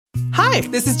Hi,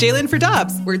 this is Jalen for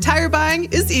Dobbs, where tire buying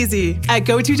is easy. At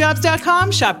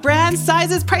GoToDobbs.com, shop brands,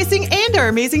 sizes, pricing, and our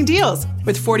amazing deals.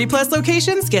 With 40-plus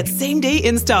locations, get same-day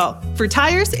install. For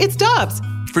tires, it's Dobbs.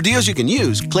 For deals you can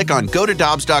use, click on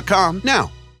GoToDobbs.com now.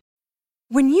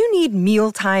 When you need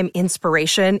mealtime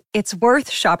inspiration, it's worth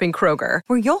shopping Kroger,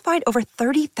 where you'll find over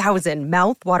 30,000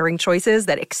 mouth-watering choices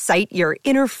that excite your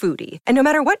inner foodie. And no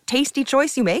matter what tasty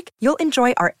choice you make, you'll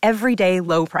enjoy our everyday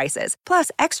low prices, plus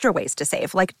extra ways to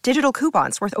save, like digital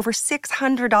coupons worth over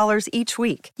 $600 each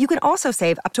week. You can also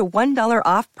save up to $1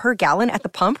 off per gallon at the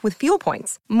pump with fuel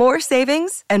points. More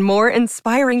savings and more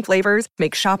inspiring flavors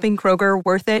make shopping Kroger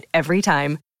worth it every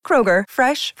time. Kroger,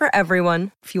 fresh for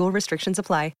everyone. Fuel restrictions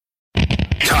apply.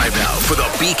 Time now for the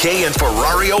BK and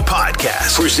Ferrario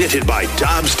podcast, presented by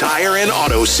Dobbs Tire and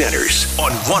Auto Centers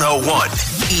on 101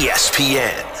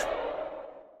 ESPN.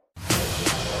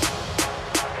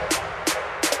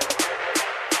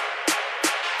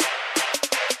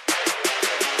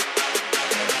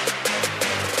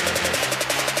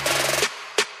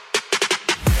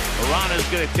 Is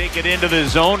going to take it into the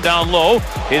zone down low.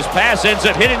 His pass ends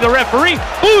up hitting the referee.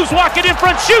 Blues walking in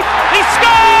front, shoot. They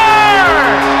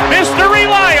score! Mr.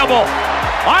 Reliable.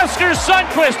 Oscar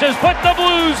Sundqvist has put the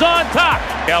Blues on top.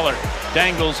 Keller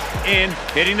dangles in,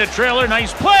 hitting the trailer.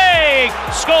 Nice play.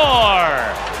 Score.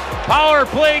 Power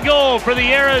play goal for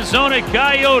the Arizona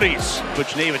Coyotes.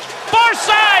 Butch Davids. Far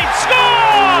side.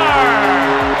 Score!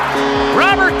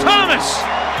 Robert Thomas.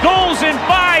 Goals in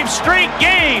 5 straight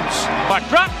games. Puck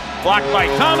drop. Blocked by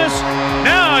Thomas.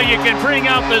 Now you can bring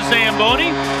out the Zamboni.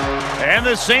 And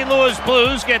the St. Louis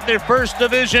Blues get their first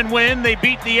division win. They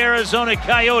beat the Arizona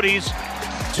Coyotes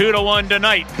 2-1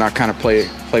 tonight. Not kind of play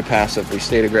passive. We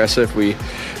stayed aggressive. We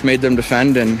made them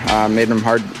defend and made them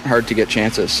hard to get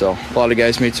chances. So a lot of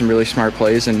guys made some really smart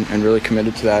plays and really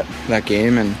committed to that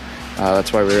game. And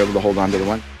that's why we were able to hold on to the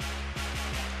win.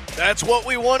 That's what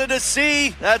we wanted to see.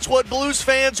 That's what Blues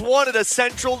fans wanted, a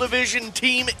Central Division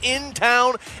team in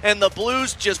town, and the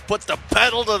Blues just put the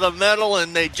pedal to the metal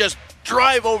and they just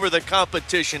drive over the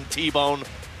competition, T-Bone.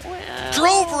 Well,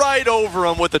 drove right over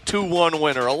them with a 2-1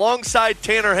 winner. Alongside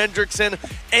Tanner Hendrickson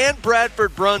and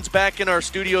Bradford Bruns back in our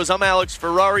studios, I'm Alex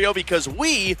Ferrario because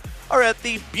we are at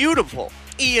the beautiful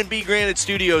E&B Granite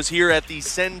Studios here at the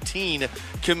Centene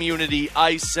Community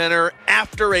Ice Center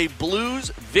after a Blues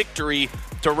victory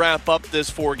to wrap up this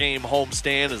 4-game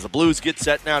homestand as the Blues get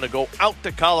set now to go out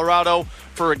to Colorado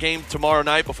for a game tomorrow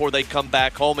night before they come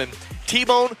back home. And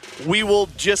T-Bone, we will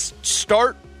just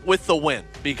start with the win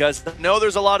because I know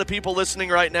there's a lot of people listening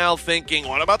right now thinking,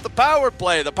 what about the power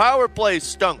play? The power play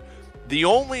stunk. The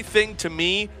only thing to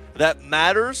me that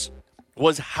matters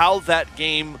was how that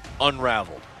game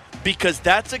unraveled, because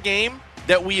that's a game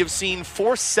that we have seen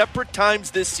 4 separate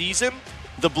times this season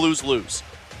the Blues lose.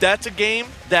 That's a game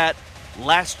that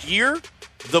last year,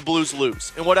 the Blues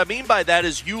lose. And what I mean by that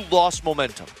is you lost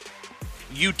momentum.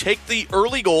 You take the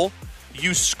early goal,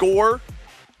 you score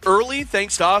early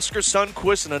thanks to Oscar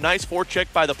Sundqvist and a nice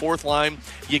forecheck by the fourth line.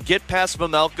 You get past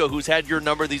Vejmelka, who's had your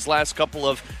number these last couple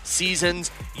of seasons.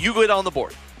 You get on the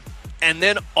board. And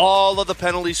then all of the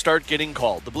penalties start getting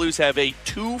called. The Blues have a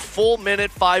 2 full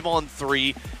minute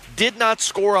 5-on-3. Did not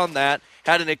score on that.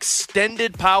 Had an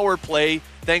extended power play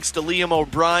thanks to Liam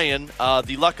O'Brien,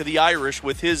 the luck of the Irish,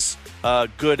 with his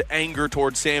good anger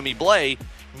towards Sammy Blais.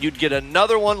 You'd get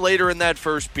another one later in that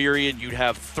first period. You'd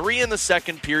have 3 in the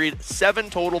second period,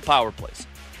 7 total power plays.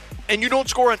 And you don't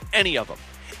score on any of them.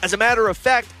 As a matter of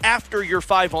fact, after your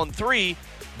 5-on-3,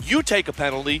 you take a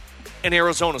penalty and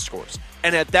Arizona scores.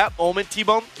 And at that moment,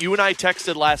 T-Bone, you and I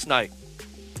texted last night.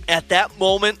 At that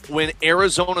moment when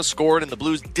Arizona scored and the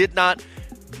Blues did not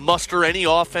muster any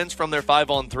offense from their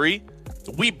 5-on-3,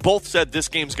 we both said this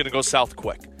game's going to go south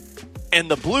quick.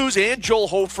 And the Blues and Joel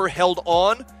Hofer held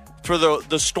on for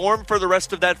the Storm for the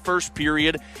rest of that first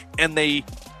period, and they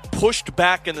pushed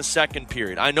back in the second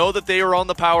period. I know that they are on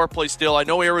the power play still. I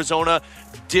know Arizona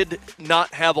did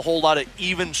not have a whole lot of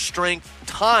even strength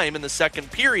time in the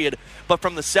second period, but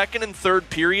from the second and third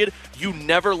period, you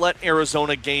never let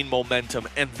Arizona gain momentum.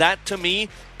 And that, to me,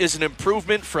 is an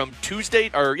improvement from Tuesday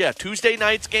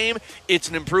night's game. It's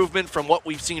an improvement from what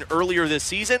we've seen earlier this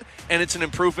season, and it's an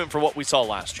improvement from what we saw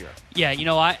last year. Yeah,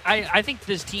 I think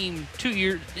this team,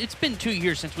 it's been 2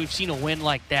 years since we've seen a win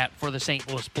like that for the St.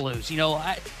 Louis Blues.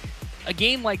 A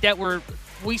game like that where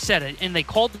we said it, and they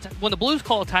called when the Blues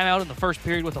call a timeout in the first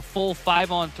period with a full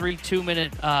 5-on-3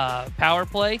 2-minute power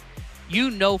play,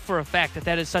 you know for a fact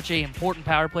that is such an important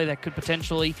power play that could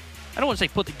potentially, I don't want to say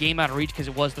put the game out of reach because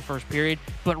it was the first period,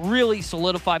 but really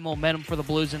solidify momentum for the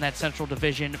Blues in that Central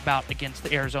Division bout against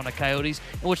the Arizona Coyotes,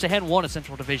 in which they hadn't won a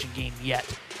Central Division game yet.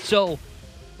 So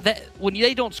that when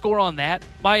they don't score on that,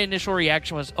 my initial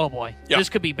reaction was, oh boy, this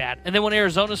could be bad. And then when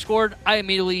Arizona scored, I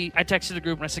texted the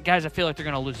group and I said, guys, I feel like they're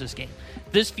going to lose this game.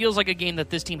 This feels like a game that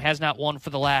this team has not won for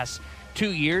the last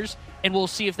 2 years, and we'll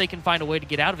see if they can find a way to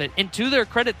get out of it. And to their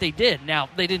credit, they did. Now,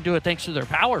 they didn't do it thanks to their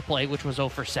power play, which was 0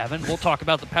 for 7. We'll talk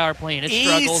about the power play and its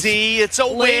struggles. Easy, it's a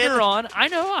later win. on. I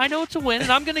know it's a win,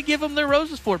 and I'm going to give them their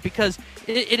roses for it because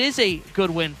it is a good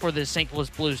win for this St. Louis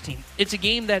Blues team. It's a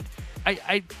game that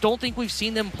I don't think we've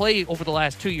seen them play over the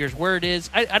last 2 years where it is.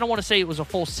 I don't want to say it was a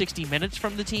full 60 minutes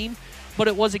from the team, but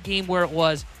it was a game where it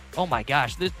was, oh my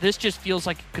gosh, this just feels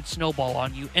like it could snowball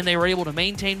on you. And they were able to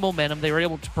maintain momentum. They were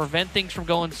able to prevent things from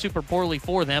going super poorly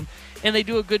for them. And they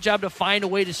do a good job to find a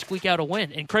way to squeak out a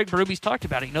win. And Craig Berube's talked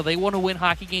about it. They want to win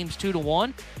hockey games 2-1.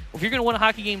 Well, if you're going to win a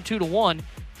hockey game 2-1,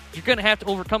 you're going to have to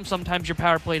overcome sometimes your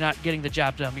power play not getting the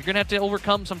job done. You're going to have to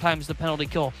overcome sometimes the penalty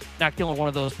kill, not killing one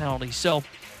of those penalties. So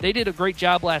they did a great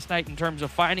job last night in terms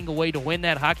of finding a way to win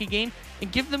that hockey game,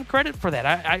 and give them credit for that.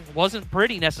 I wasn't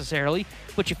pretty necessarily,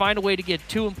 but you find a way to get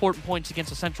 2 important points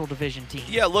against a Central Division team.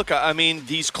 Yeah, look, I mean,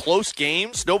 these close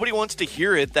games, nobody wants to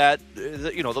hear it that,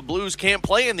 the Blues can't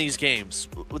play in these games.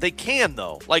 They can,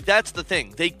 though. That's the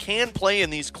thing. They can play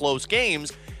in these close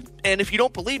games. And if you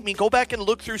don't believe me, go back and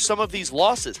look through some of these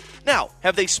losses. Now,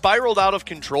 have they spiraled out of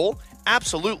control?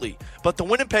 Absolutely. But the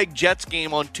Winnipeg Jets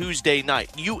game on Tuesday night,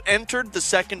 you entered the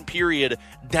second period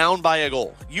down by a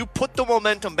goal. You put the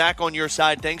momentum back on your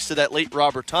side thanks to that late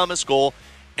Robert Thomas goal.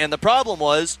 And the problem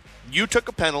was you took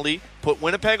a penalty, put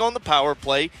Winnipeg on the power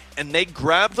play, and they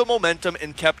grabbed the momentum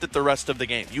and kept it the rest of the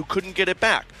game. You couldn't get it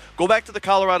back. Go back to the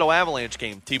Colorado Avalanche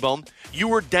game, T-Bone. You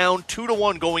were down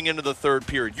 2-1 going into the third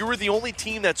period. You were the only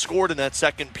team that scored in that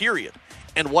second period.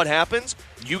 And what happens?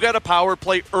 You got a power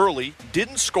play early,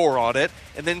 didn't score on it,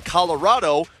 and then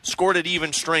Colorado scored at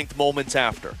even strength moments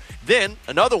after. Then,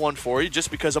 another one for you, just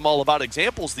because I'm all about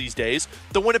examples these days,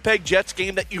 the Winnipeg Jets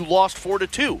game that you lost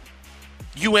 4-2.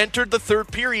 You entered the third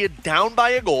period down by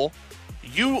a goal.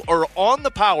 You are on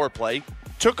the power play,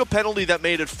 took a penalty that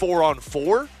made it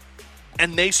 4-on-4,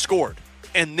 and they scored.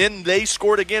 And then they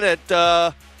scored again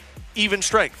at even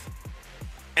strength.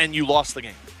 And you lost the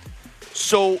game.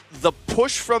 So the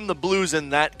push from the Blues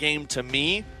in that game, to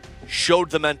me, showed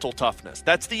the mental toughness.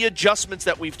 That's the adjustments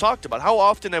that we've talked about. How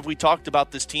often have we talked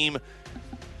about this team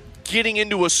getting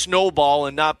into a snowball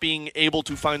and not being able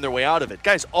to find their way out of it?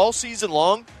 Guys, all season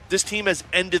long, this team has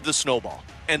ended the snowball.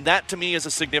 And that, to me, is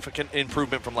a significant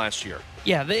improvement from last year.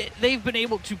 Yeah, they've been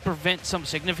able to prevent some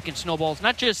significant snowballs,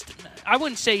 not just, I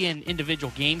wouldn't say in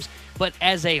individual games, but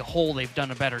as a whole, they've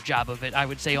done a better job of it, I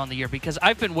would say, on the year, because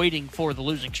I've been waiting for the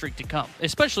losing streak to come,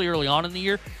 especially early on in the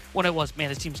year when it was, man,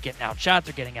 this team's getting outshot,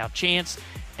 they're getting outchanced,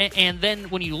 and then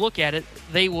when you look at it,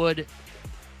 they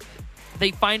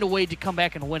find a way to come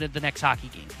back and win at the next hockey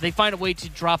game. They find a way to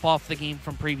drop off the game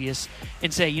from previous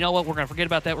and say, you know what, we're going to forget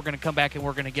about that. We're going to come back and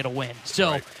we're going to get a win.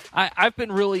 So right. I've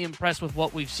been really impressed with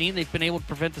what we've seen. They've been able to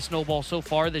prevent the snowball so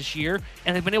far this year,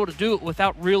 and they've been able to do it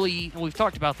without really, and we've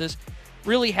talked about this,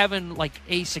 really having like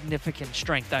a significant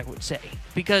strength, I would say.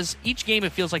 Because each game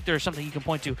it feels like there's something you can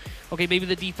point to. Okay, maybe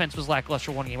the defense was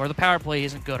lackluster one game, or the power play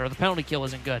isn't good, or the penalty kill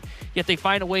isn't good. Yet they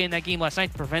find a way in that game last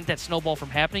night to prevent that snowball from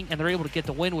happening, and they're able to get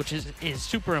the win, which is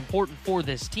super important for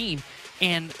this team.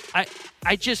 And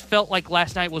I just felt like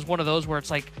last night was one of those where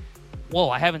it's like, whoa,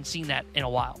 I haven't seen that in a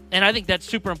while. And I think that's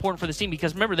super important for this team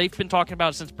because, remember, they've been talking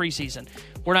about it since preseason.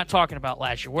 We're not talking about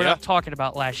last year. We're not talking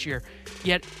about last year.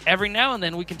 Yet every now and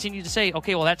then we continue to say,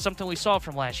 okay, well, that's something we saw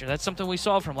from last year. That's something we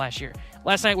saw from last year.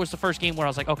 Last night was the first game where I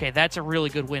was like, okay, that's a really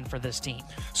good win for this team.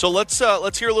 So let's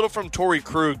hear a little from Torrey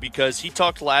Krug because he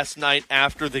talked last night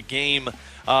after the game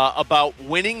about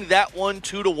winning that one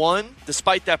 2-1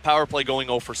 despite that power play going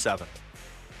 0 for 7.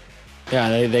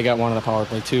 Yeah, they got one on the power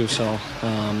play too, so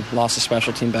lost a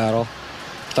special team battle.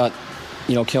 Thought,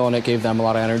 killing it gave them a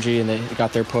lot of energy and they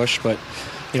got their push, but,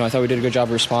 I thought we did a good job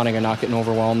of responding and not getting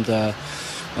overwhelmed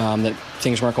that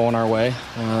things weren't going our way.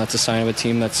 That's a sign of a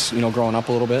team that's, growing up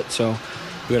a little bit, so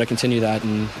we got to continue that.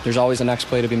 And there's always a next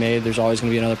play to be made. There's always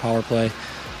going to be another power play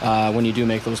when you do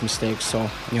make those mistakes, so,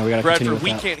 we got to continue with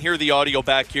that. We can't hear the audio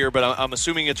back here, but I'm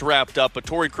assuming it's wrapped up. But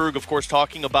Torrey Krug, of course,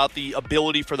 talking about the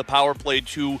ability for the power play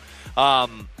to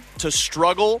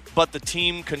struggle, but the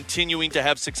team continuing to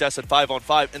have success at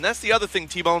 5-on-5. And that's the other thing,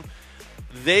 T-Bone.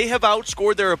 They have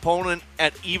outscored their opponent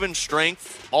at even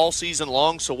strength all season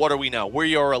long. So what are we now?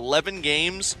 We are 11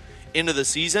 games into the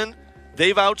season.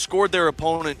 They've outscored their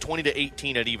opponent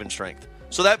 20-18 at even strength.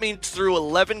 So that means through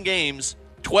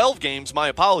 12 games, my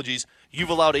apologies, you've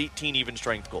allowed 18 even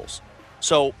strength goals.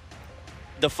 So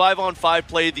the 5-on-5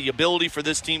 play, the ability for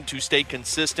this team to stay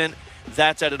consistent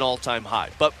that's at an all-time high.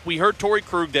 But we heard Torrey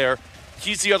Krug there.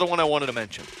 He's the other one I wanted to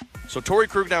mention. So Torrey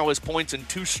Krug now has points in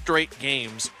 2 straight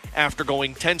games after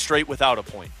going 10 straight without a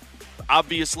point.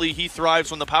 Obviously, he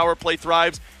thrives when the power play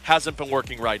thrives. Hasn't been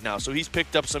working right now, so he's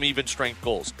picked up some even strength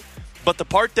goals. But the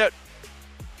part that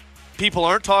people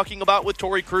aren't talking about with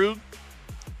Torrey Krug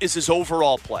is his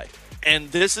overall play.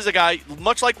 And this is a guy,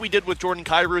 much like we did with Jordan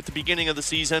Kyrou at the beginning of the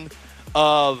season,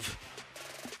 of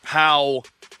how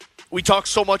we talk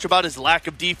so much about his lack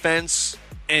of defense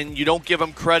and you don't give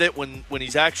him credit when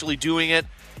he's actually doing it.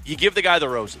 You give the guy the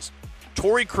roses.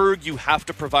 Torrey Krug, you have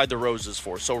to provide the roses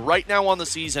for. So right now on the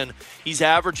season, he's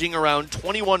averaging around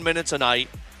 21 minutes a night.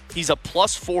 He's a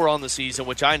 +4 on the season,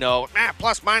 which I know,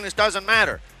 plus minus doesn't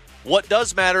matter. What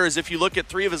does matter is if you look at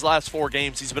 3 of his last 4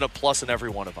 games, he's been a plus in every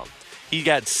one of them. He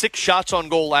had 6 shots on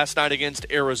goal last night against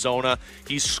Arizona.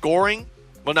 He's scoring.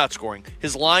 Well, not scoring.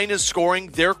 His line is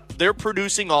scoring. They're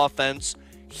producing offense.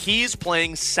 He's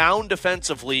playing sound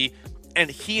defensively, and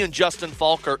he and Justin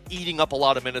Falk are eating up a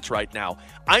lot of minutes right now.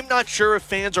 I'm not sure if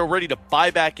fans are ready to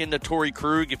buy back into Torrey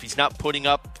Krug if he's not putting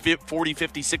up 40,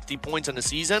 50, 60 points in the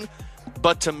season.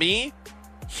 But to me,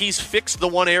 he's fixed the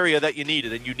one area that you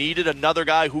needed, and you needed another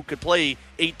guy who could play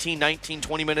 18, 19,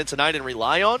 20 minutes a night and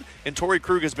rely on, and Torrey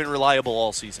Krug has been reliable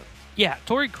all season. Yeah,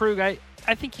 Torrey Krug, I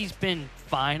think he's been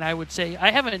fine, I would say.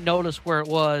 I haven't noticed where it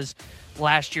was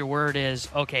last year where it is,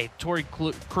 okay, Torrey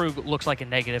Krug looks like a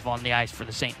negative on the ice for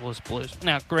the St. Louis Blues.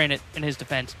 Now, granted, in his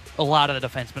defense, a lot of the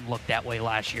defensemen looked that way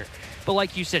last year. But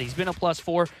like you said, he's been a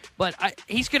 +4, but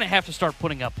he's going to have to start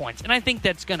putting up points, and I think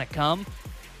that's going to come.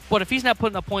 But if he's not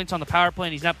putting up points on the power play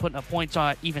and he's not putting up points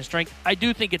on even strength, I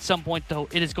do think at some point, though,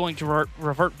 it is going to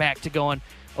revert back to going,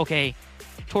 okay,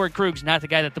 Torrey Krug's not the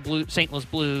guy that the St. Louis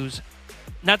Blues,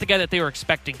 not the guy that they were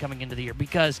expecting coming into the year,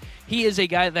 because he is a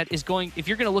guy that is going, if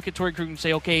you're going to look at Torrey Krug and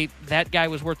say, okay, that guy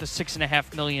was worth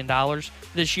 $6.5 million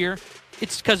this year,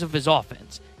 it's because of his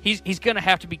offense. He's going to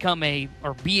have to become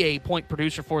be a point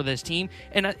producer for this team,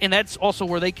 and that's also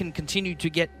where they can continue to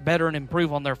get better and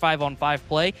improve on their 5-on-5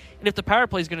 play. And if the power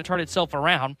play is going to turn itself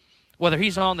around, whether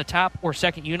he's on the top or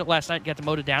second unit, last night got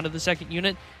demoted down to the second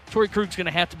unit, Torrey Krug's going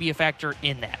to have to be a factor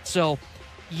in that. So,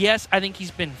 yes, I think he's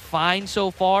been fine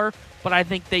so far, but I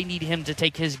think they need him to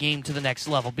take his game to the next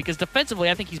level, because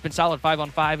defensively, I think he's been solid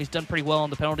 5-on-5. He's done pretty well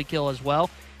on the penalty kill as well.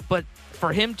 But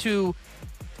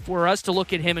for us to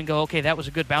look at him and go, okay, that was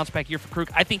a good bounce back year for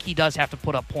Krug, I think he does have to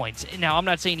put up points. Now, I'm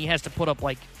not saying he has to put up,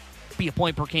 be a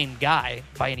point-per-game guy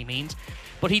by any means,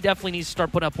 but he definitely needs to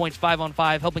start putting up points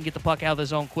 5-on-5, helping get the puck out of the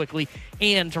zone quickly,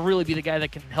 and to really be the guy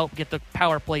that can help get the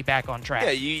power play back on track. Yeah,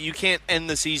 you can't end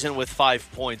the season with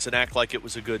 5 points and act like it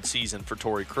was a good season for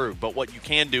Torrey Krug. But what you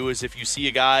can do is if you see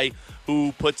a guy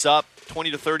who puts up 20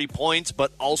 to 30 points,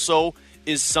 but also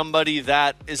is somebody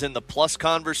that is in the plus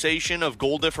conversation of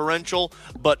goal differential,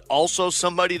 but also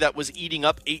somebody that was eating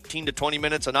up 18 to 20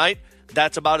 minutes a night,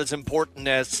 that's about as important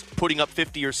as putting up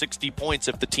 50 or 60 points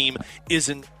if the team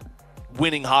isn't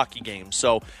winning hockey games.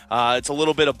 So it's a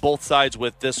little bit of both sides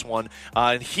with this one.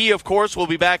 And he, of course, will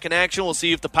be back in action. We'll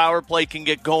see if the power play can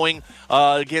get going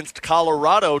against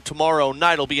Colorado tomorrow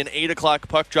night. It'll be an 8 o'clock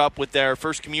puck drop with their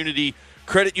First Community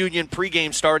Credit Union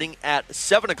pregame starting at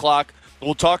 7 o'clock.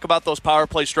 We'll talk about those power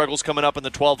play struggles coming up in the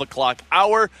 12 o'clock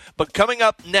hour. But coming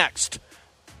up next,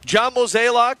 John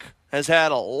Mozeliak has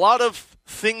had a lot of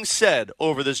things said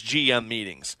over this GM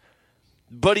meetings.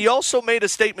 But he also made a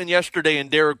statement yesterday in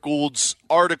Derek Gould's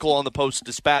article on the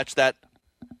Post-Dispatch that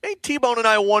made T-Bone and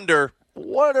I wonder,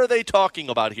 what are they talking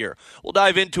about here? We'll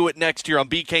dive into it next here on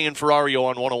BK and Ferrario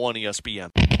on 101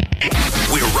 ESPN.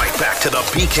 We're right back to the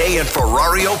BK and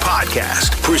Ferrario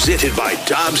podcast, presented by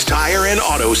Dobbs Tire and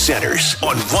Auto Centers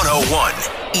on 101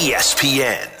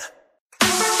 ESPN.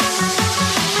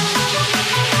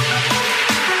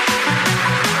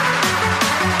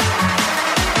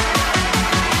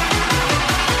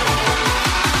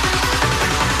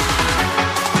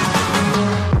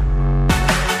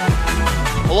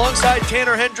 Alongside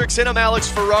Tanner Hendrickson, I'm Alex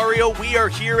Ferrario. We are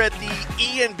here at the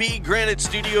E&B Granite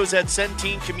Studios at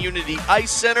Centene Community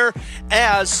Ice Center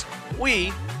as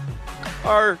we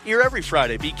are here every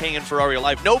Friday, BK and Ferrario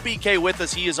Live. No BK with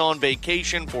us. He is on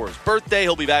vacation for his birthday.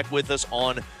 He'll be back with us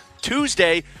on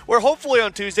Tuesday, where hopefully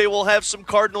on Tuesday we'll have some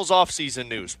Cardinals offseason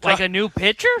news. Like a new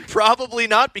pitcher? Probably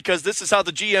not, because this is how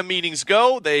the GM meetings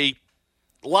go.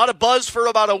 A lot of buzz for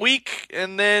about a week,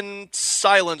 and then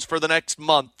silence for the next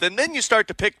month. And then you start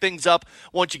to pick things up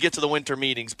once you get to the winter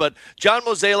meetings. But John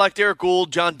Mozeliak, Derek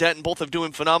Gould, John Denton, both have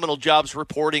doing phenomenal jobs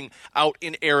reporting out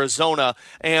in Arizona.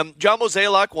 And John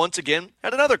Mozeliak, once again,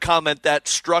 had another comment that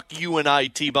struck you and I,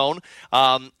 T-Bone,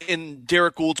 in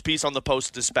Derek Gould's piece on the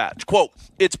Post-Dispatch. Quote,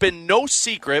 "It's been no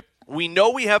secret We know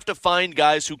we have to find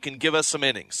guys who can give us some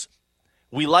innings.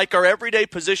 We like our everyday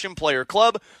position player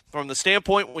club from the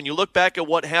standpoint when you look back at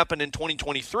what happened in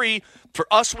 2023. For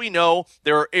us, we know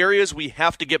there are areas we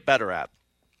have to get better at.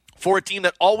 For a team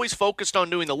that always focused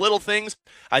on doing the little things,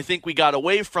 I think we got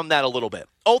away from that a little bit.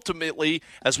 Ultimately,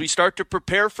 as we start to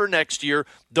prepare for next year,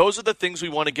 those are the things we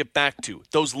want to get back to.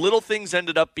 Those little things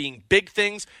ended up being big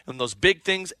things, and those big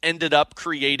things ended up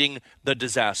creating the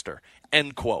disaster.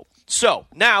 End quote. So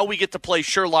now we get to play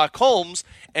Sherlock Holmes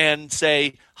and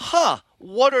say,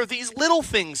 what are these little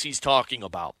things he's talking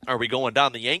about? Are we going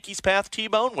down the Yankees path,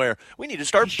 T-Bone, where we need to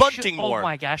start bunting more? Oh,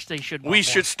 my gosh, they should. We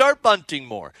should start bunting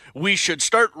more. We should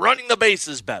start running the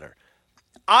bases better.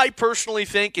 I personally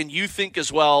think, and you think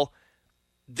as well,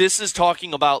 this is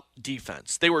talking about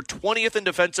defense. They were 20th in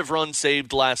defensive runs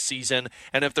saved last season,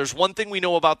 and if there's one thing we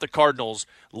know about the Cardinals,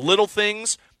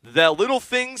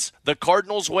 the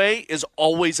Cardinals' way is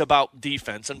always about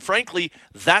defense. And frankly,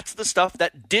 that's the stuff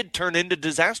that did turn into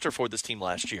disaster for this team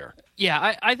last year.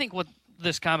 Yeah, I think what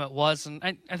this comment was, and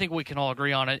I think we can all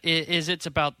agree on it, is it's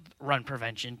about run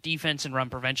prevention, defense and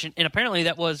run prevention. And apparently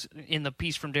that was, in the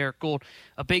piece from Derek Gould,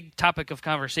 a big topic of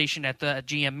conversation at the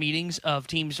GM meetings of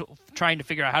teams trying to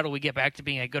figure out how do we get back to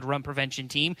being a good run prevention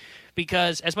team.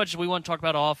 Because as much as we want to talk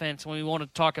about offense, when we want to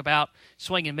talk about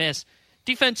swing and miss,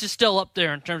 defense is still up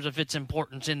there in terms of its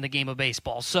importance in the game of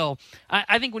baseball. So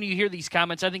I think when you hear these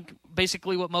comments, I think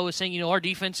basically what Mo is saying, our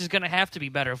defense is going to have to be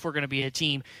better if we're going to be a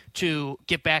team to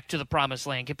get back to the promised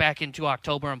land, get back into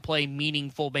October and play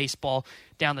meaningful baseball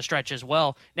down the stretch as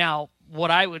well. Now, what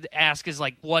I would ask is,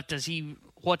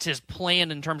 what's his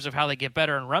plan in terms of how they get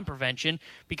better in run prevention?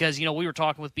 Because, we were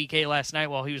talking with BK last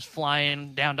night while he was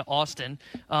flying down to Austin,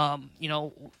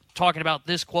 talking about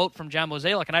this quote from John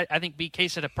Mozeliak, and I think BK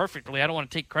said it perfectly. I don't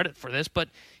want to take credit for this, but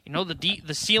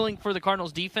the ceiling for the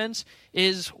Cardinals defense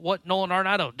is what Nolan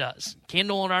Arenado does. Can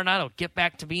Nolan Arenado get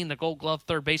back to being the Gold Glove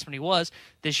third baseman he was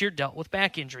this year? Dealt with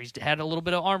back injuries, had a little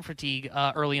bit of arm fatigue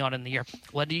early on in the year.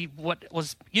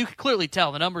 You could clearly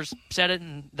tell, the numbers said it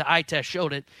and the eye test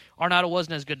showed it. Arenado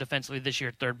wasn't as good defensively this year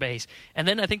at third base. And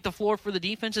then I think the floor for the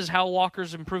defense is how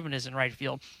Walker's improvement is in right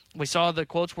field. We saw the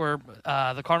quotes where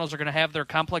the Cardinals are going to have their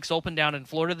complex open down in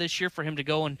Florida this year for him to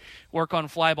go and work on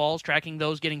fly balls, tracking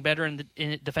those, getting better in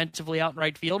defensively out in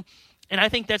right field. And I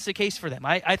think that's the case for them.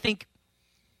 I think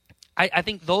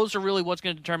those are really what's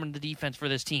going to determine the defense for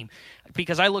this team.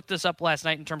 Because I looked this up last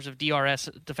night in terms of DRS,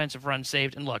 defensive runs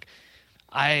saved, and look,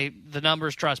 the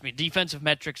numbers, trust me, defensive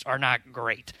metrics are not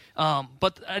great.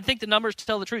 But I think the numbers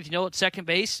tell the truth. At second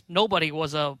base, nobody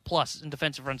was a plus in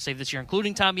defensive runs saved this year,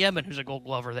 including Tommy Edman, who's a Gold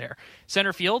Glover there.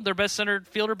 Center field, their best center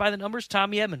fielder by the numbers,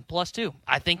 Tommy Edman, +2.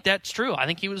 I think that's true. I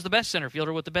think he was the best center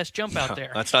fielder with the best jump out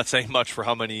there. That's not saying much for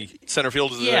how many center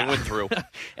fielders they went through.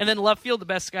 And then left field, the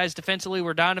best guys defensively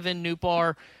were Donovan,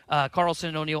 Newbar, Carlson,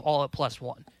 and O'Neill, all at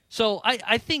 +1. So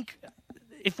I think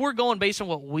if we're going based on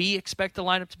what we expect the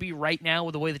lineup to be right now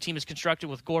with the way the team is constructed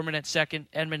with Gorman at second,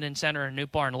 Edman in center, and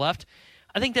Newbar in left,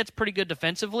 I think that's pretty good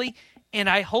defensively. And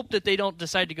I hope that they don't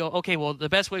decide to go, okay, well, the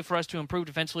best way for us to improve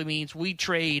defensively means we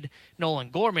trade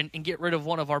Nolan Gorman and get rid of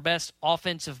one of our best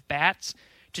offensive bats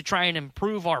to try and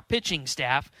improve our pitching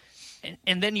staff.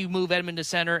 And then you move Edman to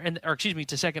center,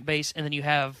 to second base, and then you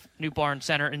have Newbar in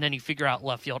center, and then you figure out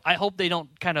left field. I hope they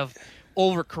don't kind of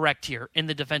overcorrect here in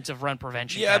the defensive run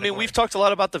prevention category. I mean, we've talked a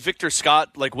lot about the Victor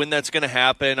Scott, when that's going to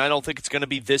happen. I don't think it's going to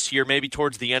be this year, maybe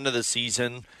towards the end of the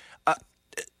season.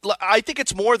 I think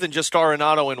it's more than just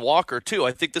Arenado and Walker, too.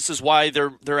 I think this is why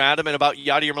they're adamant about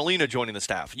Yadier Molina joining the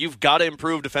staff. You've got to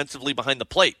improve defensively behind the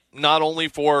plate, not only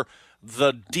for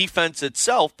the defense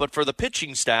itself, but for the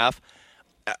pitching staff.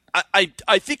 I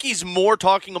think he's more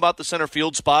talking about the center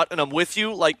field spot, and I'm with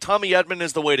you. Tommy Edman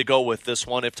is the way to go with this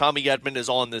one if Tommy Edman is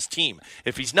on this team.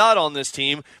 If he's not on this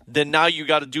team, then now you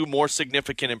got to do more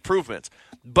significant improvements.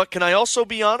 But can I also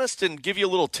be honest and give you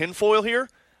a little tinfoil here?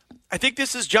 I think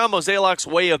this is John Mozeliak's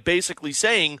way of basically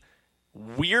saying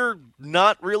we're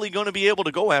not really going to be able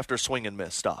to go after swing and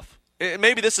miss stuff.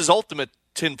 Maybe this is ultimate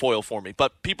tinfoil for me,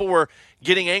 but people were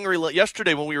getting angry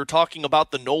yesterday when we were talking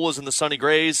about the Nolas and the Sonny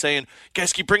Grays, saying,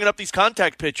 guys, keep bringing up these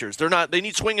contact pitchers. They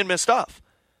need swing and miss stuff.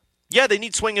 Yeah, they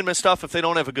need swing and miss stuff if they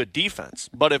don't have a good defense.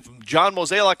 But if John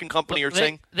Mozeliak and company are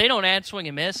saying they don't add swing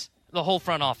and miss, the whole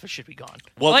front office should be gone.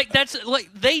 Well,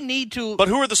 they need to. But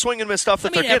who are the swing and miss stuff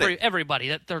that they're getting? Everybody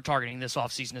that they're targeting this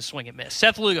offseason is swing and miss.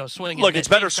 Seth Lugo, swing and miss. Look, it's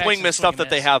better swing miss stuff that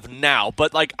they have now.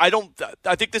 But I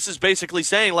think this is basically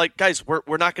saying, guys, we're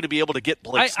not going to be able to get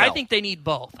Blake Snell. I think they need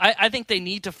both. I think they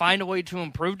need to find a way to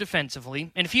improve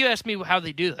defensively. And if you ask me how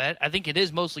they do that, I think it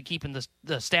is mostly keeping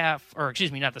the staff, or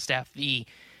excuse me, not the staff,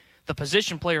 the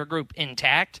position player group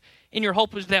intact, and your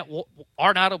hope is that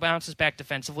Arenado bounces back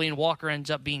defensively and Walker ends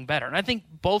up being better. And I think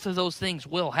both of those things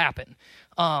will happen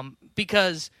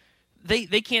because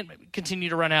they can't continue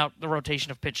to run out the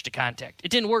rotation of pitch to contact. It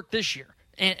didn't work this year.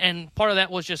 And part of that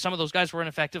was just some of those guys were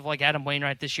ineffective, like Adam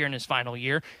Wainwright this year in his final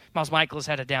year. Miles Michaelis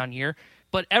had a down year.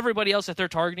 But everybody else that they're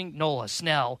targeting, Nola,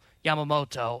 Snell,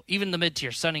 Yamamoto, even the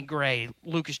mid-tier, Sonny Gray,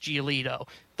 Lucas Giolito,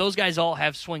 those guys all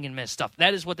have swing and miss stuff.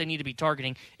 That is what they need to be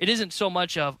targeting. It isn't so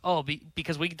much of,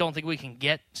 because we don't think we can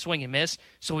get swing and miss,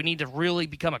 so we need to really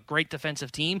become a great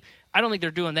defensive team. I don't think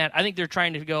they're doing that. I think they're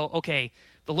trying to go, okay,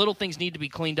 the little things need to be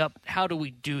cleaned up. How do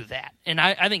we do that? And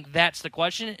I think that's the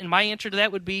question. And my answer to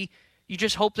that would be, you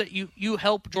just hope that you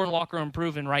help Jordan Walker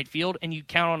improve in right field, and you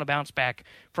count on a bounce back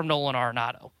from Nolan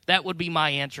Arenado. That would be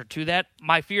my answer to that.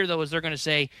 My fear, though, is they're going to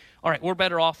say, all right, we're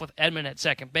better off with Edman at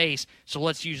second base, so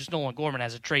let's use Nolan Gorman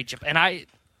as a trade chip. And I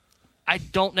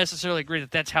don't necessarily agree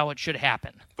that that's how it should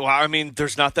happen. Well, I mean,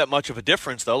 there's not that much of a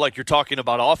difference, though. Like, you're talking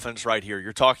about offense right here.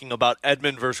 You're talking about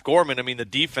Edman versus Gorman. I mean, the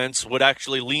defense would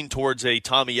actually lean towards a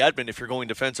Tommy Edman if you're going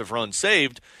defensive runs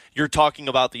saved. You're talking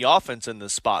about the offense in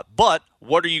this spot. But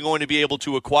what are you going to be able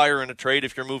to acquire in a trade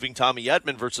if you're moving Tommy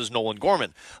Edman versus Nolan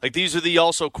Gorman? Like, these are the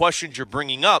also questions you're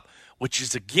bringing up, which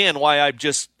is, again, why I'm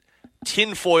just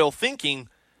tinfoil thinking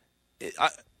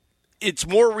it's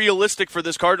more realistic for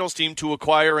this Cardinals team to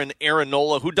acquire an Aaron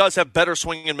Nola, who does have better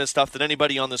swing and miss stuff than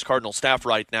anybody on this Cardinals staff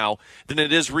right now, than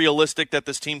it is realistic that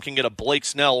this team can get a Blake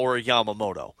Snell or a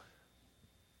Yamamoto.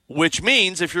 Which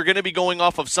means if you're going to be going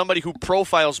off of somebody who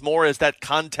profiles more as that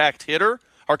contact hitter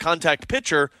or contact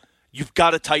pitcher, you've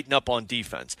got to tighten up on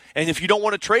defense. And if you don't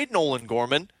want to trade Nolan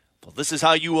Gorman, well, this is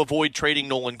how you avoid trading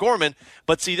Nolan Gorman.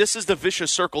 But see, this is the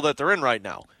vicious circle that they're in right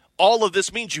now. All of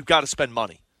this means you've got to spend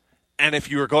money. And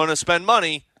if you're going to spend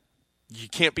money, you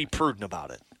can't be prudent about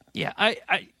it. Yeah, I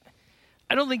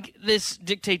don't think this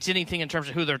dictates anything in terms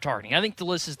of who they're targeting. I think the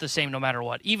list is the same no matter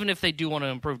what, even if they do want to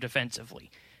improve defensively.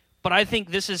 But I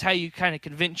think this is how you kind of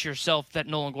convince yourself that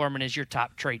Nolan Gorman is your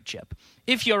top trade chip,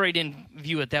 if you already didn't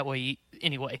view it that way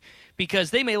anyway. Because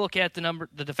they may look at the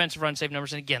defensive run save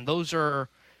numbers, and again, those are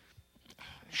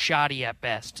shoddy at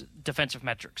best, defensive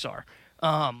metrics are.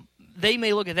 They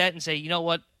may look at that and say, you know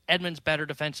what, Edman's better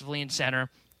defensively in center.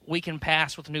 We can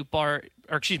pass with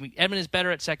Edman is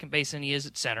better at second base than he is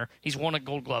at center. He's won a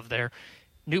Gold Glove there.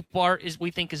 Nootbaar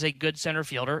we think is a good center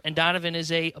fielder, and Donovan is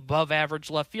a above-average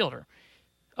left fielder.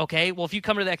 Okay, well, if you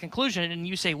come to that conclusion and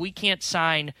you say we can't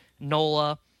sign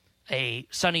Nola, a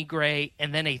Sonny Gray,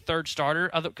 and then a third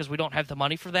starter because we don't have the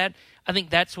money for that, I think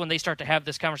that's when they start to have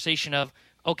this conversation of,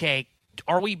 okay,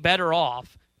 are we better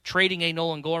off trading a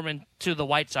Nolan Gorman to the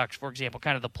White Sox, for example,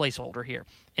 kind of the placeholder here,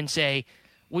 and say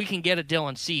we can get a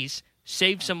Dylan Cease,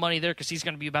 save some money there because he's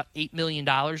going to be about $8 million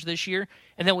this year,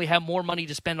 and then we have more money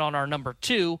to spend on our number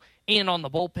 2 and on the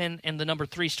bullpen and the number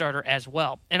 3 starter as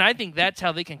well. And I think that's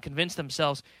how they can convince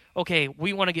themselves, okay,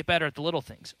 we want to get better at the little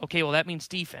things. Okay, well, that means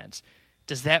defense.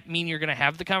 Does that mean you're going to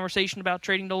have the conversation about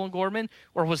trading Nolan Gorman?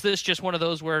 Or was this just one of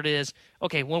those where it is,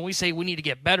 okay, when we say we need to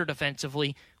get better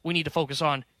defensively, we need to focus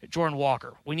on Jordan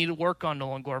Walker. We need to work on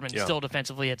Nolan Gorman still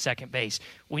defensively at second base.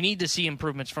 We need to see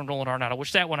improvements from Nolan Arenado,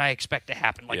 which that one I expect to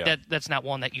happen. That's not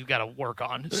one that you've got to work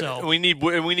on. So we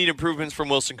need improvements from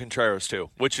Wilson Contreras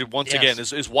too, which once again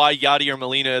is why Yadier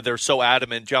Molina, they're so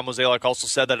adamant. John Mozeliak also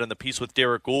said that in the piece with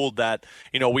Derek Gould that,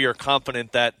 we are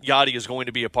confident that Yadi is going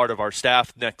to be a part of our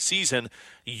staff next season.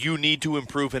 You need to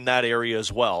improve in that area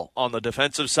as well on the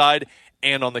defensive side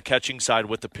and on the catching side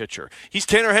with the pitcher. He's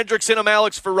Tanner Hendrickson. I'm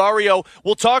Alex Ferrario.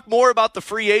 We'll talk more about the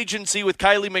free agency with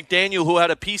Kylie McDaniel, who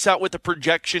had a piece out with the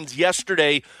projections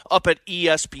yesterday up at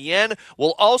ESPN.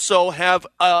 We'll also have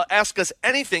Ask Us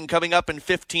Anything coming up in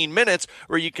 15 minutes,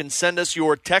 where you can send us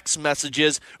your text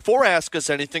messages for Ask Us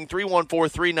Anything,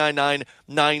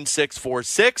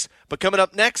 314-399-9646. But coming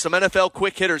up next, some NFL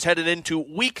quick hitters headed into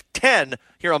Week 10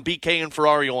 here on BK and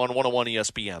Ferrario on 101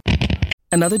 ESPN.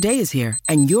 Another day is here,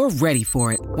 and you're ready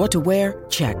for it. What to wear?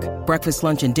 Check. Breakfast,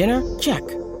 lunch, and dinner? Check.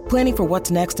 Planning for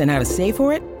what's next and how to save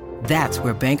for it? That's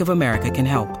where Bank of America can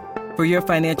help. For your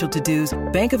financial to-dos,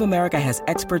 Bank of America has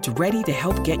experts ready to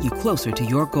help get you closer to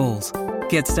your goals.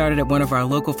 Get started at one of our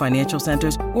local financial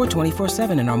centers or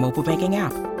 24/7 in our mobile banking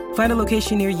app. Find a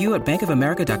location near you at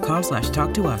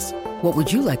bankofamerica.com/talktous. What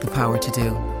would you like the power to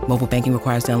do? Mobile banking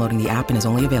requires downloading the app and is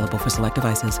only available for select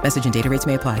devices. Message and data rates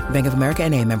may apply. Bank of America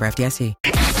N.A., member FDIC.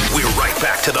 We're right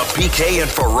back to the BK and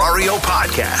Ferrario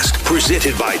podcast,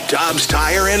 presented by Dobbs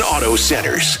Tire and Auto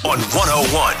Centers on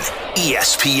 101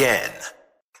 ESPN.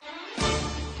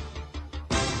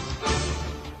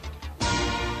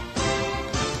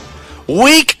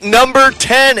 Week number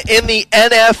 10 in the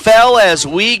NFL as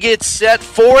we get set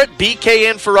for it.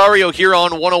 BK and Ferrario here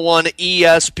on 101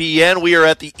 ESPN. We are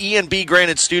at the E&B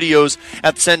Granite Studios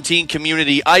at the Centene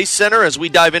Community Ice Center as we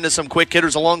dive into some quick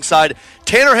hitters alongside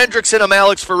Tanner Hendrickson. I'm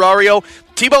Alex Ferrario.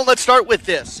 T-Bone, let's start with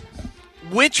this.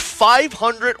 Which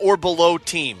 500 or below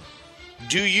team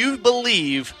do you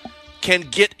believe can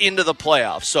get into the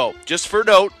playoffs? So, just for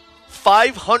note,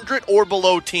 500 or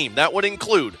below team. That would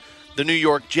include the New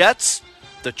York Jets,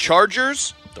 the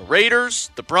Chargers, the Raiders,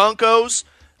 the Broncos,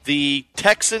 the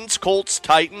Texans, Colts,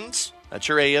 Titans. That's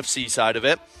your AFC side of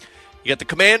it. You got the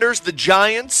Commanders, the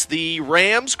Giants, the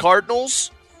Rams,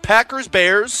 Cardinals, Packers,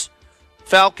 Bears,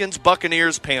 Falcons,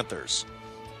 Buccaneers, Panthers.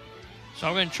 So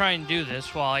I'm going to try and do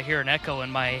this while I hear an echo in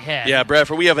my head. Yeah,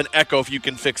 Bradford, we have an echo if you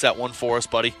can fix that one for us,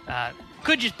 buddy.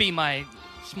 Could just be my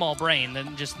small brain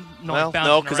than just no,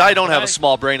 because I don't have a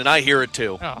small brain and I hear it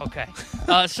too. Oh, okay.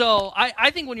 So I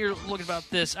think when you're looking about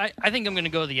this, I think I'm going to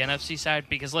go to the NFC side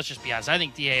because let's just be honest, I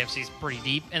think the AFC is pretty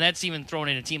deep, and that's even throwing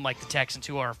in a team like the Texans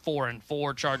who are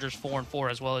 4-4, Chargers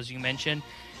 4-4 as well as you mentioned.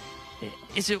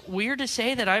 Is it weird to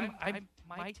say that I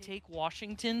might take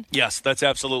Washington? Yes, that's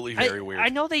absolutely very weird. I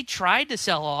know they tried to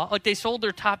sell off, like they sold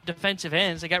their top defensive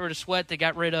ends. They got rid of Sweat. They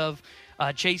got rid of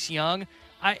Chase Young.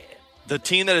 The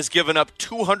team that has given up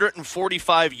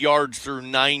 245 yards through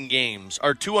 9 games,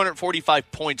 or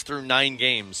 245 points through 9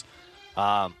 games.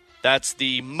 That's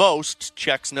the most,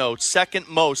 checks notes, second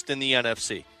most in the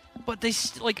NFC. But they,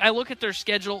 I look at their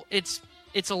schedule, it's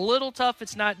a little tough.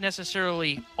 It's not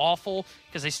necessarily awful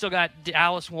because they still got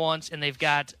Dallas once, and they've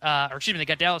got, they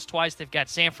got Dallas twice. They've got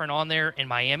San Fran on there and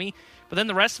Miami. But then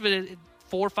the rest of it,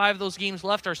 4 or 5 of those games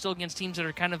left are still against teams that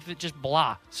are kind of just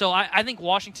blah. So I think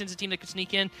Washington's a team that could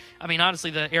sneak in. I mean,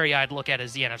 honestly, the area I'd look at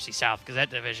is the NFC South because that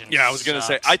division Yeah, I was going to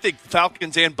say, I think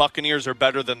Falcons and Buccaneers are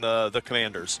better than the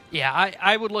Commanders. Yeah,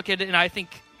 I would look at it, and I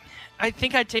think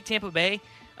I'd take Tampa Bay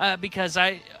because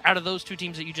out of those two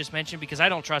teams that you just mentioned, because I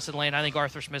don't trust Atlanta. I think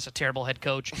Arthur Smith's a terrible head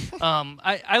coach.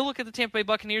 I look at the Tampa Bay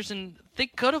Buccaneers, and they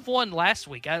could have won last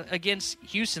week against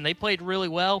Houston. They played really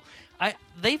well.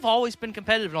 They've always been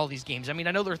competitive in all these games. I mean,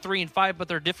 I know they're 3-5, but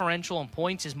their differential in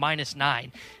points is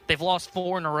 -9. They've lost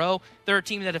 4 in a row. They're a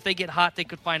team that if they get hot, they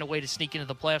could find a way to sneak into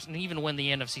the playoffs and even win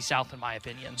the NFC South, in my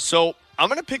opinion. So I'm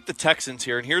going to pick the Texans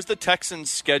here, and here's the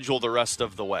Texans' schedule the rest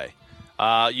of the way.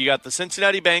 You got the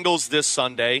Cincinnati Bengals this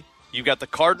Sunday. You've got the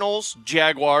Cardinals,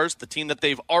 Jaguars, the team that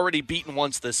they've already beaten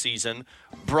once this season,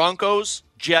 Broncos,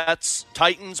 Jets,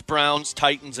 Titans, Browns,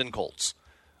 Titans, and Colts.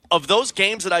 Of those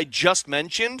games that I just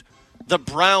mentioned, the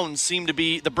Browns and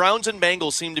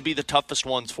Bengals seem to be the toughest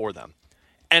ones for them.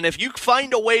 And if you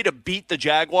find a way to beat the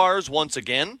Jaguars once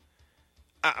again,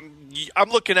 I'm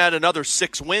looking at another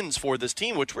 6 wins for this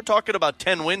team, which we're talking about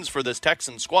 10 wins for this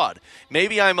Texans squad.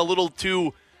 Maybe I'm a little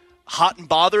too hot and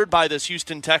bothered by this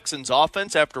Houston Texans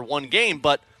offense after one game,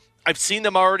 but I've seen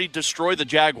them already destroy the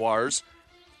Jaguars.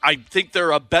 I think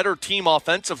they're a better team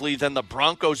offensively than the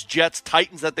Broncos, Jets,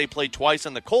 Titans that they played twice,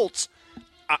 and the Colts.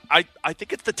 I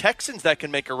think it's the Texans that can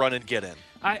make a run and get in.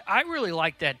 I really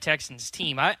like that Texans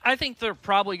team. I think they're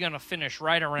probably going to finish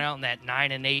right around that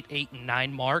 9-8,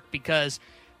 8-9 mark because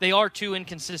they are too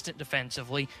inconsistent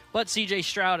defensively. But C.J.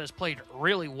 Stroud has played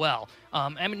really well.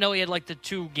 I know he had the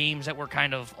 2 games that were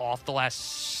kind of off the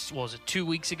last, 2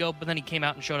 weeks ago, but then he came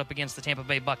out and showed up against the Tampa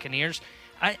Bay Buccaneers.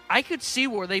 I could see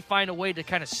where they find a way to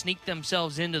kind of sneak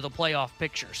themselves into the playoff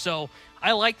picture. So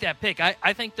I like that pick.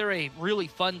 I think they're a really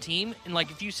fun team. And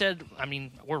if you said,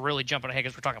 we're really jumping ahead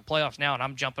because we're talking playoffs now and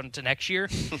I'm jumping to next year.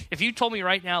 If you told me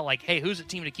right now, hey, who's a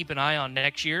team to keep an eye on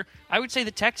next year? I would say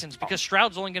the Texans because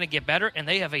Stroud's only going to get better and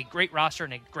they have a great roster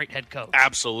and a great head coach.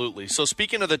 Absolutely. So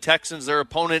speaking of the Texans, their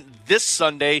opponent this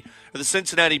Sunday are the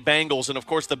Cincinnati Bengals. And, of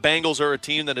course, the Bengals are a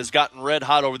team that has gotten red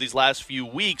hot over these last few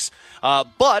weeks.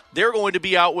 But they're going to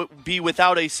be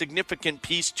without a significant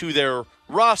piece to their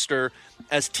roster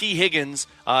as T. Higgins,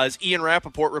 as Ian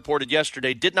Rappaport reported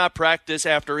yesterday, did not practice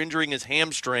after injuring his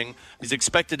hamstring. He's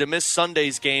expected to miss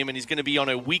Sunday's game, and he's going to be on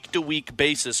a week-to-week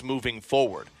basis moving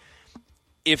forward.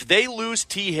 If they lose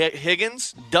T.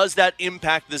 Higgins, does that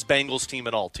impact this Bengals team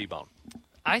at all, T-Bone?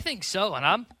 I think so, and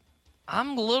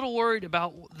I'm a little worried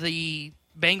about the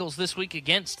Bengals this week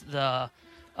against the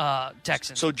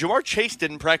Texans. So Jamar Chase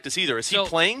didn't practice either. Is he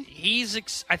playing?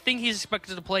 I think he's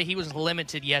expected to play. He was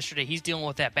limited yesterday. He's dealing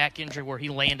with that back injury where he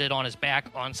landed on his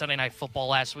back on Sunday Night Football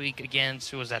last week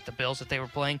against, who was that, the Bills that they were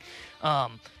playing.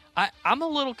 I'm a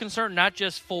little concerned, not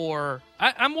just for –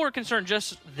 I'm more concerned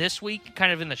just this week,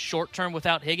 kind of in the short term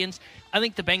without Higgins. I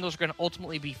think the Bengals are going to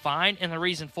ultimately be fine, and the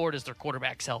reason for it is their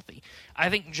quarterback's healthy. I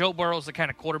think Joe Burrow is the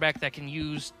kind of quarterback that can I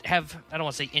don't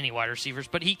want to say any wide receivers,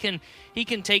 but he can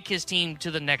take his team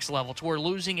to the next level to where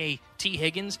losing a T.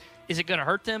 Higgins, is it going to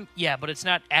hurt them? Yeah, but it's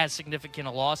not as significant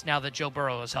a loss now that Joe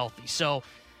Burrow is healthy. So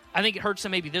I think it hurts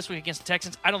them maybe this week against the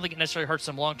Texans. I don't think it necessarily hurts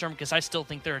them long-term because I still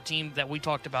think they're a team that we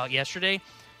talked about yesterday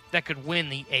that could win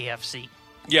the AFC.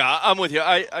 Yeah, I'm with you.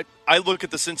 I look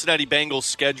at the Cincinnati Bengals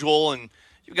schedule, and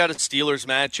you've got a Steelers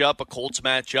matchup, a Colts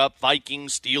matchup,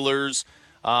 Vikings, Steelers,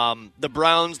 the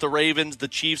Browns, the Ravens, the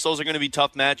Chiefs. Those are going to be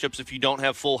tough matchups if you don't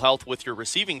have full health with your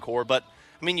receiving core. But,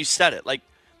 I mean, you said it. Like,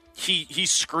 he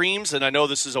screams, and I know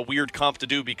this is a weird comp to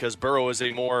do because Burrow is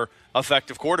a more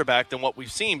effective quarterback than what we've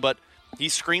seen, but he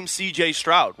screams C.J.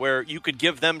 Stroud, where you could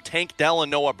give them Tank Dell and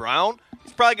Noah Brown.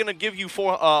 He's probably going to give you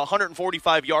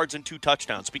 145 yards and 2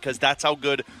 touchdowns because that's how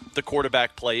good the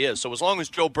quarterback play is. So as long as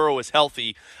Joe Burrow is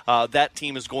healthy, that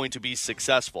team is going to be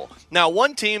successful. Now,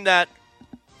 one team that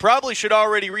probably should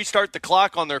already restart the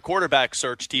clock on their quarterback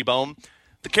search, T-Bone,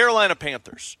 the Carolina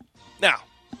Panthers. Now,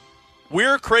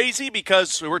 we're crazy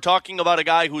because we're talking about a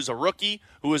guy who's a rookie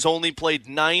who has only played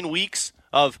 9 weeks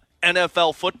of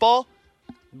NFL football,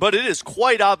 but it is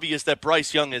quite obvious that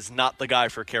Bryce Young is not the guy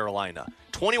for Carolina.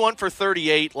 21 for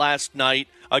 38 last night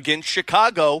against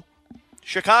Chicago.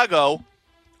 Chicago,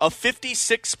 a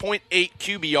 56.8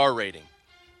 QBR rating.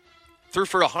 Threw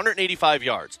for 185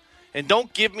 yards. And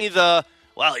don't give me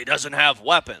he doesn't have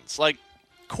weapons. Like,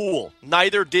 cool.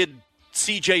 Neither did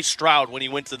C.J. Stroud when he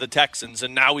went to the Texans,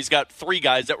 and now he's got 3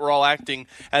 guys that were all acting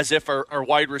as if are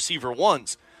wide receiver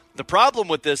ones. The problem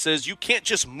with this is you can't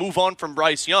just move on from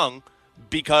Bryce Young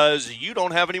because you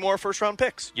don't have any more first-round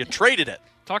picks. You traded it.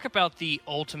 Talk about the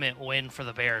ultimate win for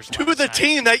the Bears. To the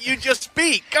team that you just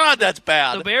beat. God, that's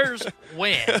bad. The Bears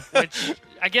win, which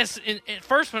I guess at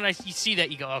first when you see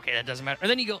that, you go, okay, that doesn't matter. And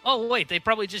then you go, oh, wait, they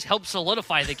probably just helped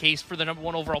solidify the case for the number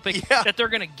 1 overall pick that they're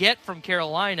going to get from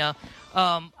Carolina.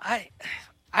 I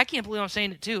can't believe I'm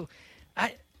saying it, too.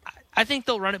 I think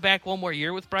they'll run it back one more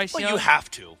year with Bryce Young. You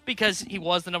have to. Because he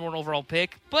was the number 1 overall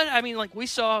pick. But, I mean, like we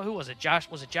saw, who was it?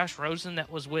 Was it Josh Rosen that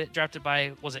was drafted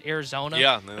by, was it Arizona?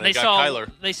 Yeah, and they got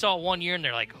Kyler. They saw 1 year, and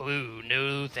they're like, ooh,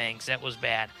 no thanks, that was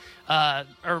bad. Or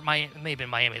it may have been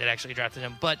Miami that actually drafted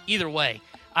him. But either way,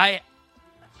 I'm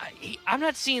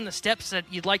not seeing the steps that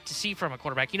you'd like to see from a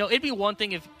quarterback. You know, it'd be one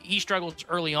thing if he struggles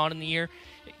early on in the year,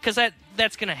 because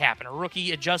that's going to happen. A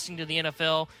rookie adjusting to the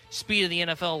NFL, speed of the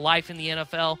NFL, life in the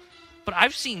NFL. But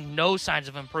I've seen no signs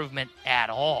of improvement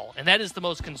at all, and that is the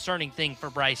most concerning thing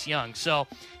for Bryce Young. So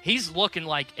he's looking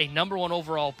like a number 1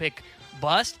 overall pick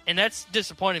bust, and that's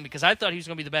disappointing because I thought he was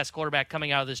going to be the best quarterback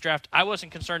coming out of this draft. I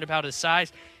wasn't concerned about his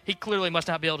size. He clearly must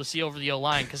not be able to see over the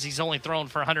O-line because he's only thrown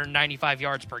for 195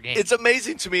 yards per game. It's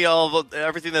amazing to me,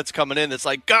 everything that's coming in. It's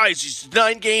like, guys, he's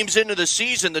 9 games into the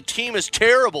season. The team is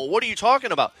terrible. What are you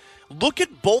talking about? Look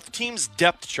at both teams'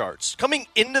 depth charts. Coming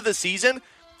into the season,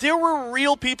 there were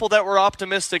real people that were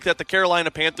optimistic that the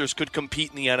Carolina Panthers could compete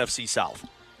in the NFC South.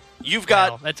 You've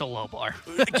got... that's a low bar.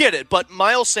 Get it, but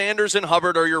Miles Sanders and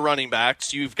Hubbard are your running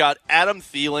backs. You've got Adam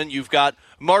Thielen. You've got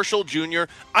Marshall Jr.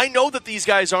 I know that these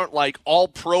guys aren't like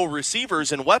all-pro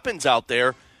receivers and weapons out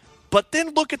there, but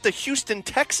then look at the Houston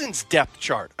Texans depth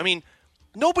chart. I mean,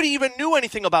 nobody even knew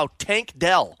anything about Tank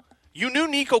Dell. You knew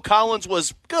Nico Collins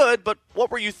was good, but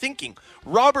what were you thinking?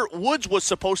 Robert Woods was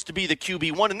supposed to be the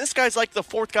QB1, and this guy's like the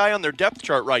 4th guy on their depth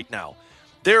chart right now.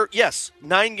 Yes,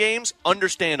 9 games,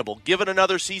 understandable. Give it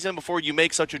another season before you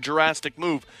make such a drastic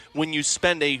move when you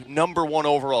spend a number 1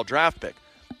 overall draft pick.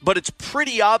 But it's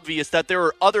pretty obvious that there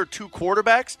are other 2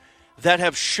 quarterbacks that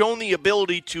have shown the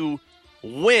ability to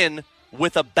win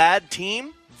with a bad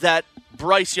team that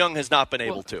Bryce Young has not been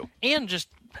able to. And just,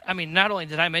 I mean, not only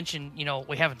did I mention,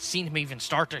 we haven't seen him even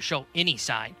start to show any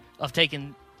sign of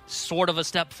taking sort of a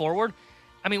step forward.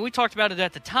 I mean, we talked about it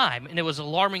at the time, and it was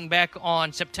alarming back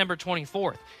on September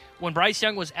 24th. When Bryce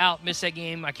Young was out, missed that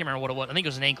game, I can't remember what it was. I think it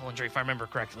was an ankle injury, if I remember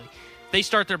correctly. They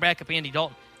start their backup, Andy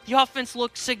Dalton. The offense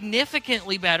looked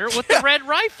significantly better with the red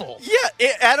rifle.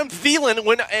 Yeah, Adam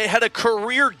Thielen had a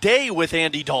career day with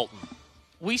Andy Dalton.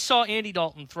 We saw Andy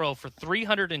Dalton throw for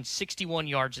 361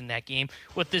 yards in that game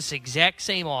with this exact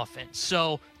same offense.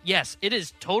 So, yes, it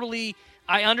is totally –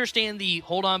 I understand the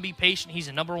hold on, be patient. He's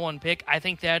a number 1 pick. I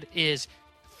think that is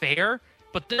fair.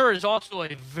 But there is also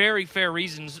a very fair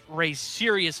reason to raise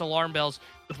serious alarm bells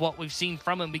with what we've seen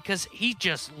from him because he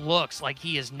just looks like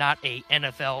he is not a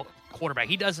NFL quarterback.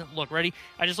 He doesn't look ready.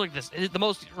 I just look at this. The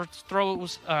most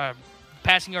throws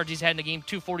passing yards he's had in the game,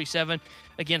 247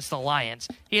 against the Lions.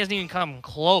 He hasn't even come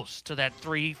close to that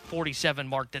 347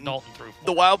 mark that Dalton threw for.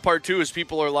 The wild part, too, is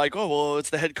people are like, oh, well, it's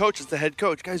the head coach. It's the head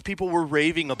coach. Guys, people were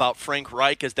raving about Frank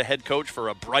Reich as the head coach for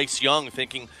a Bryce Young,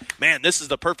 thinking, man, this is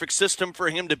the perfect system for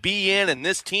him to be in, and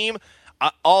this team,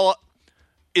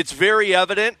 it's very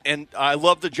evident, and I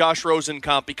love the Josh Rosen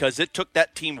comp because it took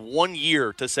that team 1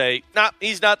 year to say, nah,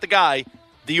 he's not the guy.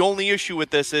 The only issue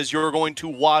with this is you're going to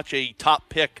watch a top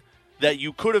pick that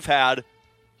you could have had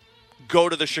go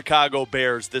to the Chicago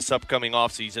Bears this upcoming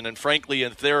offseason. And frankly,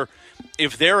 if they're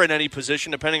in any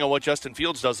position, depending on what Justin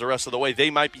Fields does the rest of the way, they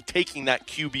might be taking that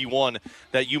QB1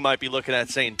 that you might be looking at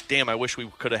saying, damn, I wish we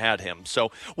could have had him.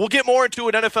 So we'll get more into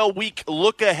an NFL week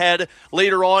look ahead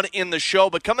later on in the show.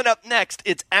 But coming up next,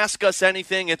 it's Ask Us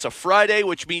Anything. It's a Friday,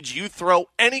 which means you throw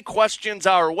any questions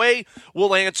our way.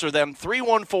 We'll answer them.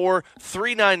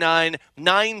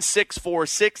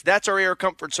 314-399-9646. That's our Air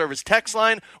Comfort Service text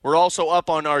line. We're also up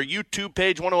on our YouTube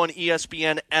page, 101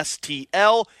 ESPN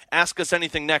STL. Ask Us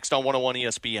Anything next on 101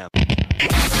 ESPN.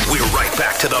 We're right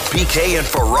back to the BK and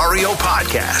Ferrario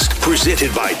podcast,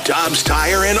 presented by Dobbs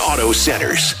Tire and Auto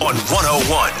Centers on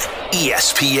 101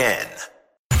 ESPN.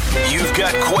 You've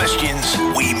got questions,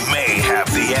 we may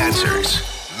have the answers.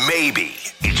 Maybe.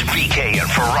 It's BK and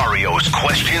Ferrario's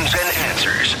questions and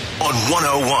answers on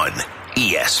 101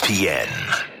 ESPN.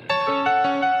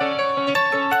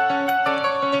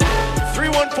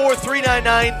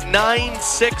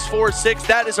 314-399-9646.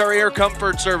 That is our Air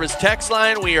Comfort Service text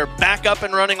line. We are back up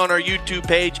and running on our YouTube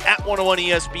page at 101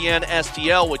 ESPN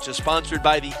STL, which is sponsored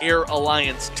by the Air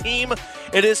Alliance team.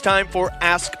 It is time for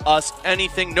Ask Us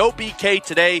Anything. No BK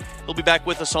today. He'll be back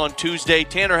with us on Tuesday.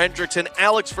 Tanner Hendrickson,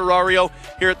 Alex Ferrario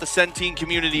here at the Centene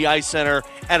Community Ice Center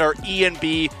at our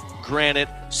E&B Granite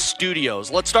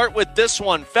Studios. Let's start with this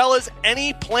one. Fellas,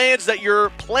 any plans that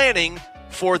you're planning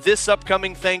for this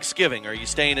upcoming Thanksgiving? Are you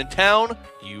staying in town?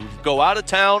 You go out of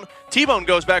town? T-Bone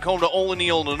goes back home to Olney,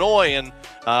 Illinois, and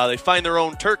they find their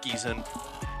own turkeys and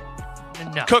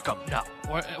cook them. No,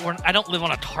 I don't live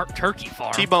on a turkey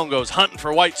farm. T-Bone goes hunting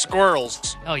for white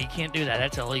squirrels. Oh, you can't do that.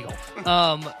 That's illegal.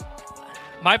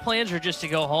 My plans are just to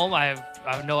go home. I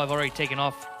know I've already taken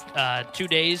off 2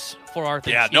 days for our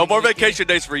Thanksgiving. Yeah, no more vacation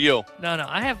days for you. No,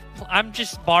 I'm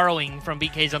just borrowing from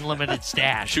BK's unlimited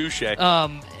stash. Touche.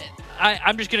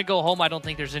 I'm just going to go home. I don't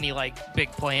think there's any,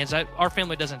 big plans. Our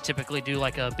family doesn't typically do,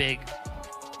 a big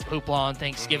hoopla on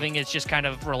Thanksgiving. It's just kind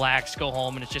of relaxed, go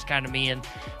home, and it's just kind of me and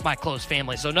my close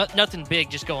family. So nothing big,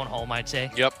 just going home, I'd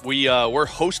say. Yep, we're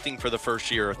hosting for the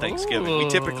first year of Thanksgiving. Ooh. We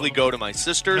typically go to my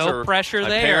sisters or pressure my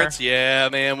there. Parents. Yeah,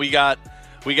 man, we got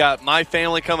my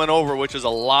family coming over, which is a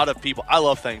lot of people. I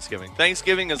love Thanksgiving.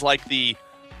 Thanksgiving is like the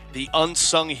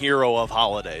unsung hero of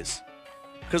holidays.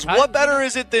 Because what better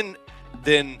is it than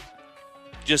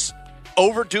just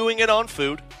overdoing it on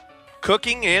food,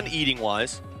 cooking and eating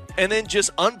wise, and then just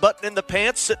unbuttoning the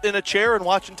pants, sitting in a chair and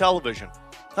watching television.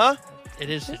 Huh? It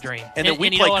is a dream. And then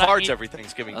we play cards every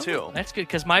Thanksgiving, too. That's good,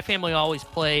 because my family always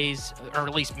plays, or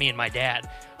at least me and my dad,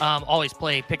 always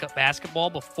play pickup basketball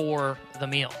before the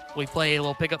meal. We play a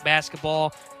little pickup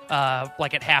basketball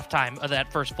at halftime of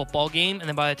that first football game, and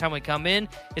then by the time we come in,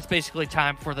 it's basically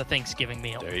time for the Thanksgiving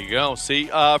meal. There you go. See,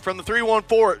 from the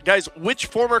 314, guys, which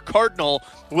former Cardinal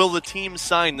will the team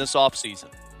sign this offseason?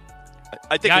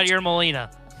 I think Yadier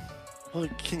Molina. Well,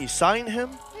 can you sign him?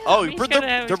 Yeah,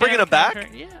 They're bringing him back?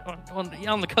 Yeah,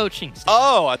 on the coaching staff.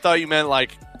 Oh, I thought you meant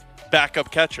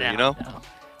backup catcher, No, you know? No.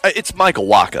 It's Michael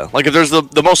Waka. If there's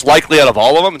the most likely out of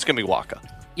all of them, it's going to be Waka.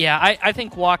 Yeah, I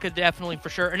think Waka definitely for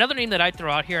sure. Another name that I'd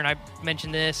throw out here, and I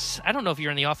mentioned this, I don't know if you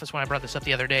were in the office when I brought this up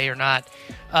the other day or not,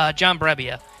 John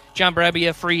Brebbia. John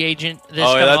Brebbia, free agent this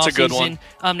that's a good season.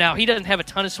 Now, he doesn't have a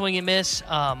ton of swing and miss,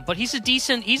 but he's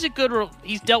he's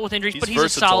dealt with injuries, but he's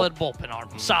versatile. a solid bullpen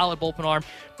arm. Solid bullpen arm.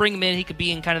 Bring him in, he could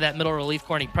be in kind of that middle relief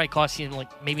corner. He probably cost you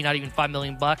maybe not even $5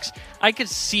 million. I could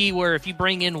see where if you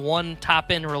bring in one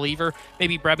top-end reliever,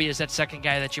 maybe Brebbia is that second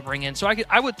guy that you bring in. So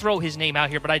I would throw his name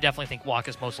out here, but I definitely think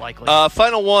Waka's most likely.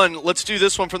 Final one. Let's do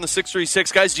this one from the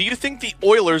 636. Guys, do you think the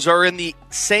Oilers are in the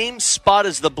same spot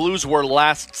as the Blues were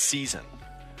last season?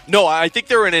 No, I think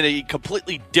they're in a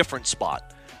completely different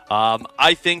spot.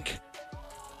 I think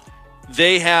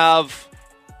they have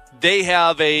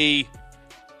a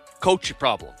coach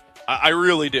problem. I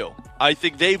really do. I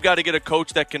think they've got to get a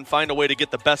coach that can find a way to get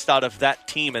the best out of that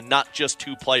team and not just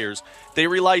two players. They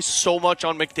rely so much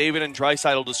on McDavid and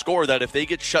Draisaitl to score that if they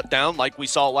get shut down like we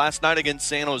saw last night against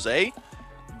San Jose,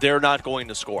 they're not going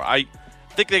to score. I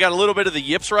think they got a little bit of the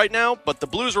yips right now, but the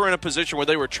Blues were in a position where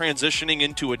they were transitioning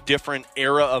into a different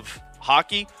era of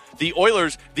hockey. the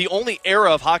Oilers, the only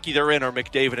era of hockey they're in are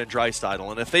McDavid and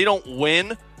Draisaitl. And if they don't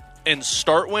win and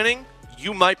start winning,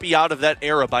 you might be out of that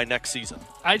era by next season.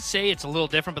 I'd say it's a little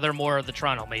different, but they're more of the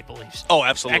Toronto Maple Leafs. Oh,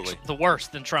 absolutely. Actually, the worse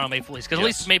than Toronto Maple Leafs, because at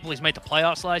least the Maple Leafs made the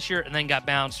playoffs last year and then got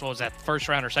bounced, what was that, first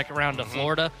round or second round to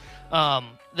Florida.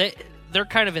 They're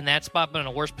kind of in that spot, but in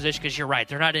a worse position, because you're right,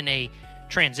 they're not in a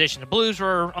transition. The Blues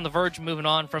were on the verge of moving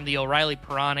on from the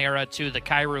O'Reilly-Perron era to the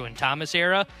Kyrou and Thomas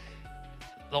era.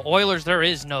 The Oilers, there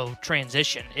is no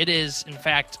transition. It is, in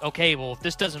fact, okay, well, if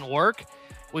this doesn't work,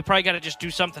 we probably got to just do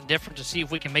something different to see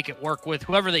if we can make it work with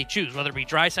whoever they choose, whether it be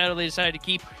Draisaitl they decide to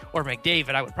keep or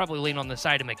McDavid. I would probably lean on the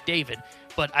side of McDavid,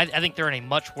 but I think they're in a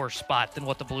much worse spot than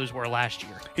what the Blues were last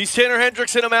year. He's Tanner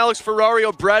Hendrickson. I'm Alex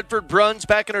Ferrario. Bradford Bruns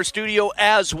back in our studio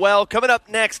as well. Coming up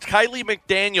next, Kylie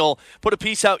McDaniel put a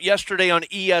piece out yesterday on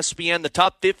ESPN, the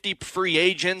top 50 free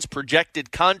agents,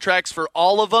 projected contracts for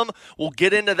all of them. We'll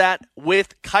get into that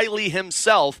with Kylie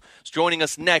himself. He's joining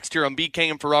us next here on BK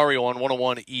and Ferrario on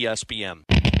 101 ESPN.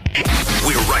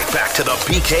 We're right back to the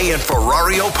BK and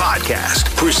Ferrario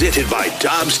podcast, presented by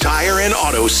Dobbs Tire and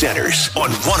Auto Centers on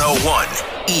 101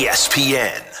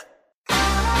 ESPN.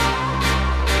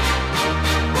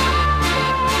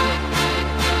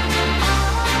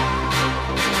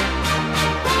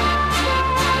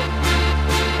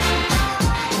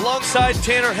 Alongside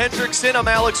Tanner Hendrickson, I'm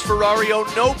Alex Ferrario.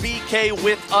 No BK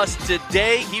with us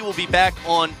today. He will be back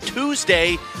on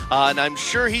Tuesday. And I'm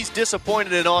sure he's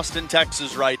disappointed in Austin,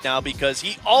 Texas right now, because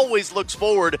he always looks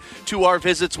forward to our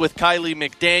visits with Kylie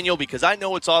McDaniel, because I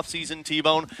know it's off-season,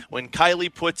 T-Bone, when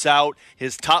Kylie puts out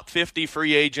his top 50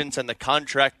 free agents and the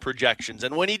contract projections.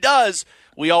 And when he does,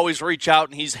 we always reach out,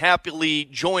 and he's happily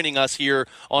joining us here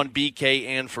on BK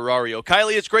and Ferrario.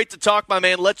 Kylie, it's great to talk, my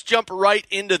man. Let's jump right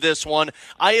into this one.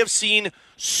 I have seen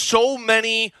so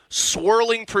many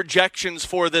swirling projections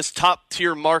for this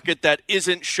top-tier market that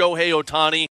isn't Shohei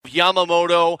Ohtani,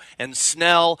 Yamamoto and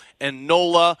Snell and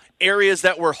Nola, areas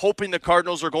that we're hoping the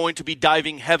Cardinals are going to be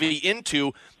diving heavy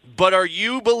into. But are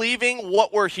you believing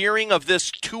what we're hearing of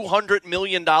this $200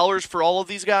 million for all of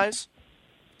these guys?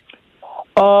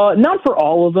 Not for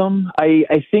all of them.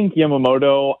 I think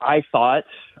Yamamoto, I thought,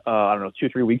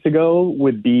 2-3 weeks ago,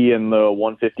 would be in the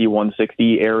 150,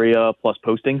 160 area plus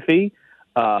posting fee.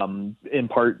 In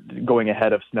part going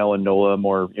ahead of Snell and Nola,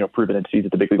 more proven entities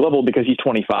at the big league level, because he's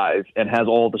 25 and has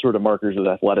all the sort of markers of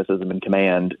athleticism and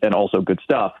command and also good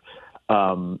stuff.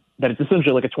 That it's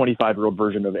essentially like a 25-year-old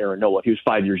version of Aaron Nola. If he was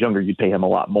 5 years younger, you'd pay him a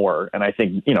lot more. And I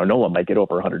think Nola might get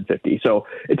over 150. So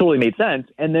it totally made sense.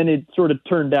 And then it sort of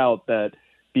turned out that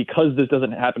because this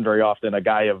doesn't happen very often, a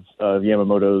guy of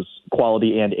Yamamoto's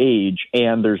quality and age,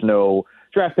 and there's no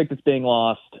draft pick that's being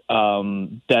lost,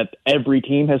 that every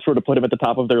team has sort of put him at the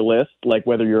top of their list, like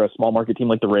whether you're a small market team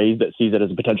like the Rays that sees it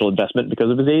as a potential investment because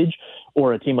of his age,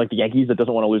 or a team like the Yankees that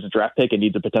doesn't want to lose a draft pick and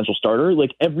needs a potential starter.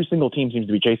 Like every single team seems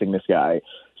to be chasing this guy.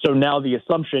 So now the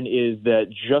assumption is that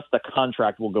just the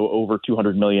contract will go over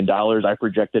 $200 million. I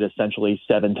projected essentially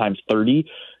 7 times 30.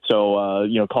 So,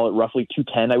 call it roughly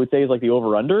 210, I would say, is like the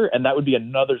over-under. And that would be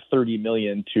another $30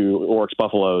 million to Oryx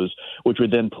Buffaloes, which would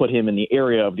then put him in the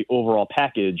area of the overall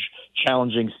package,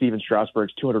 challenging Steven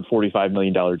Strasburg's $245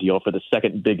 million deal for the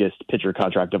second biggest pitcher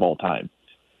contract of all time.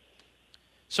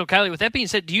 So, Kylie, with that being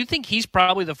said, do you think he's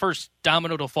probably the first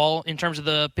domino to fall in terms of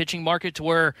the pitching market, to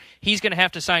where he's going to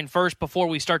have to sign first before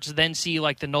we start to then see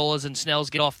like the Nolas and Snells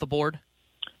get off the board?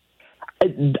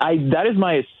 That is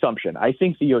my assumption. I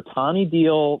think the Ohtani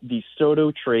deal, the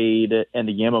Soto trade, and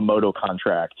the Yamamoto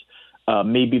contract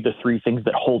may be the three things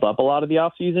that hold up a lot of the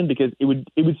offseason, because it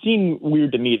would seem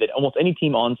weird to me that almost any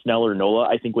team on Snell or Nola,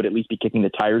 I think, would at least be kicking the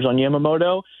tires on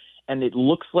Yamamoto. And it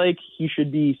looks like he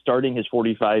should be starting his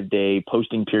 45-day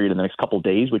posting period in the next couple of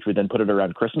days, which would then put it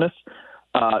around Christmas.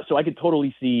 So I could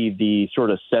totally see the sort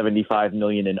of $75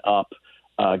 million and up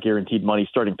guaranteed money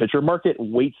starting pitcher market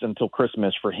waits until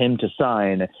Christmas for him to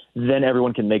sign. Then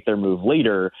everyone can make their move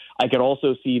later. I could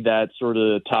also see that sort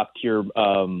of top tier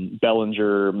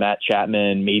Bellinger, Matt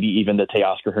Chapman, maybe even the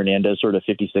Teoscar Hernandez sort of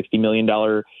 $50-60 million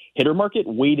hitter market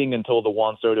waiting until the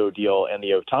Juan Soto deal and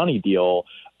the Ohtani deal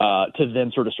to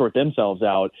then sort of sort themselves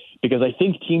out, because I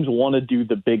think teams want to do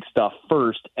the big stuff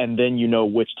first, and then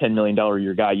which $10 million a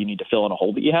year guy you need to fill in a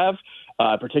hole that you have.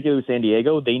 Particularly with San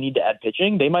Diego, they need to add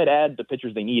pitching. They might add the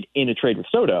pitchers they need in a trade with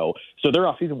Soto. So their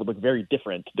offseason would look very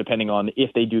different depending on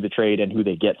if they do the trade and who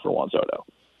they get for Juan Soto.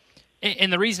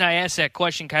 And the reason I asked that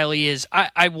question, Kylie, is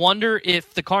I wonder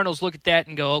if the Cardinals look at that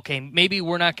and go, okay, maybe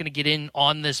we're not going to get in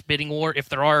on this bidding war if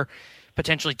there are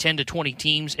potentially 10 to 20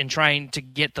 teams and trying to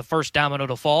get the first domino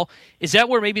to fall. Is that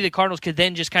where maybe the Cardinals could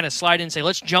then just kind of slide in and say,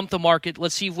 let's jump the market,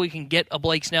 let's see if we can get a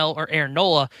Blake Snell or Aaron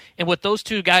Nola? And with those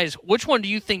two guys, which one do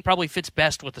you think probably fits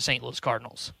best with the St. Louis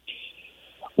Cardinals?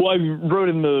 Well, I wrote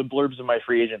in the blurbs of my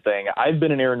free agent thing, I've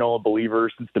been an Aaron Nola believer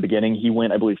since the beginning. He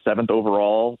went, I believe, 7th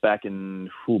overall back in,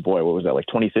 what was that, like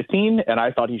 2015? And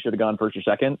I thought he should have gone first or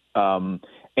second.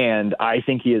 And I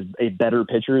think he is a better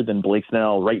pitcher than Blake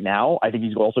Snell right now. I think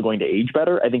he's also going to age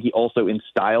better. I think he also, in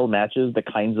style, matches the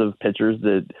kinds of pitchers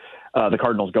that the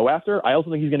Cardinals go after. I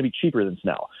also think he's going to be cheaper than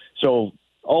Snell. So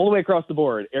all the way across the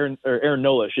board, Aaron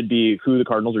Nola should be who the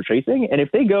Cardinals are chasing. And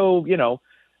if they go,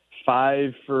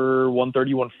 5 for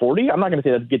 130, 140. I'm not going to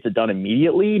say that gets it done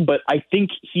immediately, but I think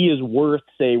he is worth,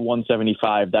 say,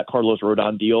 175, that Carlos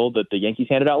Rodon deal that the Yankees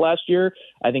handed out last year.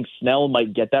 I think Snell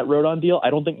might get that Rodon deal.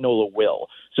 I don't think Nola will.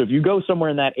 So if you go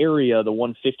somewhere in that area, the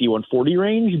 150, 140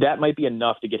 range, that might be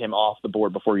enough to get him off the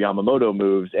board before Yamamoto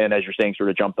moves. And as you're saying,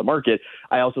 sort of jump the market.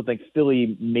 I also think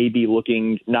Philly may be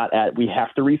looking not at, we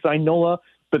have to re-sign Nola,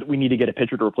 but we need to get a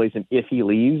pitcher to replace him if he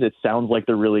leaves. It sounds like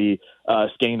they're really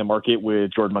scanning the market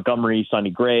with Jordan Montgomery, Sonny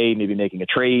Gray, maybe making a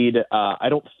trade. I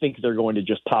don't think they're going to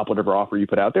just pop whatever offer you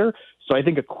put out there. So I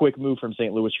think a quick move from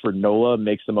St. Louis for Nola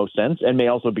makes the most sense and may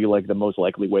also be like the most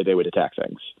likely way they would attack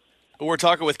things. We're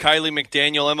talking with Kiley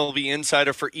McDaniel, MLB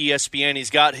insider for ESPN. He's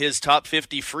got his top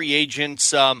 50 free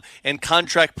agents and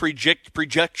contract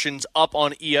projections up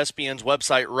on ESPN's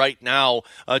website right now,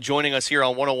 joining us here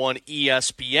on 101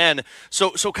 ESPN. So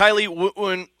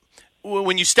Kiley,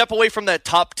 when you step away from that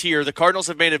top tier, the Cardinals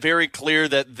have made it very clear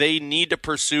that they need to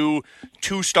pursue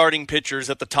 2 starting pitchers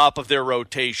at the top of their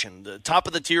rotation. The top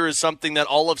of the tier is something that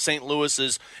all of St. Louis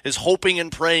is hoping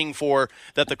and praying for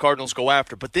that the Cardinals go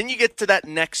after. But then you get to that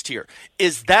next tier.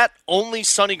 Is that only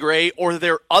Sonny Gray, or are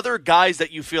there other guys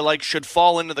that you feel like should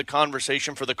fall into the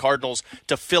conversation for the Cardinals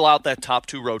to fill out that top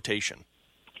 2 rotation?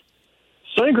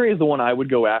 Sonny Gray is the one I would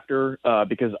go after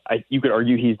because you could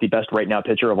argue he's the best right now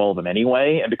pitcher of all of them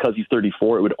anyway. And because he's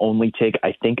 34, it would only take,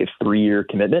 I think, a 3-year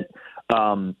commitment.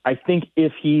 I think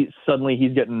if he's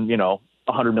getting,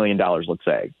 $100 million, let's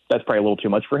say, that's probably a little too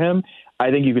much for him.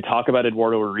 I think you could talk about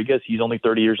Eduardo Rodriguez. He's only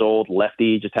 30 years old,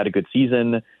 lefty, just had a good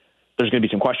season. There's going to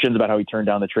be some questions about how he turned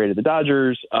down the trade of the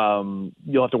Dodgers.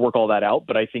 You'll have to work all that out,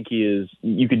 but I think you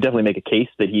could definitely make a case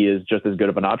that he is just as good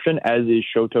of an option, as is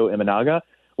Shoto Imanaga,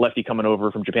 lefty coming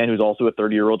over from Japan, who's also a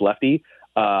 30-year-old lefty.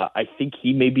 I think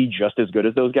he may be just as good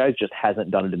as those guys, just hasn't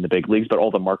done it in the big leagues, but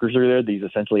all the markers are there. He's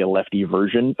essentially a lefty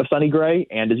version of Sonny Gray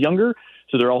and is younger,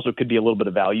 so there also could be a little bit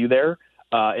of value there.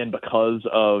 And because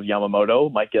of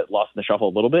Yamamoto, might get lost in the shuffle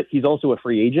a little bit. He's also a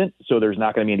free agent, so there's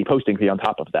not going to be any posting fee on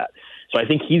top of that. So I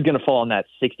think he's going to fall in that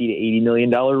 $60 to $80 million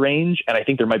range, and I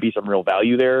think there might be some real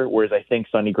value there, whereas I think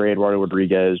Sonny Gray, Eduardo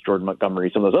Rodriguez, Jordan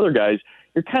Montgomery, some of those other guys,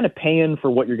 you're kind of paying for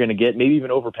what you're going to get, maybe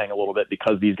even overpaying a little bit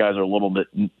because these guys are a little bit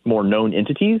more known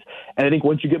entities. And I think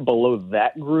once you get below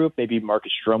that group, maybe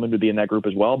Marcus Stroman would be in that group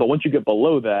as well, but once you get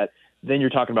below that, then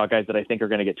you're talking about guys that I think are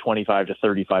going to get 25 to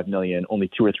 35 million, only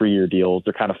 2 or 3 year deals.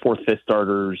 They're kind of 4th, 5th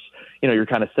starters. You're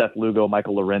kind of Seth Lugo,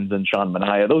 Michael Lorenzen, Sean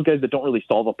Manaea, those guys that don't really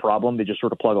solve a problem. They just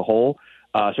sort of plug a hole.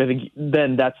 So I think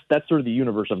then that's sort of the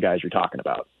universe of guys you're talking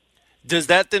about. Does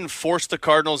that then force the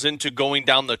Cardinals into going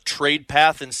down the trade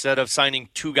path instead of signing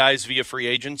 2 guys via free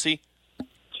agency?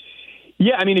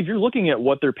 Yeah, I mean, if you're looking at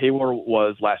what their payroll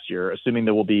was last year, assuming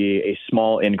there will be a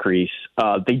small increase,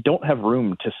 they don't have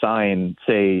room to sign,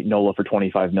 say, Nola for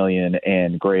 $25 million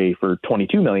and Gray for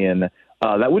 $22 million.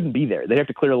 That wouldn't be there. They'd have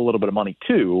to clear a little bit of money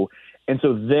too. And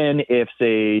so then if,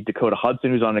 say, Dakota Hudson,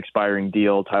 who's on an expiring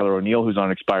deal, Tyler O'Neill, who's on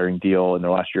an expiring deal in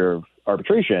their last year of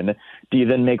arbitration, do you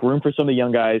then make room for some of the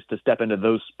young guys to step into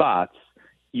those spots?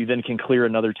 You then can clear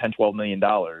another $10, $12 million.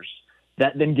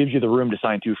 That then gives you the room to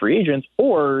sign 2 free agents,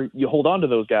 or you hold on to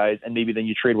those guys and maybe then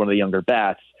you trade one of the younger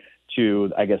bats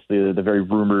to, I guess, the very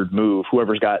rumored move.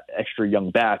 Whoever's got extra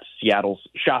young bats, Seattle's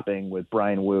shopping with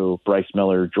Brian Wu, Bryce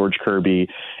Miller, George Kirby,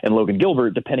 and Logan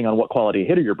Gilbert, depending on what quality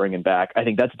hitter you're bringing back. I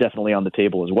think that's definitely on the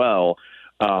table as well.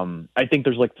 I think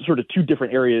there's like sort of 2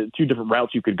 different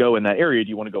routes you could go in that area. Do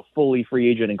you want to go fully free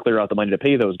agent and clear out the money to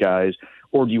pay those guys?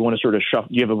 Or do you want to sort of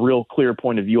do you have a real clear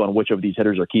point of view on which of these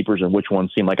hitters are keepers and which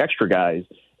ones seem like extra guys?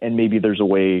 And maybe there's a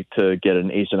way to get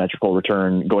an asymmetrical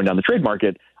return going down the trade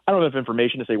market. I don't have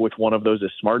information to say which one of those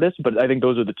is smartest, but I think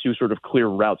those are the 2 sort of clear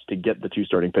routes to get the 2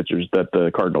 starting pitchers that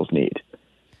the Cardinals need.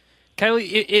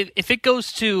 Kiley, if it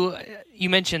goes to, you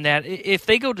mentioned that, if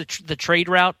they go to the trade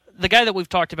route, the guy that we've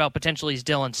talked about potentially is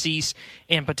Dylan Cease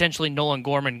and potentially Nolan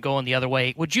Gorman going the other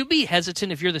way. Would you be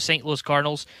hesitant if you're the St. Louis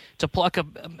Cardinals to pluck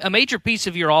a major piece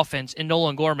of your offense in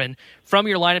Nolan Gorman from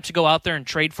your lineup to go out there and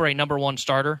trade for a number 1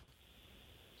 starter?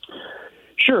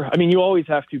 Sure. I mean, you always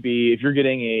have to be, if you're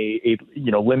getting a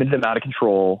limited amount of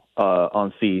control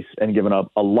on Cease and giving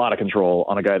up a lot of control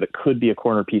on a guy that could be a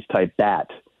corner piece type bat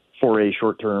for a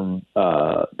short-term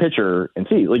pitcher and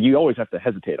Cease, like, you always have to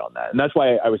hesitate on that. And that's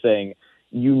why I was saying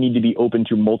you need to be open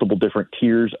to multiple different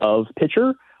tiers of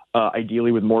pitcher,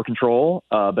 ideally with more control.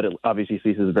 But obviously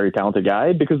Cease is a very talented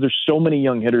guy because there's so many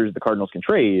young hitters the Cardinals can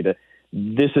trade.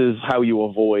 This is how you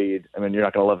avoid, I mean, you're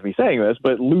not going to love me saying this,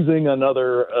 but losing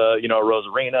another,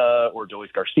 Rosarena or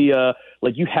Dolis Garcia.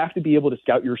 Like, you have to be able to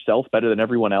scout yourself better than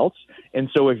everyone else. And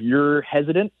so if you're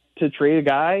hesitant to trade a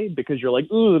guy because you're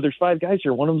like, ooh, there's 5 guys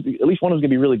here, at least one of them's going to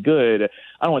be really good,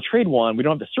 I don't want to trade one, we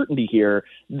don't have the certainty here.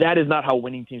 That is not how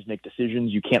winning teams make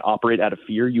decisions. You can't operate out of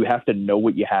fear. You have to know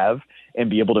what you have and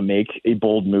be able to make a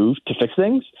bold move to fix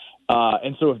things.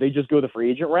 And so if they just go the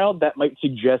free agent route, that might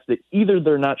suggest that either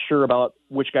they're not sure about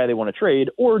which guy they want to trade,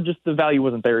 or just the value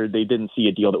wasn't there. They didn't see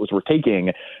a deal that was worth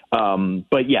taking.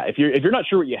 But yeah, if you're not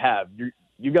sure what you have,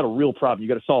 you've got a real problem. You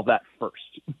got to solve that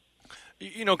first.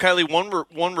 You know, Kylie,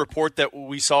 one report that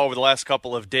we saw over the last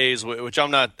couple of days, which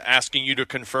I'm not asking you to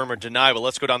confirm or deny, but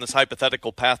let's go down this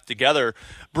hypothetical path together,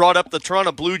 brought up the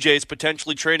Toronto Blue Jays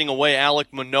potentially trading away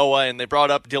Alek Manoah, and they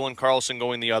brought up Dylan Carlson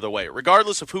going the other way.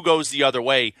 Regardless of who goes the other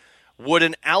way, would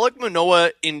an Alek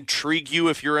Manoah intrigue you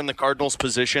if you're in the Cardinals'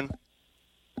 position?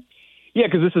 Yeah,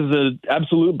 because this is an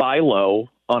absolute buy low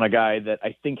on a guy that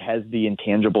I think has the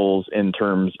intangibles in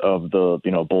terms of the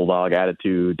bulldog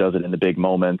attitude, does it in the big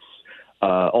moments,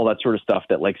 all that sort of stuff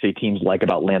that, like, say, teams like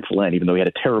about Lance Lynn, even though he had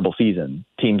a terrible season.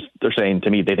 Teams, they're saying to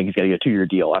me they think he's got to get a 2-year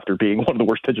deal after being one of the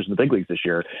worst pitchers in the big leagues this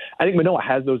year. I think Manoah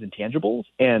has those intangibles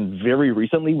and very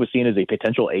recently was seen as a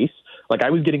potential ace. Like,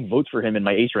 I was getting votes for him in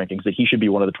my ace rankings that he should be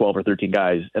one of the 12 or 13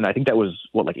 guys, and I think that was,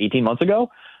 18 months ago?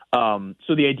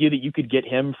 So the idea that you could get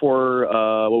him for,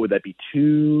 what would that be,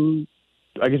 3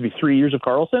 years of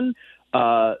Carlson,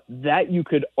 that you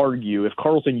could argue, if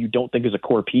Carlson you don't think is a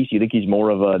core piece, you think he's more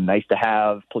of a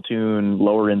nice-to-have platoon,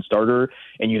 lower-end starter,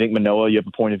 and you think Manoah, you have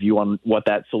a point of view on what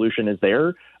that solution is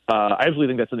there, I absolutely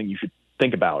think that's something you should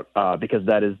think about because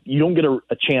that is, you don't get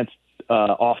a chance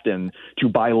often to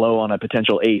buy low on a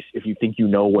potential ace if you think you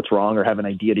know what's wrong or have an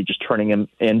idea to just turning him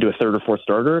into a 3rd or 4th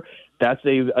starter. That's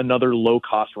another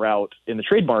low-cost route in the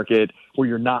trade market where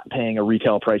you're not paying a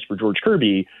retail price for George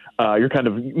Kirby. You're kind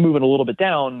of moving a little bit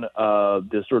down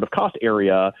the sort of cost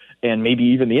area and maybe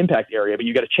even the impact area, but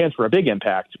you got a chance for a big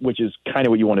impact, which is kind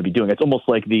of what you want to be doing. It's almost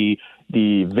like the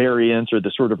variance or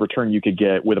the sort of return you could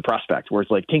get with a prospect, where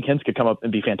it's like Tink Hintz could come up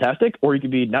and be fantastic, or he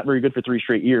could be not very good for 3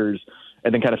 straight years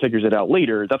and then kind of figures it out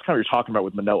later. That's kind of what you're talking about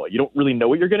with Manoah. You don't really know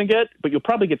what you're going to get, but you'll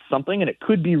probably get something, and it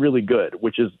could be really good,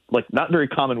 which is like not very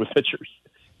common with pitchers.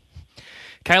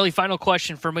 Kylie, final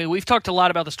question for me. We've talked a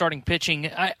lot about the starting pitching.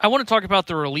 I want to talk about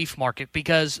the relief market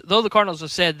because though the Cardinals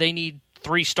have said they need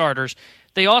 3 starters,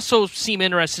 they also seem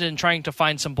interested in trying to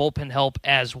find some bullpen help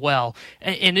as well.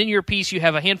 And in your piece, you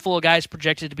have a handful of guys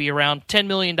projected to be around $10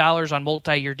 million on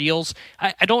multi-year deals.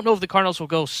 I don't know if the Cardinals will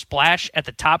go splash at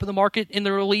the top of the market in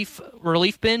the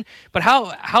relief bin, but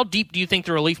how deep do you think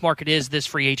the relief market is this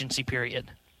free agency period?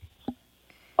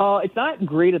 It's not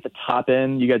great at the top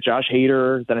end. You got Josh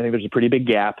Hader, then I think there's a pretty big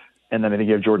gap. And then I think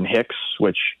you have Jordan Hicks,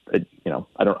 which, I don't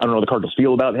know how the Cardinals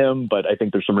feel about him, but I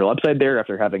think there's some real upside there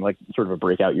after having like sort of a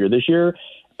breakout year this year.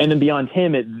 And then beyond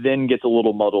him, it then gets a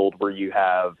little muddled where you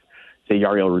have, say,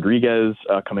 Yariel Rodriguez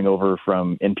coming over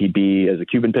from NPB as a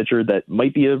Cuban pitcher that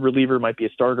might be a reliever, might be a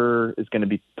starter, is going to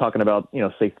be talking about,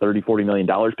 say $30, $40 million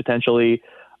potentially.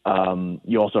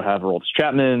 You also have Aroldis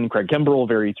Chapman, Craig Kimbrell,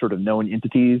 very sort of known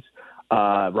entities.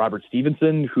 Robert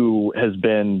Stevenson, who has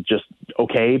been just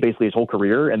okay basically his whole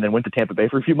career and then went to Tampa Bay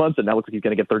for a few months and now looks like he's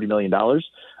going to get $30 million.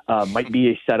 Might be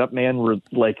a setup man,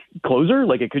 like closer.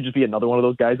 Like it could just be another one of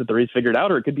those guys that the Rays figured out,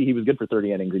 or it could be he was good for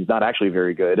 30 innings. He's not actually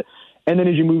very good. And then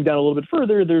as you move down a little bit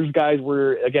further, there's guys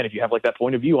where, again, if you have like that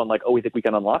point of view on like, oh, we think we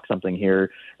can unlock something here,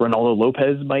 Ronaldo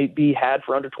Lopez might be had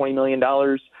for under $20 million.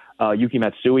 Yuki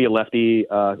Matsui, a lefty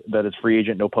that is free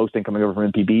agent, no posting, coming over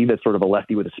from NPB. That's sort of a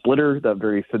lefty with a splitter, that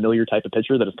very familiar type of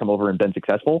pitcher that has come over and been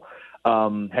successful.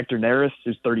 Hector Neris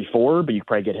is 34, but you could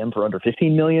probably get him for under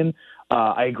 $15 million.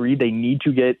 I agree they need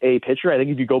to get a pitcher. I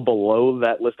think if you go below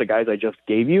that list of guys I just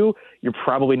gave you, you're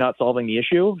probably not solving the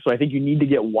issue. So I think you need to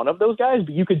get one of those guys,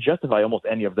 but you could justify almost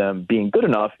any of them being good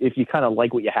enough if you kind of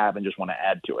like what you have and just want to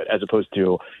add to it, as opposed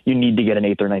to you need to get an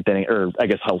 8th or 9th inning, or I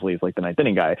guess Helsley is like the 9th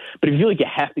inning guy. But if you feel like you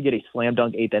have to get a slam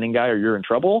dunk 8th inning guy or you're in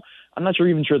trouble, I'm not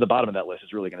even sure the bottom of that list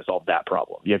is really going to solve that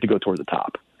problem. You have to go toward the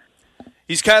top.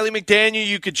 He's Kiley McDaniel.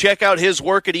 You could check out his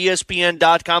work at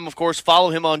ESPN.com. Of course, follow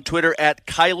him on Twitter at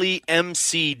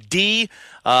KileyMCD,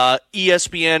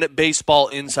 ESPN Baseball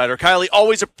Insider. Kiley,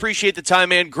 always appreciate the time,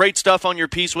 man. Great stuff on your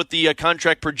piece with the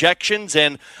contract projections,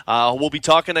 and we'll be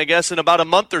talking, I guess, in about a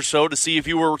month or so to see if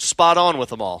you were spot on with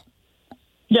them all.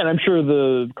 Yeah, and I'm sure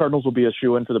the Cardinals will be a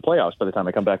shoo-in for the playoffs by the time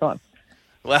I come back on.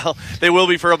 Well, they will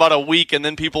be for about a week, and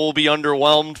then people will be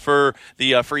underwhelmed for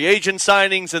the free agent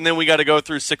signings, and then we got to go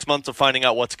through 6 months of finding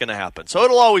out what's going to happen. So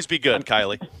it'll always be good,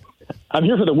 Kiley. I'm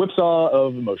here for the whipsaw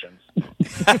of emotions.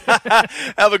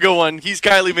 Have a good one. He's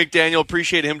Kiley McDaniel.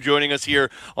 Appreciate him joining us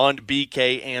here on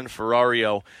BK and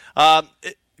Ferrario. A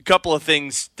couple of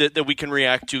things that we can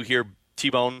react to here,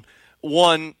 T-Bone.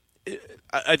 One,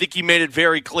 I think he made it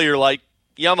very clear, like,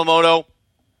 Yamamoto,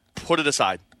 put it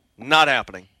aside. Not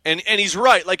happening. And he's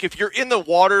right. Like, if you're in the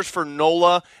waters for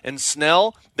Nola and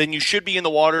Snell, then you should be in the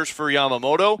waters for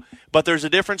Yamamoto. But there's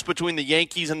a difference between the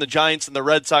Yankees and the Giants and the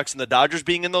Red Sox and the Dodgers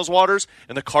being in those waters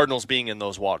and the Cardinals being in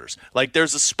those waters. Like,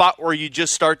 there's a spot where you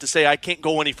just start to say, I can't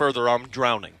go any further, I'm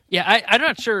drowning. Yeah, I'm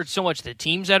not sure it's so much the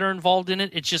teams that are involved in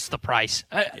it. It's just the price.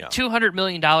 $200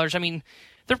 million. I mean,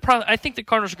 I think the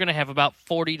Cardinals are going to have about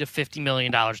 $40 to $50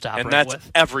 million to operate with. And that's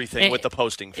everything with the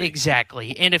posting fee.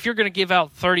 Exactly. And if you're going to give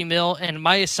out $30 million, and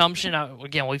my assumption,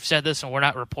 again, we've said this and we're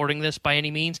not reporting this by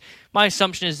any means, my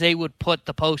assumption is they would put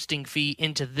the posting fee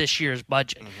into this year's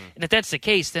budget. Mm-hmm. And if that's the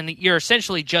case, then you're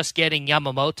essentially just getting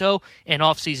Yamamoto and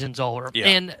off-season's over. Yeah.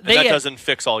 And that doesn't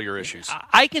fix all your issues.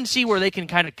 I can see where they can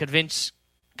kind of convince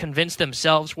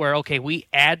themselves where, okay, we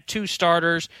add 2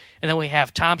 starters, and then we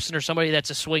have Thompson or somebody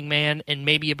that's a swing man, and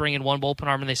maybe you bring in 1 bullpen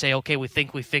arm, and they say, okay, we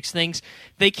think we fixed things.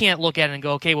 They can't look at it and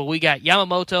go, okay, well, we got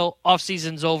Yamamoto,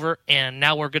 off-season's over, and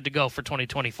now we're good to go for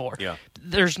 2024. Yeah.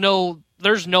 There's no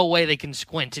way they can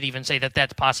squint and even say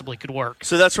that possibly could work.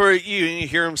 So that's where you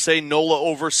hear him say Nola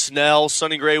over Snell,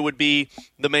 Sonny Gray would be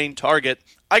the main target.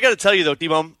 I got to tell you, though,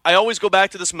 T-Bone, I always go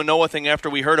back to this Manoah thing after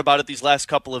we heard about it these last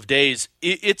couple of days.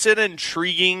 It's an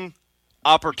intriguing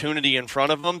opportunity in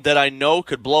front of him that I know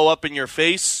could blow up in your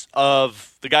face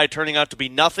of the guy turning out to be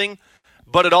nothing,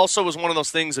 but it also was one of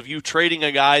those things of you trading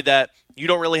a guy that you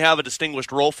don't really have a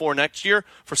distinguished role for next year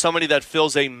for somebody that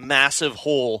fills a massive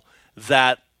hole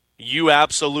that you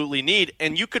absolutely need.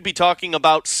 And you could be talking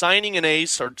about signing an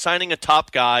ace or signing a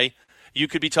top guy. You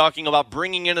could be talking about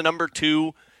bringing in a number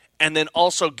 2 and then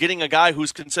also getting a guy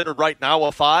who's considered right now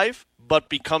a 5, but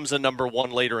becomes a number 1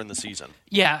 later in the season.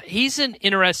 Yeah, he's an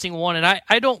interesting one, and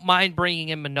I don't mind bringing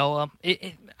in Manoah.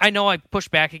 I know I pushed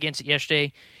back against it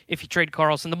yesterday. If you trade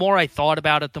Carlson, the more I thought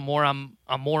about it, the more I'm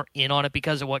more in on it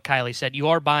because of what Kiley said. You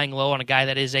are buying low on a guy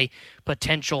that is a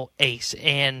potential ace,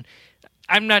 and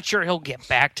I'm not sure he'll get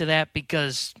back to that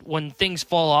because when things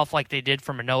fall off like they did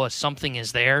for Manoah, something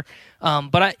is there.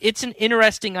 But it's an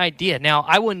interesting idea. Now,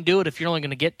 I wouldn't do it if you're only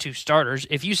going to get 2 starters.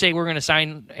 If you say we're going to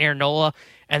sign Aaron Nola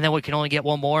and then we can only get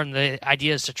 1 more and the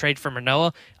idea is to trade for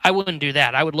Manoah, I wouldn't do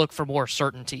that. I would look for more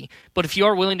certainty. But if you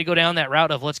are willing to go down that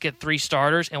route of let's get 3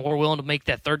 starters and we're willing to make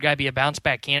that third guy be a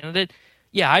bounce-back candidate,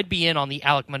 yeah, I'd be in on the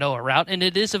Alek Manoah route, and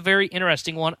it is a very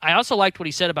interesting one. I also liked what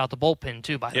he said about the bullpen,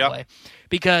 too, by the way,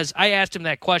 because I asked him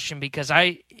that question because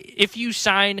if you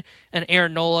sign an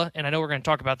Aaron Nola, and I know we're going to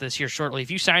talk about this here shortly,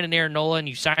 if you sign an Aaron Nola and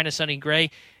you sign a Sonny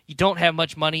Gray, you don't have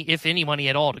much money, if any money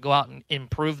at all, to go out and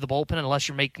improve the bullpen unless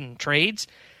you're making trades.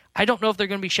 I don't know if they're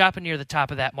going to be shopping near the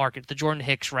top of that market, the Jordan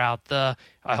Hicks route, I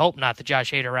hope not the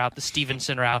Josh Hader route, the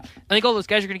Stevenson route. I think all those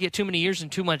guys are going to get too many years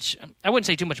and too much, I wouldn't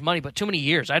say too much money, but too many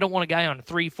years. I don't want a guy on a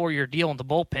 3-4 year deal in the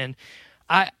bullpen.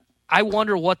 I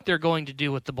wonder what they're going to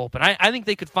do with the bullpen. I think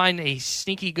they could find a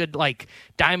sneaky good, like,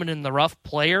 diamond in the rough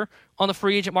player on the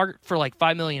free agent market for like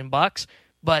 $5 million.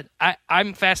 But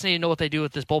I'm fascinated to know what they do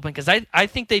with this bullpen because I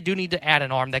think they do need to add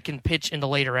an arm that can pitch in the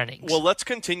later innings. Well, let's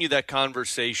continue that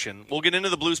conversation. We'll get into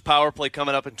the Blues power play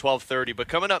coming up in 12:30, but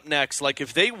coming up next, like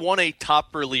if they want a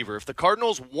top reliever, if the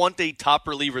Cardinals want a top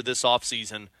reliever this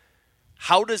offseason,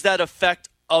 how does that affect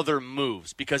other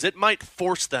moves? Because it might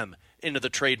force them into the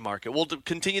trade market. We'll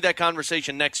continue that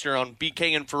conversation next year on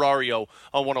BK and Ferrario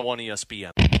on 101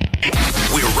 ESPN.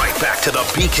 We're right back to the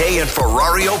BK and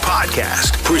Ferrario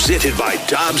podcast, presented by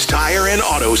Dobbs Tire and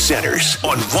Auto Centers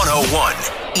on 101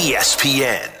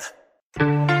 ESPN.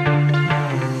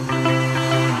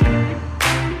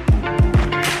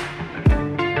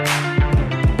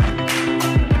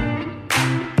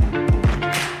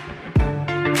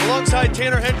 Alongside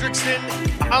Tanner Hendrickson,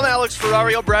 I'm Alex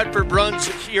Ferrario. Bradford Bruns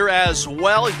here as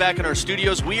well. He's back in our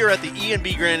studios. We are at the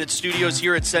E&B Granite Studios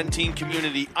here at Centene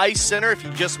Community Ice Center. If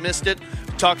you just missed it,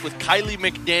 we talked with Kiley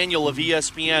McDaniel of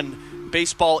ESPN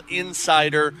Baseball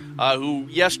Insider, who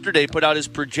yesterday put out his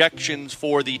projections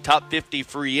for the top 50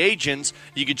 free agents.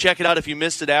 You can check it out if you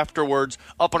missed it afterwards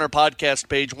up on our podcast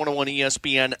page,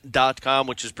 101ESPN.com,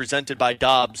 which is presented by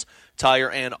Dobbs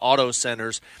Tire and Auto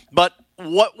Centers. But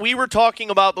what we were talking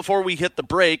about before we hit the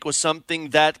break was something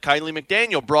that Kylie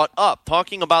McDaniel brought up,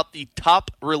 talking about the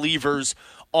top relievers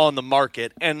on the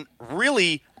market. And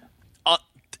really,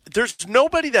 there's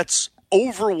nobody that's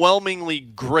overwhelmingly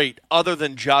great other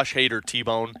than Josh Hader,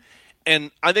 T-Bone.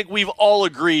 And I think we've all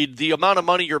agreed the amount of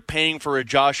money you're paying for a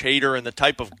Josh Hader and the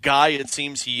type of guy it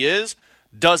seems he is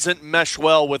doesn't mesh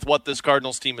well with what this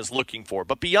Cardinals team is looking for.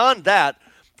 But beyond that,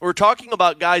 we're talking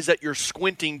about guys that you're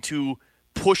squinting to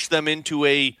push them into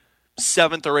a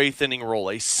 7th or 8th inning role,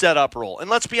 a setup role. And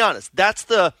let's be honest, that's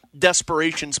the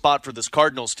desperation spot for this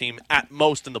Cardinals team at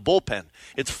most in the bullpen.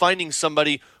 It's finding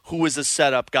somebody who is a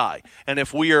setup guy. And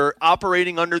if we are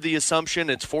operating under the assumption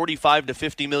it's $45 to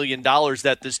 $50 million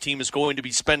that this team is going to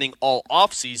be spending all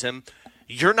offseason,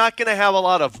 you're not going to have a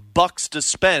lot of bucks to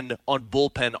spend on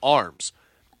bullpen arms.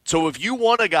 So if you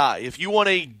want a guy, if you want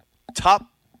a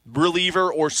top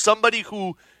reliever or somebody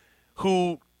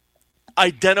who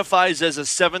identifies as a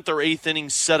 7th or 8th inning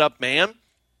setup man,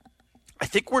 I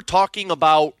think we're talking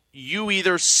about you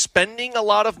either spending a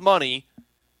lot of money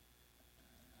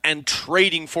and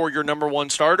trading for your number one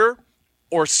starter,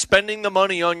 or spending the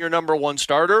money on your number one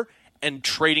starter and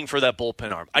trading for that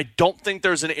bullpen arm. I don't think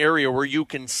there's an area where you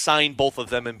can sign both of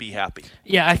them and be happy.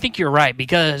 Yeah, I think you're right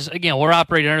because, again, we're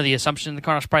operating under the assumption the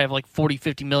Cardinals probably have like $40,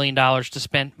 $50 million to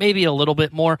spend, maybe a little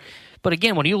bit more. But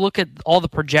again, when you look at all the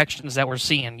projections that we're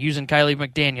seeing, using Kylie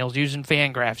McDaniels, using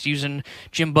Fangraphs, using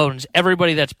Jim Bowden's,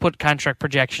 everybody that's put contract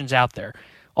projections out there,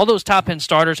 all those top-end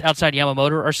starters outside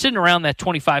Yamamoto are sitting around that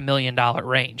 $25 million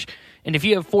range. And if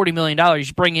you have $40 million,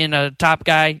 you bring in a top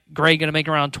guy, Gray going to make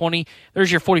around $20,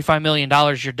 there's your $45 million,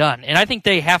 you're done. And I think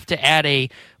they have to add a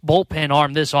bullpen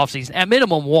arm this offseason, at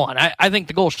minimum one. I think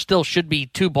the goal still should be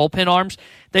 2 bullpen arms.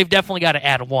 They've definitely got to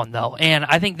add 1, though. And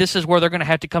I think this is where they're going to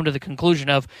have to come to the conclusion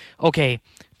of, okay,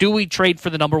 do we trade for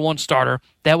the number 1 starter?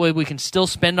 That way we can still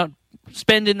spend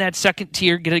in that second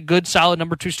tier, get a good, solid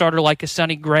number 2 starter like a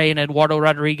Sonny Gray and Eduardo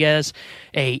Rodriguez,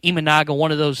 a Imanaga,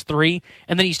 one of those 3,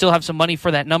 and then you still have some money for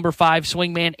that number 5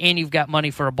 swingman, and you've got money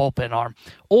for a bullpen arm.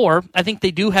 Or I think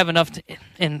they do have enough,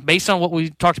 and based on what we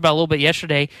talked about a little bit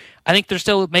yesterday, I think there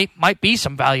still might be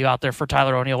some value out there for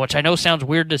Tyler O'Neill, which I know sounds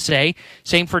weird to say.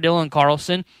 Same for Dylan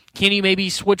Carlson. Can you maybe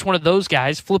switch one of those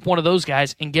guys, flip one of those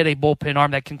guys, and get a bullpen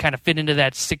arm that can kind of fit into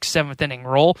that 6th, 7th inning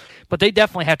role? But they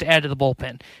definitely have to add to the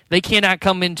bullpen. They cannot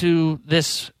come into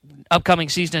this upcoming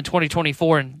season in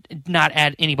 2024 and not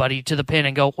add anybody to the pen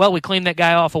and go, well, we claimed that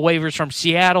guy off of waivers from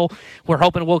Seattle. We're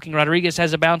hoping Wilking Rodriguez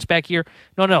has a bounce back here.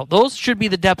 No. Those should be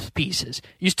the depth pieces.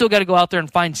 You still got to go out there and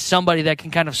find somebody that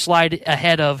can kind of slide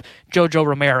ahead of JoJo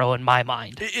Romero in my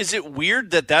mind. Is it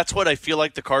weird that that's what I feel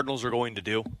like the Cardinals are going to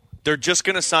do? They're just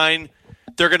going to sign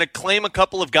 – they're going to claim a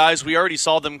couple of guys. We already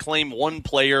saw them claim one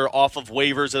player off of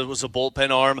waivers that was a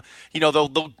bullpen arm. You know,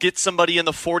 they'll get somebody in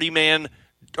the 40-man –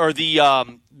 or the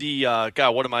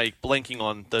God, what am I blanking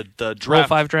on? The draft. Rule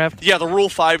 5 draft? Yeah, the Rule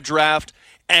 5 draft,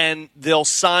 and they'll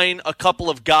sign a couple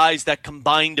of guys that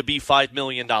combine to be $5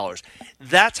 million.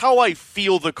 That's how I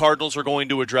feel the Cardinals are going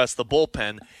to address the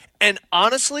bullpen. And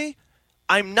honestly,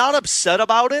 I'm not upset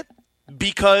about it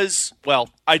because, well,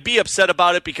 I'd be upset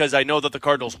about it because I know that the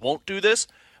Cardinals won't do this,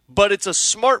 but it's a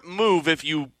smart move if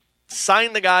you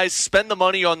sign the guys, spend the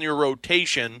money on your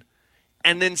rotation,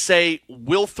 and then say,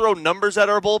 we'll throw numbers at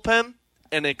our bullpen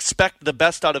and expect the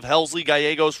best out of Helsley,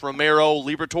 Gallegos, Romero,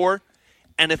 Liberatore.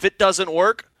 And if it doesn't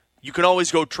work, you can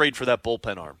always go trade for that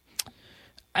bullpen arm.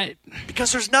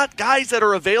 Because there's not guys that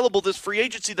are available this free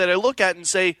agency that I look at and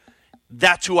say,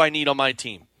 that's who I need on my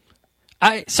team.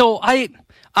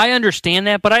 I understand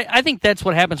that, but I think that's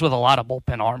what happens with a lot of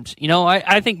bullpen arms. You know,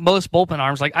 I think most bullpen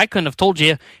arms, like I couldn't have told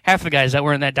you half the guys that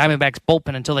were in that Diamondbacks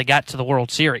bullpen until they got to the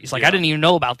World Series. Like, yeah. I didn't even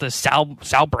know about this Sal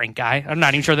Brink guy. I'm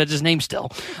not even sure that's his name still.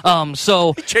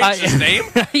 He changed his name?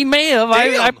 He may have.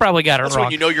 I probably got it that's wrong.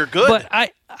 When you know you're good. But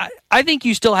I think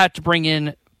you still have to bring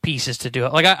in pieces to do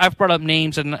it. Like I've brought up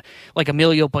names and like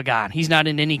Emilio Pagan. He's not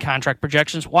in any contract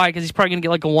projections. Why? Because he's probably going to get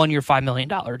like a 1-year, $5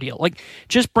 million deal. Like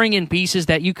just bring in pieces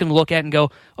that you can look at and go,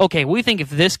 okay, we think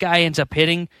if this guy ends up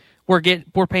hitting, we're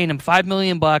paying him $5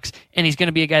 million, and he's going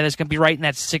to be a guy that's going to be right in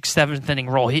that 6th, 7th inning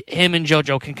role. Him and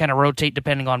JoJo can kind of rotate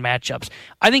depending on matchups.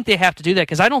 I think they have to do that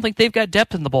because I don't think they've got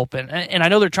depth in the bullpen, and I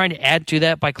know they're trying to add to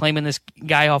that by claiming this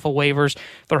guy off of waivers.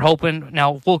 They're hoping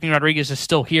now. Fulton Rodriguez is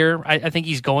still here. I think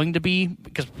he's going to be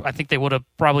because I think they would have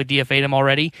probably DFA'd him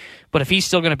already. But if he's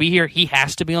still going to be here, he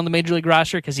has to be on the Major League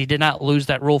roster because he did not lose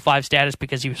that Rule 5 status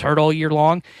because he was hurt all year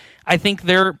long. I think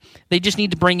they just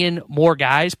need to bring in more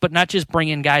guys, but not just bring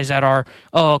in guys that are,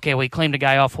 we claimed a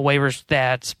guy off of waivers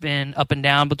that's been up and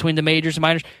down between the majors and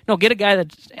minors. No, get a guy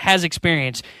that has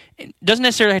experience. It doesn't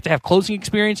necessarily have to have closing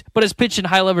experience, but has pitched in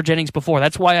high-leverage innings before.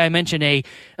 That's why I mentioned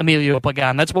Emilio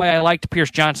Pagan. That's why I liked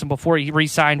Pierce Johnson before he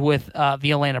re-signed with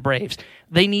the Atlanta Braves.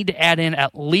 They need to add in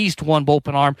at least one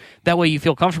bullpen arm. That way you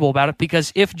feel comfortable about it,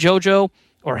 because if JoJo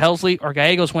or Helsley or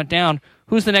Gallegos went down,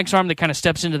 who's the next arm that kind of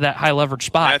steps into that high-leverage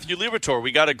spot? Matthew Liberatore.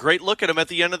 We got a great look at him at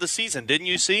the end of the season. Didn't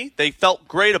you see? They felt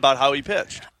great about how he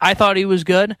pitched. I thought he was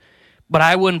good, but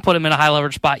I wouldn't put him in a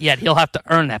high-leverage spot yet. He'll have to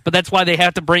earn that. But that's why they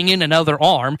have to bring in another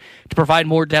arm to provide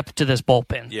more depth to this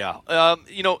bullpen. Yeah.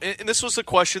 And this was the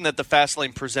question that the Fast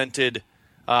Lane presented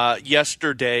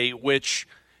yesterday, which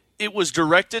it was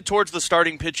directed towards the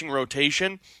starting pitching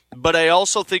rotation, but I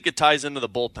also think it ties into the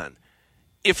bullpen.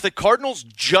 If the Cardinals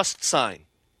just sign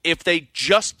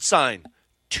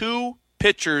 2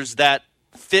 pitchers that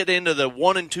fit into the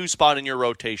 1 and 2 spot in your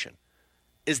rotation,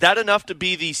 is that enough to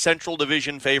be the Central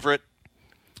Division favorite,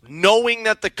 knowing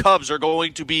that the Cubs are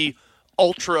going to be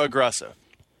ultra aggressive?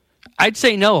 I'd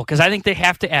say no, because I think they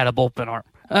have to add a bullpen arm.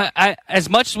 As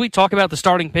much as we talk about the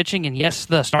starting pitching, and yes,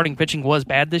 the starting pitching was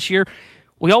bad this year,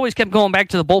 we always kept going back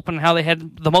to the bullpen and how they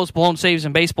had the most blown saves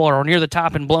in baseball, or near the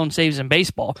top in blown saves in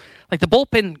baseball. Like, the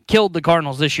bullpen killed the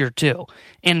Cardinals this year too.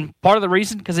 And part of the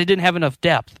reason, because they didn't have enough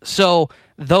depth. So,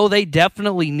 though they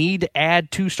definitely need to add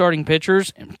 2 starting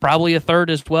pitchers, and probably a third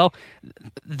as well,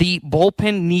 the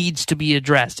bullpen needs to be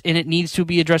addressed. And it needs to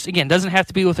be addressed, again, doesn't have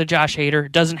to be with a Josh Hader,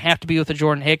 it doesn't have to be with a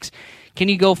Jordan Hicks. Can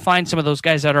you go find some of those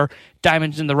guys that are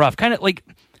diamonds in the rough? Kind of like,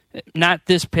 not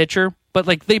this pitcher, but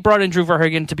like they brought in Drew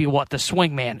Verhagen to be the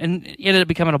swing man, and it ended up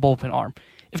becoming a bullpen arm.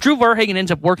 If Drew Verhagen ends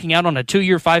up working out on a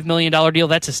 2-year, $5 million deal,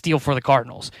 that's a steal for the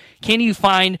Cardinals. Can you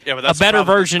find a better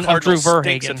version of Drew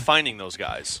Verhagen? At finding those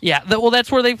guys. Yeah, that's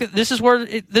where this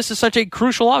is such a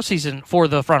crucial offseason for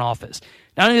the front office.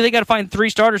 Not only do they got to find 3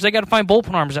 starters, they got to find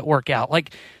bullpen arms that work out.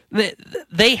 Like,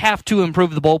 they have to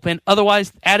improve the bullpen.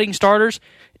 Otherwise, adding starters,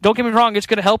 don't get me wrong, it's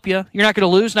going to help you. You're not going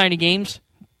to lose 90 games.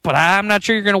 But I'm not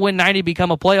sure you're going to win 90, become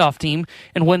a playoff team,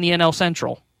 and win the NL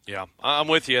Central. Yeah, I'm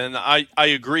with you, and I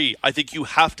agree. I think you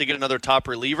have to get another top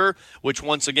reliever, which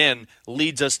once again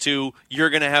leads us to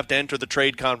you're going to have to enter the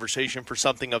trade conversation for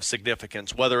something of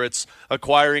significance, whether it's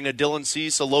acquiring a Dylan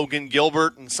Cease, a Logan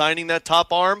Gilbert, and signing that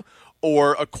top arm,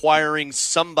 or acquiring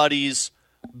somebody's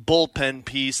bullpen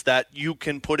piece that you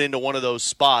can put into one of those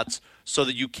spots so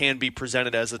that you can be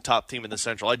presented as a top team in the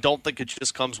Central. I don't think it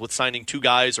just comes with signing 2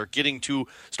 guys or getting 2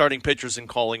 starting pitchers and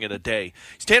calling it a day.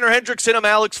 It's Tanner Hendrickson. I'm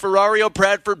Alex Ferrario,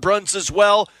 Bradford Bruns as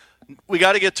well. We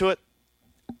got to get to it.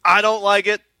 I don't like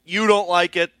it. You don't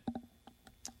like it.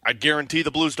 I guarantee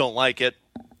the Blues don't like it.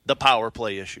 The power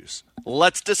play issues.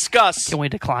 Let's discuss. Can we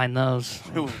decline those?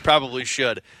 We probably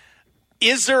should.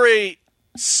 Is there a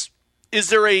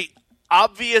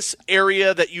obvious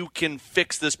area that you can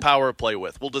fix this power play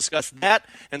with? We'll discuss that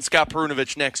and Scott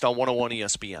Perunovich next on 101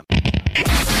 ESPN.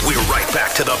 We're right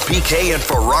back to the BK and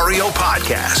Ferrario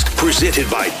podcast,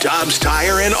 presented by Dobbs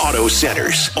Tire and Auto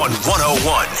Centers on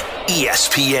 101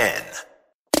 ESPN.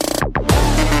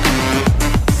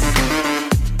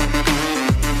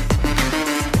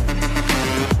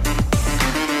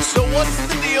 So what's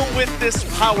the deal with this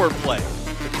power play?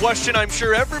 Question I'm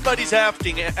sure everybody's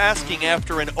asking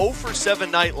after an 0-for-7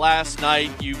 night last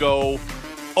night. You go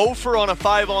 0-for on a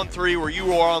 5-on-3 where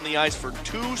you are on the ice for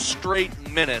 2 straight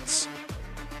minutes,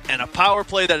 and a power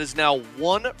play that is now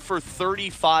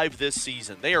 1-for-35 this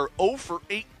season. They are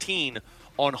 0-for-18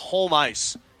 on home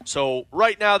ice. So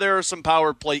right now there are some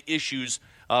power play issues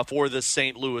for the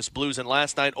St. Louis Blues. And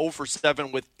last night,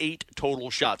 0-for-7 with 8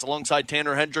 total shots. Alongside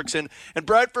Tanner Hendrickson and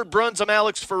Bradford Bruns, I'm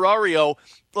Alex Ferrario.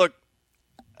 Look,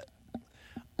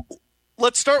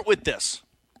 let's start with this.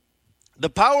 The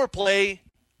power play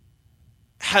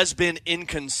has been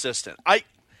inconsistent.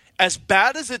 As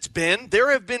bad as it's been,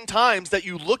 there have been times that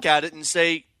you look at it and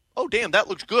say, oh, damn, that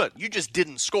looks good. You just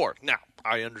didn't score. Now,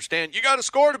 I understand. You got to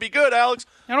score to be good, Alex.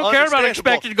 I don't care about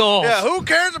expected goals. Yeah, who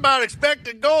cares about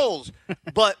expected goals?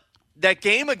 But that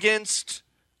game against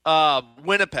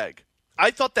Winnipeg,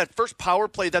 I thought that first power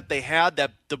play that they had,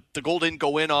 that the goal didn't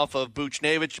go in off of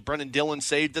Buchnevich, Brendan Dillon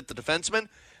saved it, the defenseman.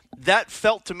 that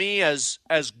felt to me as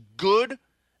good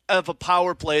of a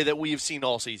power play that we have seen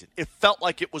all season. It felt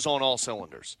like it was on all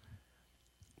cylinders.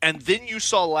 And then you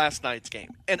saw last night's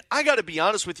game. And I got to be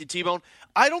honest with you, T-Bone,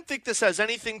 I don't think this has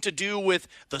anything to do with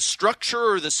the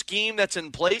structure or the scheme that's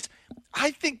in place.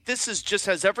 I think this just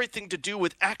has everything to do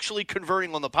with actually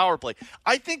converting on the power play.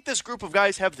 I think this group of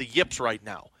guys have the yips right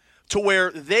now to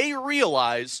where they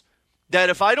realize that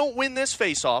if I don't win this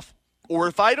faceoff or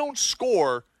if I don't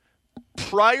score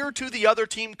prior to the other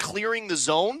team clearing the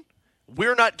zone,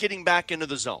 we're not getting back into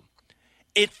the zone.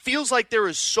 It feels like there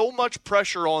is so much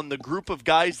pressure on the group of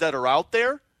guys that are out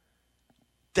there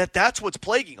that's what's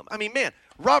plaguing them. I mean, man,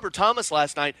 Robert Thomas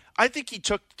last night, I think he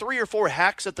took 3 or 4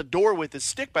 hacks at the door with his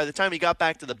stick by the time he got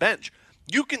back to the bench.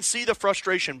 You can see the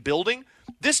frustration building.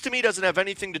 This, to me, doesn't have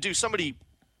anything to do. Somebody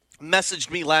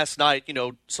messaged me last night. You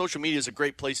know, social media is a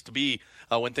great place to be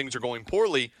when things are going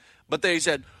poorly. But they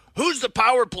said, who's the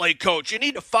power play coach? You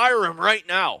need to fire him right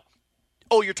now.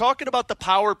 Oh, you're talking about the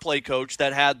power play coach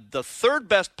that had the 3rd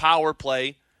best power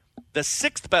play, the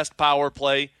 6th best power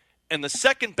play, and the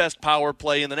 2nd best power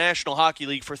play in the National Hockey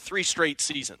League for 3 straight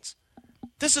seasons.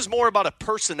 This is more about a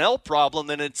personnel problem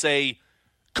than it's a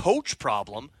coach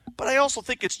problem, but I also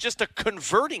think it's just a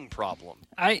converting problem.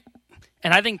 I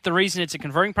think the reason it's a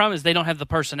converting problem is they don't have the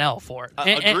personnel for it.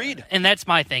 Agreed. And that's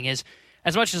my thing is,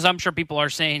 as much as I'm sure people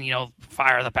are saying, you know,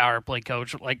 fire the power play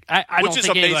coach, like I don't think which is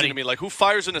amazing anybody, to me. Like, who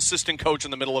fires an assistant coach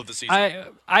in the middle of the season?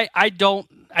 I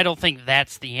don't think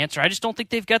that's the answer. I just don't think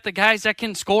they've got the guys that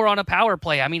can score on a power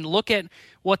play. I mean, look at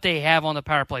what they have on the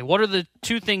power play. What are the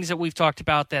 2 things that we've talked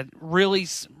about that really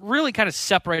kind of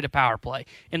separate a power play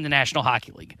in the National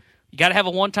Hockey League? You got to have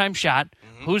a one-time shot.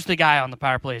 Mm-hmm. Who's the guy on the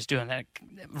power play is doing that?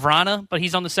 Vrana, but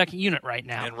he's on the 2nd unit right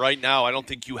now. And right now, I don't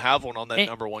think you have one on that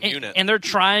number 1 unit. And they're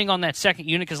trying on that 2nd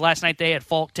unit because last night they had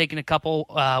Falk taking a couple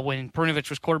when Perunovic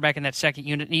was quarterback in that 2nd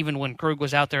unit, and even when Krug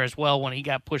was out there as well when he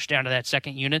got pushed down to that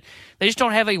 2nd unit. They just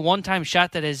don't have a one-time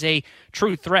shot that is a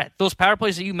true threat. Those power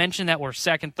plays that you mentioned that were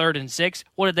 2nd, 3rd, and 6th,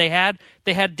 what did they have?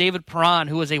 They had David Perron,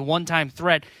 who was a one-time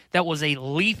threat that was a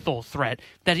lethal threat,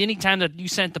 that any time that you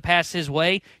sent the pass his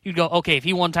way, you'd go, okay, if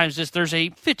he one-times this, there's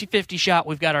a 50-50 shot,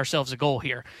 we've got ourselves a goal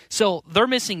here. So they're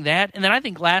missing that. And then I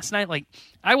think last night, like,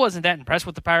 I wasn't that impressed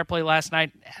with the power play last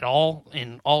night at all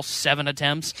in all 7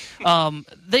 attempts.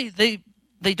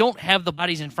 They don't have the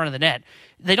bodies in front of the net.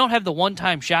 They don't have the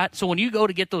one-time shot. So when you go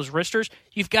to get those wristers,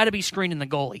 you've got to be screening the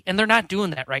goalie. And they're not doing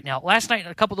that right now. Last night,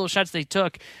 a couple of those shots they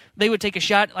took, they would take a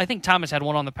shot. I think Thomas had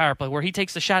one on the power play where he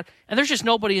takes the shot, and there's just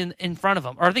nobody in front of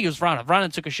him. Or I think it was Vrana.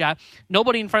 Vrana took a shot.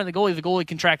 Nobody in front of the goalie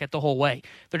can track it the whole way.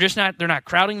 They're not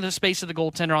crowding the space of the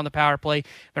goaltender on the power play.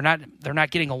 They're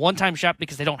not getting a one-time shot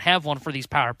because they don't have one for these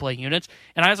power play units.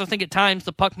 And I also think at times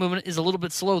the puck movement is a little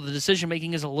bit slow. The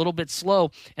decision-making is a little bit slow,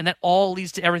 and that all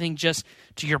leads to everything just,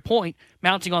 to your point,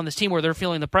 mounting on this team where they're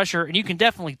feeling the pressure, and you can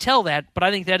definitely tell that, but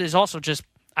I think that is also just,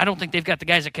 I don't think they've got the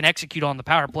guys that can execute on the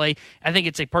power play. I think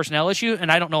it's a personnel issue,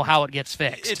 and I don't know how it gets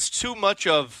fixed. It's too much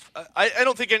of, I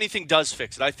don't think anything does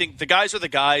fix it. I think the guys are the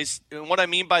guys, and what I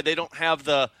mean by they don't have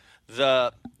the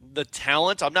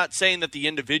talent, I'm not saying that the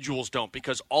individuals don't,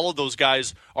 because all of those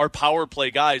guys are power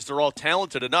play guys. They're all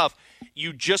talented enough.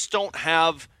 You just don't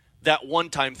have that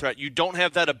one-time threat. You don't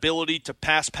have that ability to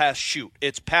pass, shoot.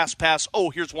 It's pass, oh,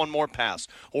 here's one more pass.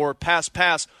 Or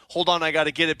pass, hold on, I got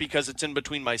to get it because it's in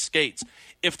between my skates.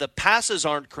 If the passes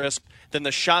aren't crisp, then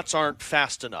the shots aren't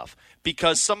fast enough.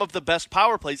 Because some of the best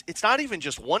power plays, it's not even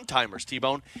just one-timers,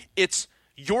 T-Bone. It's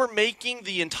you're making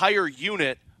the entire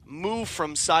unit move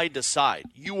from side to side.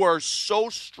 You are so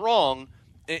strong.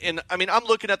 And I mean, I'm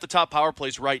looking at the top power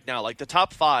plays right now. Like the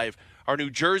top 5 are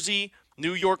New Jersey,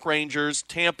 New York Rangers,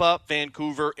 Tampa,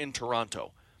 Vancouver, and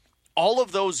Toronto. All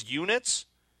of those units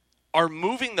are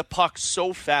moving the puck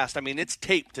so fast. I mean, it's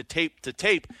tape to tape to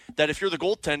tape that if you're the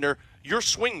goaltender, you're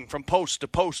swinging from post to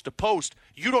post to post.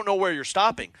 You don't know where you're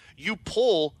stopping. You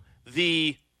pull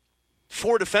the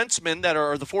 4 defensemen that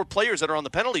are the 4 players that are on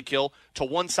the penalty kill to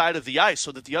one side of the ice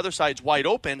so that the other side's wide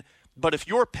open. But if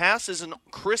your pass isn't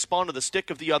crisp onto the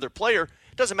stick of the other player,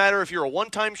 it doesn't matter if you're a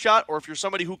one-time shot or if you're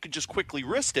somebody who could just quickly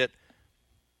wrist it,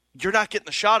 you're not getting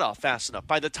the shot off fast enough.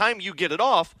 By the time you get it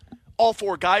off, all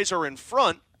 4 guys are in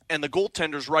front, and the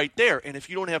goaltender's right there. And if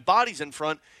you don't have bodies in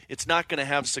front, it's not going to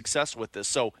have success with this.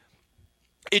 So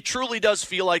it truly does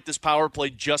feel like this power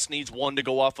play just needs one to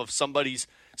go off of somebody's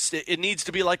 – it needs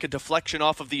to be like a deflection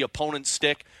off of the opponent's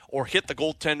stick or hit the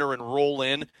goaltender and roll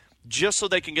in just so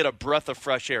they can get a breath of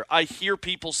fresh air. I hear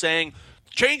people saying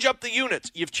Change up the units.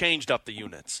 You've changed up the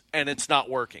units, and it's not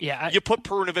working. Yeah, you put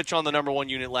Perunovic on the number 1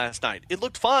 unit last night. It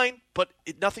looked fine, but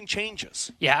nothing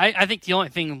changes. Yeah, I think the only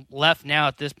thing left now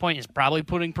at this point is probably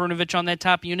putting Perunovic on that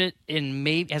top unit. And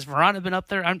maybe has Verana been up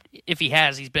there? If he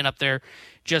has, he's been up there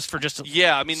just a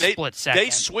split second. They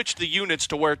switched the units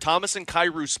to where Thomas and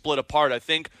Kyrou split apart. I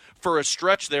think for a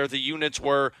stretch there, the units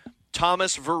were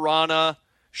Thomas, Verana,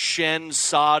 Shen,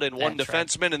 Saad, and one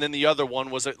defenseman, right. And then the other one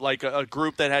was a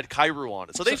group that had Kyrou on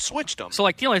it. So they've switched them. So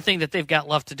the only thing that they've got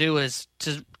left to do is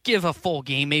to give a full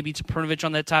game maybe to Perunovic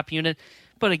on that top unit.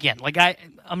 But again,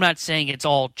 I'm not saying it's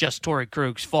all just Torrey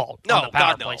Krug's fault on the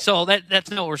power play. So that's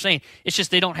not what we're saying. It's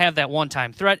just they don't have that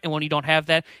one-time threat, and when you don't have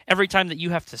that, every time that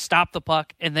you have to stop the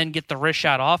puck and then get the wrist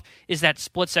shot off is that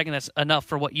split second that's enough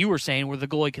for what you were saying, where the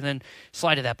goalie can then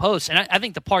slide to that post. And I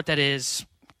think the part that is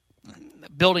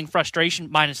building frustration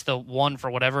minus the 1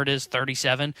 for whatever it is,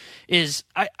 37, is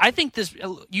I think this,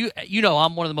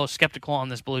 I'm one of the most skeptical on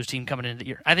this Blues team coming into the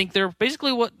year. I think they're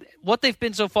basically what they've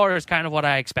been so far is kind of what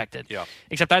I expected. Yeah.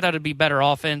 Except I thought it'd be better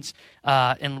offense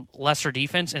and lesser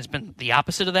defense, and it's been the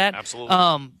opposite of that.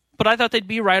 Absolutely. But I thought they'd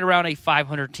be right around a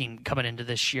 500 team coming into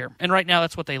this year. And right now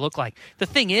that's what they look like. The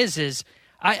thing is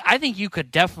I think you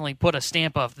could definitely put a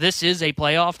stamp of this is a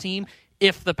playoff team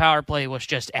if the power play was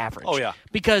just average. Oh, yeah.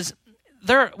 Because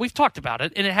we've talked about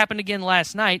it, and it happened again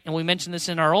last night, and we mentioned this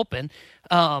in our open.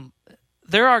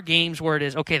 There are games where it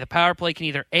is, okay, the power play can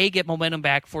either A, get momentum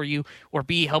back for you, or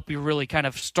B, help you really kind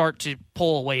of start to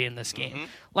pull away in this game. Mm-hmm.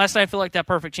 Last night, I feel like that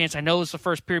perfect chance. I know it was the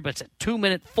first period, but it's a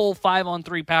 2-minute full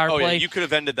 5-on-3 power play. Oh, yeah, you could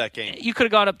have ended that game. You could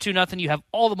have gone up 2-0. You have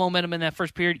all the momentum in that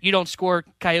first period. You don't score.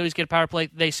 Coyotes get a power play.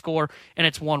 They score, and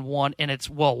it's 1-1, and it's,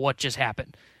 what just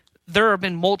happened? There have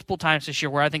been multiple times this year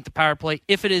where I think the power play,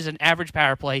 if it is an average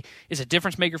power play, is a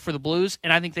difference maker for the Blues,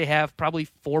 and I think they have probably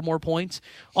 4 more points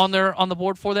on the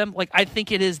board for them. I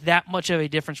think it is that much of a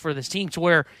difference for this team to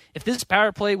where if this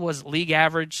power play was league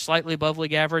average, slightly above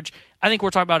league average, I think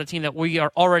we're talking about a team that we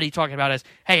are already talking about as,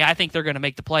 hey, I think they're going to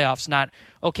make the playoffs, not,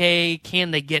 okay, can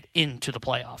they get into the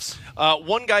playoffs?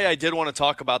 One guy I did want to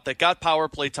talk about that got power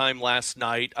play time last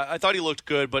night, I thought he looked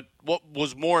good, but what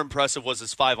was more impressive was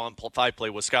his 5-on-5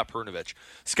 play was Scott Perunovic.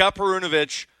 Scott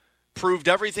Perunovic proved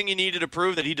everything he needed to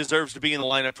prove that he deserves to be in the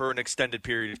lineup for an extended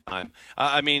period of time.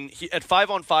 At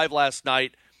 5-on-5 last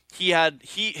night,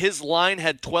 his line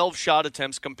had 12 shot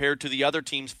attempts compared to the other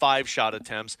team's 5 shot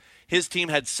attempts. His team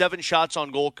had 7 shots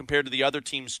on goal compared to the other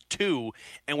team's 2.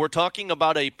 And we're talking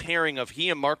about a pairing of he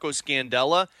and Marco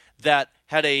Scandella that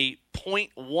had a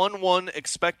 .11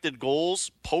 expected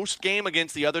goals post-game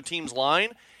against the other team's line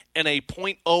and a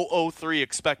 .003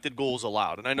 expected goals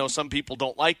allowed. And I know some people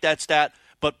don't like that stat,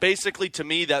 but basically to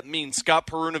me that means Scott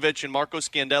Perunovic and Marco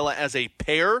Scandella as a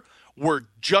pair were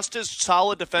just as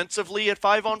solid defensively at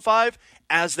 5-on-5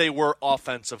 as they were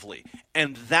offensively.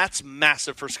 And that's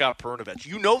massive for Scott Perunovic.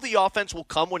 You know the offense will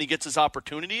come when he gets his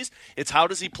opportunities. It's how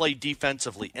does he play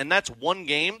defensively. And that's one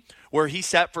game where he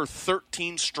sat for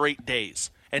 13 straight days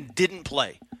and didn't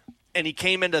play. And he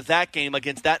came into that game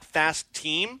against that fast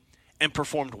team and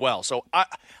performed well. So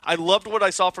I loved what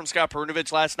I saw from Scott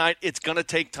Perunovic last night. It's going to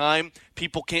take time.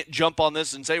 People can't jump on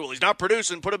this and say, well, he's not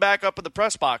producing, put it back up in the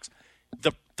press box.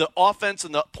 The offense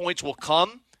and the points will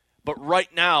come, but right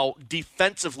now,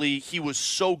 defensively, he was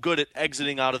so good at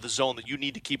exiting out of the zone that you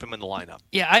need to keep him in the lineup.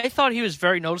 Yeah, I thought he was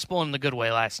very noticeable in the good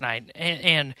way last night,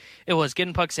 and it was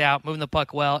getting pucks out, moving the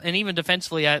puck well, and even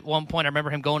defensively at one point, I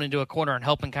remember him going into a corner and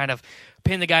helping kind of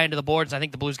pin the guy into the boards. I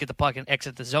think the Blues get the puck and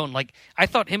exit the zone. I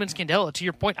thought him and Scandella, to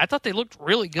your point, I thought they looked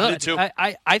really good. I did too.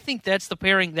 I think that's the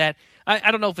pairing that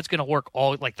I don't know if it's going to work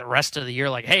all the rest of the year.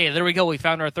 Hey, there we go. We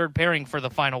found our third pairing for the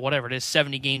final, whatever it is,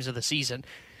 70 games of the season.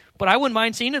 But I wouldn't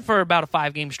mind seeing it for about a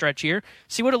 5-game stretch here.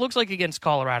 See what it looks like against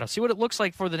Colorado. See what it looks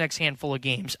like for the next handful of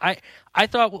games. I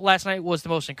thought last night was the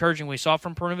most encouraging we saw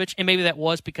from Perunovic, and maybe that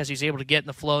was because he's able to get in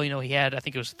the flow. He had, I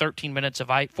think it was 13 minutes of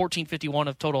 14:51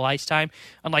 of total ice time,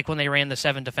 unlike when they ran the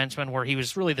 7 defensemen where he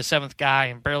was really the 7th guy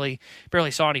and barely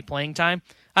saw any playing time.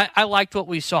 I liked what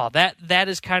we saw. That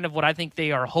is kind of what I think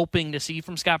they are hoping to see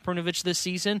from Scott Perunovic this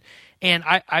season, and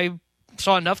I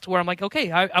saw enough to where I'm like,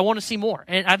 okay, I want to see more.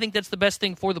 And I think that's the best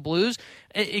thing for the Blues.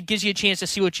 It gives you a chance to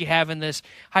see what you have in this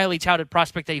highly touted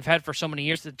prospect that you've had for so many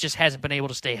years that just hasn't been able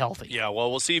to stay healthy. Yeah, well,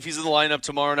 we'll see if he's in the lineup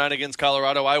tomorrow night against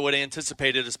Colorado. I would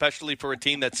anticipate it, especially for a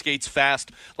team that skates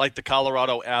fast like the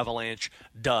Colorado Avalanche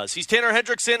does. He's Tanner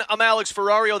Hendrickson. I'm Alex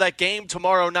Ferrario. That game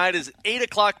tomorrow night is 8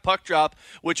 o'clock puck drop,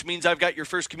 which means I've got your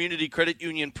First Community Credit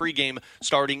Union pregame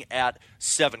starting at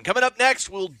 7. Coming up next,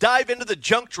 we'll dive into the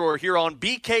junk drawer here on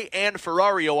BK and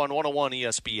Ferrario on 101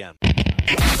 ESPN.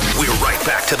 We're right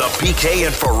back to the BK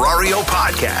and Ferrario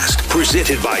podcast,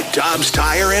 presented by Dobbs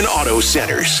Tire and Auto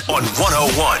Centers on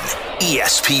 101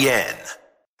 ESPN.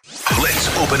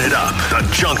 Let's open it up. The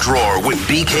Junk Drawer with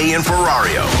BK and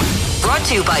Ferrario. Brought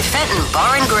to you by Fenton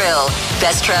Bar and Grill.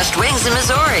 Best trashed wings in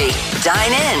Missouri.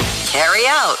 Dine in, carry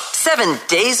out, 7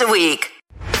 days a week.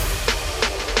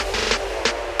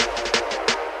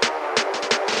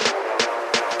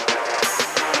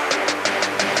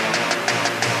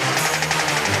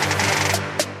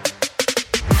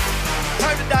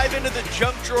 Into the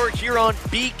Junk Drawer here on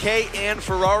BK and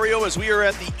Ferrario as we are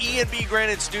at the E&B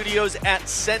Granite Studios at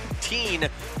Centene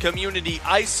Community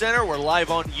Ice Center. We're live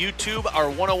on YouTube, our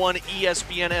 101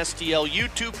 ESPN STL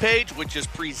YouTube page, which is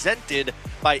presented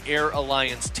by Air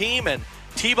Alliance Team. And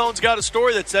T-Bone's got a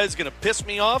story that says it's going to piss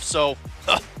me off, so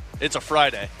it's a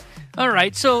Friday. All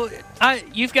right, so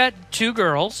you've got 2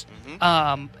 girls.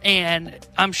 And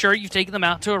I'm sure you've taken them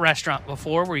out to a restaurant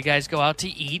before where you guys go out to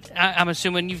eat. I'm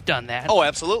assuming you've done that. Oh,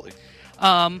 absolutely.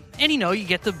 And, you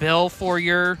get the bill for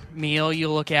your meal.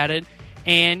 You look at it,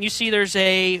 and you see there's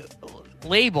a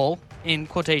label, in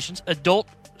quotations, adult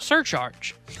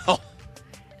surcharge. Oh.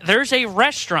 There's a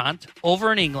restaurant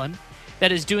over in England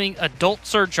that is doing adult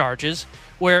surcharges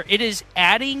where it is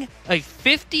adding a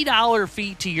 $50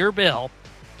 fee to your bill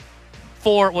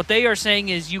for what they are saying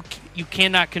is you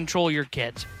cannot control your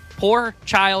kids. Poor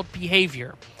child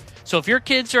behavior. So if your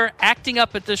kids are acting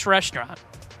up at this restaurant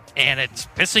and it's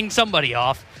pissing somebody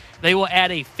off, they will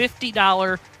add a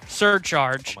 $50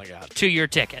 surcharge to your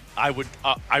ticket. I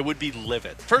would be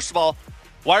livid. First of all,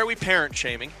 why are we parent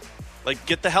shaming? Like,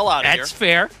 get the hell out of here. That's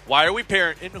fair. Why are we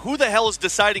parent? And who the hell is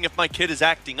deciding if my kid is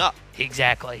acting up?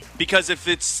 Exactly. Because if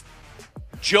it's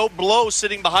Joe Blow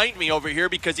sitting behind me over here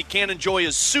because he can't enjoy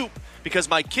his soup because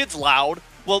my kid's loud,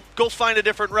 well, go find a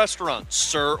different restaurant,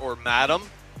 sir or madam.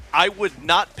 I would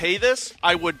not pay this.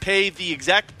 I would pay the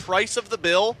exact price of the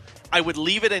bill. I would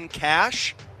leave it in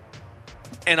cash,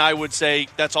 and I would say,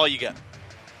 that's all you get.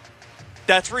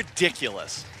 That's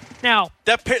ridiculous. Now,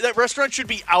 that restaurant should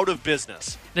be out of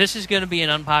business. This is going to be an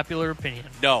unpopular opinion.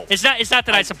 No. It's not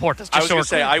that I support this. I was going to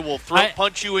say, I will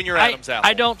punch you in your Adam's apple.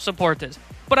 I don't support this.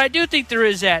 But I do think there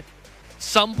is at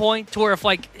some point to where if,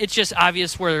 it's just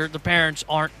obvious where the parents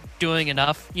aren't doing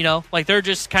enough, they're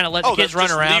just kind of letting the kids run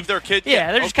around. Leave their kid.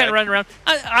 Yeah, they're just kind of running around.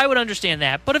 I would understand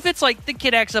that. But if it's like the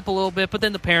kid acts up a little bit, but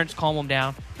then the parents calm them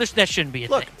down, that shouldn't be a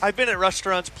thing. Look, I've been at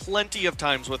restaurants plenty of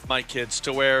times with my kids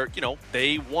to where,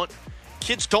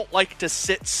 kids don't like to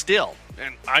sit still.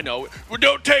 And I know, well,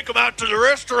 don't take them out to the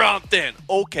restaurant then.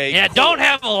 Okay, yeah, cool. Don't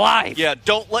have a life. Yeah,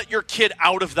 don't let your kid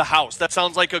out of the house. That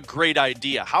sounds like a great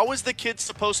idea. How is the kid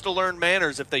supposed to learn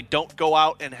manners if they don't go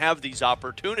out and have these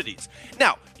opportunities?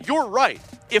 Now, you're right.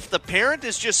 If the parent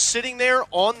is just sitting there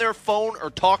on their phone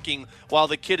or talking while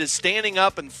the kid is standing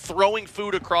up and throwing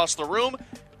food across the room,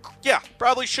 yeah,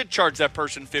 probably should charge that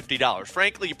person $50.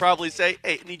 Frankly, you probably say,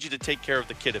 hey, I need you to take care of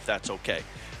the kid if that's okay.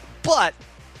 But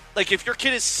if your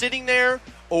kid is sitting there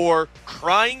or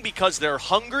crying because they're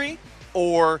hungry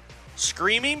or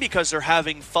screaming because they're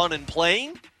having fun and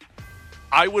playing,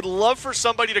 I would love for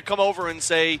somebody to come over and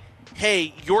say,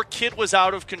 hey, your kid was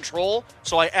out of control,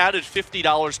 so I added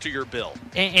 $50 to your bill.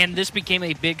 And this became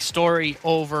a big story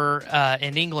over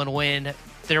in England when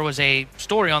there was a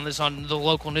story on this on the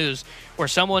local news where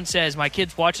someone says, my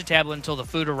kids watched a tablet until the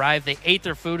food arrived. They ate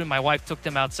their food, and my wife took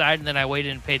them outside, and then I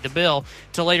waited and paid the bill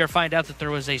to later find out that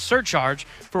there was a surcharge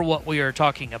for what we are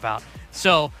talking about.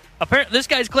 So apparently, this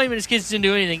guy's claiming his kids didn't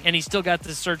do anything, and he still got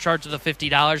this surcharge of the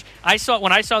 $50.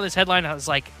 When I saw this headline, I was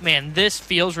like, man, this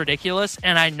feels ridiculous,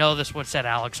 and I know this would set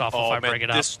Alex off if I bring it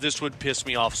up. This would piss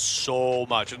me off so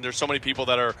much, and there's so many people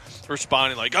that are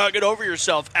responding like, get over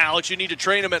yourself, Alex. You need to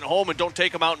train them at home and don't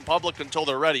take them out in public until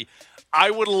they're ready. I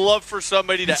would love for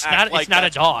somebody to act like it's not a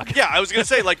dog. Yeah, I was going to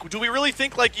say, do we really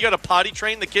think you got to potty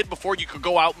train the kid before you could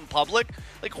go out in public?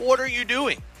 What are you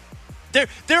doing?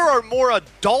 There are more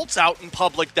adults out in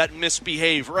public that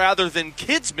misbehave rather than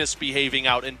kids misbehaving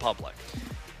out in public.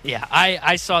 Yeah,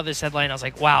 I saw this headline. I was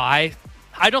like, wow,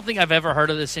 I don't think I've ever heard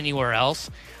of this anywhere else.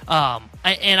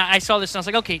 I saw this and I was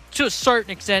like, okay, to a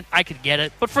certain extent, I could get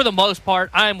it. But for the most part,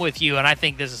 I'm with you, and I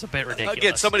think this is a bit ridiculous.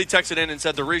 Again, somebody texted in and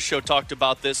said the Riz Show talked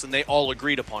about this, and they all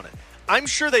agreed upon it. I'm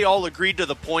sure they all agreed to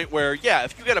the point where, yeah,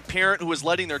 if you got a parent who is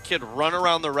letting their kid run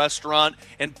around the restaurant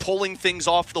and pulling things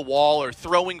off the wall or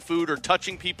throwing food or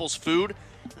touching people's food,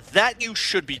 that you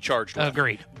should be charged with.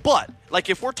 Agreed. But,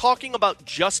 if we're talking about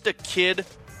just a kid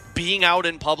being out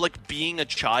in public, being a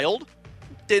child,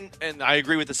 didn't, and I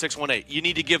agree with the 618. You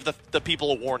need to give the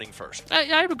people a warning first.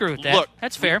 I agree with that. Look,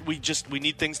 that's fair. We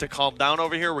need things to calm down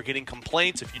over here. We're getting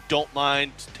complaints. If you don't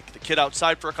mind, take the kid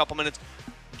outside for a couple minutes.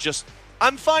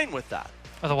 I'm fine with that.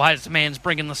 Otherwise, the man's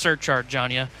bringing the surcharge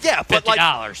on you. Yeah, but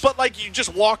 $50. But you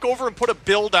just walk over and put a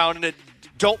bill down and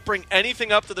don't bring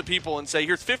anything up to the people and say,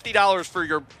 here's $50 for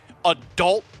your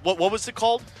adult. What was it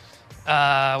called?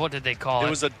 What did they call it? It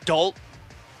was adult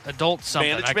something.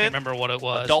 management? I can't remember what it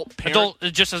was.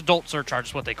 Just adult surcharge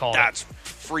is what they call it. That's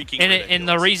freaking ridiculous. And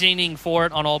the reasoning for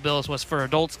it on all bills was for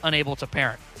adults unable to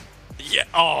parent. Yeah.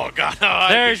 Oh, God.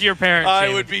 There's your parent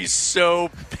shaming. I would be so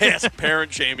pissed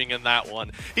parent shaming in that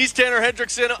one. He's Tanner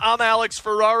Hendrickson. I'm Alex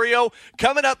Ferrario.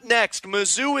 Coming up next,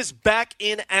 Mizzou is back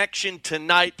in action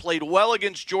tonight. Played well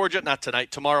against Georgia. Not tonight,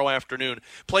 tomorrow afternoon.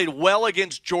 Played well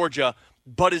against Georgia.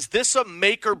 But is this a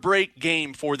make-or-break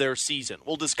game for their season?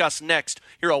 We'll discuss next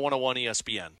here on 101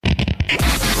 ESPN.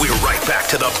 We're right back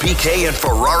to the BK and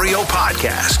Ferrario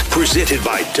podcast, presented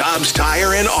by Dobbs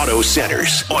Tire and Auto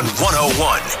Centers on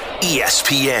 101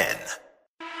 ESPN.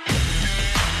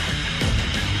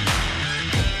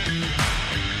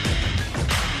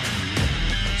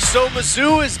 So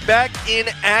Mizzou is back in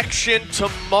action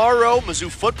tomorrow.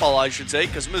 Mizzou football, I should say,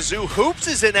 because Mizzou Hoops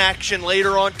is in action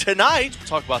later on tonight. We'll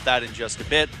talk about that in just a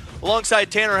bit.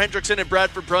 Alongside Tanner Hendrickson and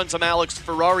Bradford Bruns, I'm Alex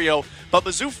Ferrario. But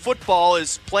Mizzou football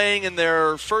is playing in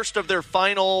their first of their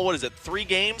final, 3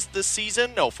 games this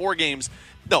season? No, 4 games.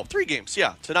 No, 3 games,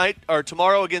 yeah. Tonight or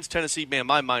tomorrow against Tennessee. Man,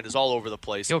 my mind is all over the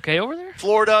place. You okay over there?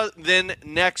 Florida, then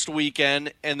next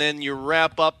weekend, and then you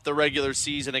wrap up the regular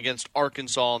season against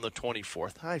Arkansas on the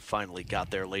 24th. I finally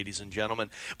got there, ladies and gentlemen.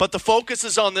 But the focus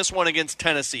is on this one against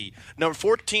Tennessee. Number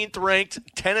 14th ranked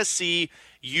Tennessee,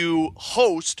 you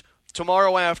host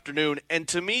tomorrow afternoon. And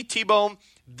to me, T-Bone,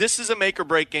 this is a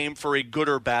make-or-break game for a good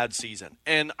or bad season.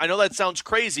 And I know that sounds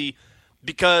crazy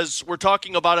because we're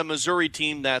talking about a Missouri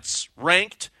team that's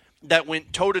ranked, that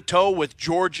went toe-to-toe with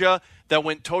Georgia, that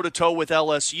went toe-to-toe with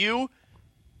LSU.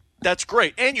 That's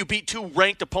great. And you beat 2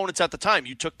 ranked opponents at the time.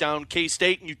 You took down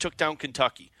K-State and you took down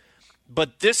Kentucky.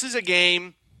 But this is a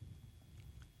game,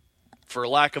 for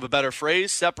lack of a better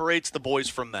phrase, separates the boys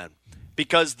from men.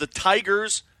 Because the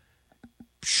Tigers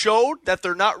showed that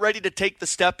they're not ready to take the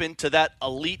step into that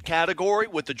elite category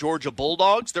with the Georgia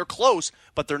Bulldogs. They're close,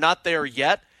 but they're not there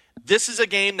yet. This is a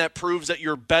game that proves that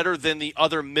you're better than the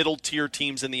other middle-tier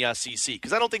teams in the SEC.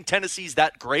 Because I don't think Tennessee's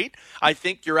that great. I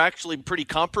think you're actually pretty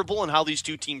comparable in how these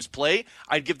two teams play.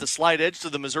 I'd give the slight edge to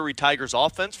the Missouri Tigers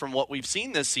offense from what we've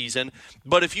seen this season.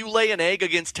 But if you lay an egg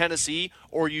against Tennessee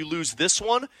or you lose this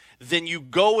one, then you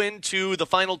go into the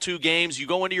final 2 games, you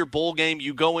go into your bowl game,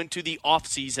 you go into the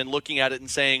offseason looking at it and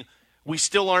saying, we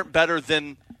still aren't better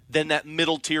than that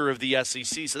middle tier of the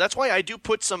SEC. So that's why I do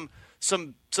put some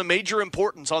major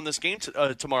importance on this game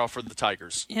tomorrow for the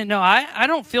Tigers. Yeah, no, I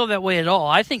don't feel that way at all.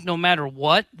 I think no matter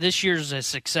what, this year's a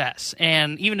success.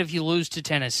 And even if you lose to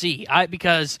Tennessee,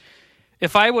 because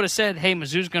if I would have said, hey,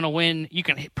 Mizzou's going to win, you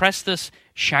can press this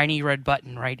shiny red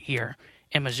button right here,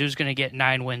 and Mizzou's going to get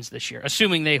 9 wins this year,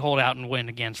 assuming they hold out and win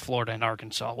against Florida and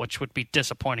Arkansas, which would be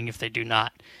disappointing if they do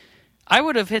not. I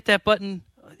would have hit that button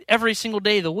every single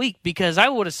day of the week because I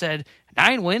would have said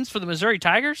 9 wins for the Missouri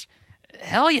Tigers?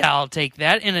 Hell yeah, I'll take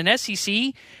that. In an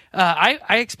SEC, I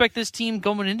expect this team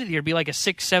going into the year to be like a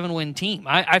 6-7 win team.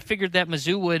 I figured that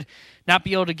Mizzou would not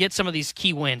be able to get some of these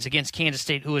key wins against Kansas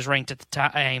State, who was ranked at the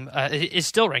time, is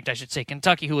still ranked, I should say.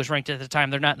 Kentucky, who was ranked at the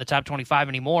time, they're not in the top 25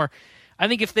 anymore. I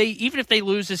think even if they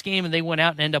lose this game and they went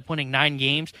out and end up winning 9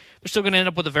 games, they're still going to end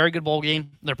up with a very good bowl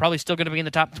game. They're probably still going to be in the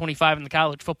top 25 in the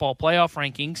college football playoff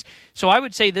rankings. So I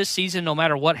would say this season, no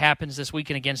matter what happens this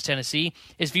weekend against Tennessee,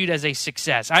 is viewed as a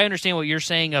success. I understand what you're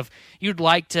saying of you'd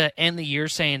like to end the year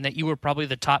saying that you were probably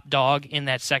the top dog in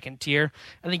that second tier.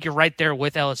 I think you're right there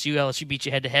with LSU. LSU beat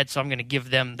you head-to-head, so I'm going to give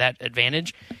them that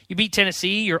advantage. You beat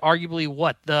Tennessee, you're arguably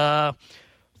the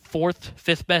 4th,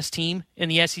 5th best team in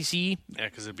the SEC. Yeah,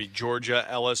 because it'd be Georgia,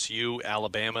 LSU,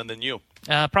 Alabama, and then you.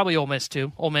 Probably Ole Miss,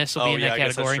 too. Ole Miss will be in that category. I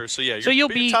guess that's true. So, yeah, you'll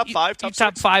be top 5,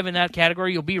 top 5 in that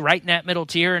category. You'll be right in that middle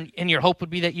tier, and your hope would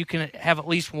be that you can have at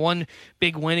least one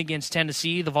big win against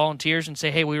Tennessee, the Volunteers, and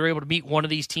say, hey, we were able to beat one of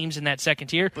these teams in that second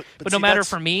tier. But no matter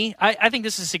for me, I think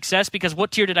this is a success because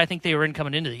what tier did I think they were in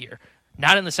coming into the year?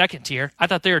 not in the second tier. I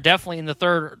thought they were definitely in the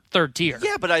third tier.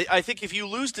 Yeah, but I think if you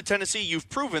lose to Tennessee, you've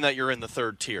proven that you're in the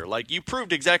third tier. Like, you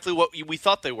proved exactly what we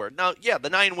thought they were. Now, yeah, the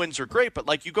 9 wins are great, but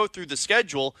like you go through the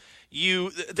schedule,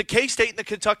 the K-State and the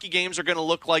Kentucky games are going to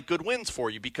look like good wins for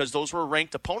you because those were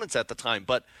ranked opponents at the time.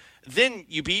 But then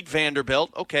you beat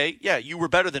Vanderbilt. Okay, yeah, you were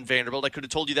better than Vanderbilt. I could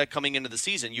have told you that coming into the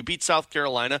season. You beat South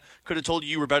Carolina. Could have told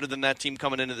you were better than that team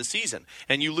coming into the season.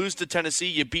 And you lose to Tennessee.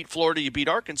 You beat Florida. You beat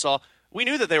Arkansas. We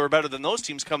knew that they were better than those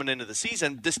teams coming into the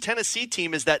season. This Tennessee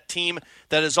team is that team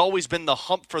that has always been the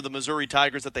hump for the Missouri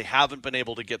Tigers that they haven't been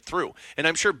able to get through. And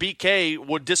I'm sure BK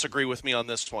would disagree with me on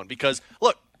this one because,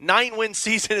 look, 9-win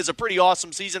season is a pretty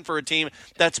awesome season for a team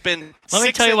that's been Let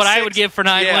me tell you what I would give for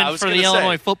 9 wins for the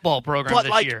Illinois football program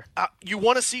this year. You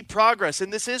want to see progress,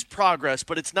 and this is progress,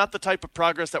 but it's not the type of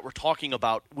progress that we're talking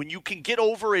about. When you can get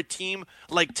over a team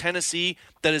like Tennessee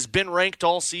that has been ranked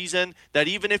all season, that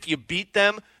even if you beat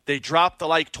them, they drop to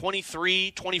like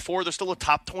 23, 24, they're still a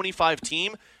top 25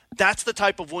 team. That's the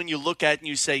type of win you look at and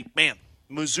you say, man,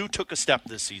 Mizzou took a step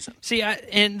this season. See,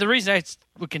 and the reason I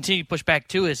would continue to push back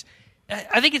too is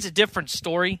I think it's a different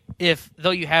story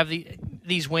though you have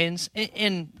these wins.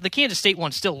 And the Kansas State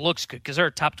one still looks good because they're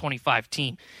a top 25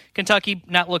 team. Kentucky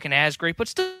not looking as great, but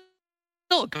still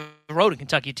a good road in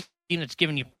Kentucky team that's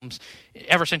given you problems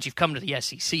ever since you've come to the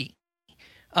SEC.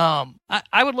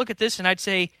 I would look at this and I'd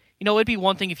say, it'd be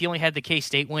one thing if you only had the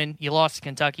K-State win, you lost to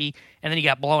Kentucky, and then you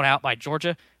got blown out by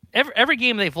Georgia. Every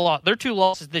game they've lost, their 2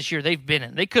 losses this year they've been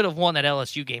in. They could have won that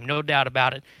LSU game, no doubt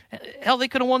about it. Hell, they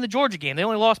could have won the Georgia game. They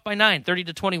only lost by 9,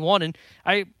 30-21.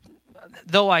 And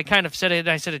though I kind of said it,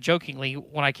 I said it jokingly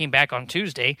when I came back on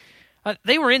Tuesday,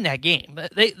 they were in that game.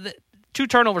 The 2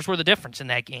 turnovers were the difference in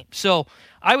that game. So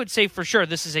I would say for sure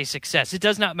this is a success. It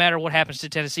does not matter what happens to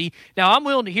Tennessee. Now, I'm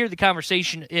willing to hear the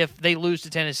conversation if they lose to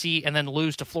Tennessee and then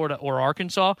lose to Florida or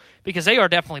Arkansas, because they are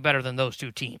definitely better than those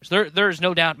 2 teams. There's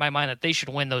no doubt in my mind that they should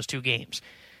win those 2 games.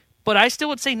 But I still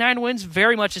would say 9 wins,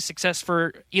 very much a success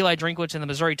for Eli Drinkwitz and the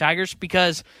Missouri Tigers,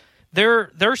 because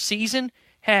their season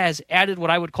has added what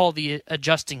I would call the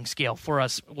adjusting scale for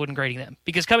us when grading them.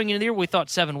 Because coming into the year, we thought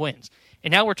 7 wins.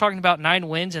 And now we're talking about 9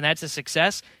 wins, and that's a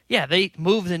success. Yeah, they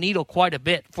moved the needle quite a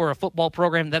bit for a football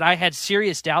program that I had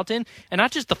serious doubt in, and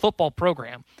not just the football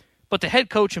program, but the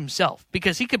head coach himself,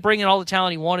 because he could bring in all the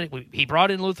talent he wanted. He brought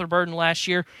in Luther Burden last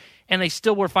year, and they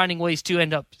still were finding ways to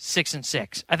end up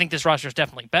 6-6. I think this roster is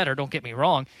definitely better, don't get me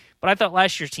wrong, but I thought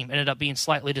last year's team ended up being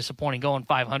slightly disappointing, going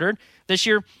 500. This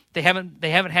year, they haven't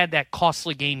had that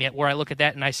costly game yet where I look at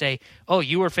that and I say, oh,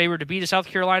 you were favored to beat South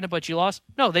Carolina, but you lost?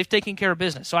 No, they've taken care of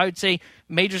business. So I would say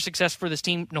major success for this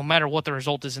team, no matter what the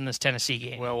result is in this Tennessee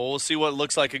game. Well, we'll see what it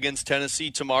looks like against Tennessee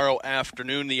tomorrow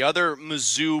afternoon. The other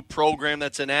Mizzou program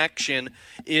that's in action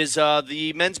is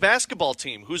the men's basketball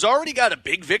team, who's already got a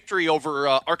big victory over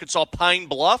Arkansas Pine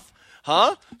Bluff.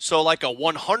 So like a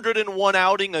 101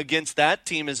 outing against that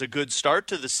team is a good start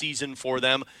to the season for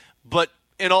them. But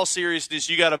in all seriousness,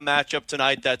 you got a matchup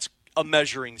tonight that's a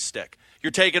measuring stick.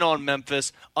 You're taking on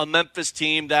Memphis, a Memphis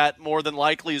team that more than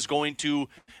likely is going to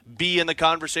be in the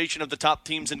conversation of the top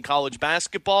teams in college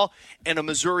basketball, and a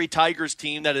Missouri Tigers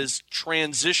team that is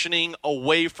transitioning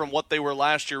away from what they were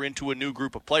last year into a new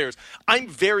group of players. I'm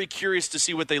very curious to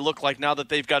see what they look like now that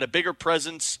they've got a bigger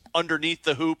presence underneath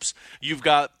the hoops. You've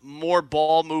got more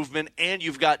ball movement, and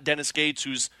you've got Dennis Gates,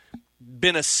 who's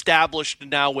been established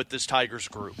now with this Tigers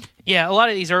group. Yeah, a lot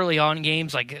of these early on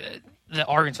games, like the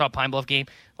Arkansas Pine Bluff game,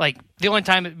 like the only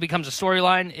time it becomes a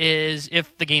storyline is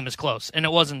if the game is close, and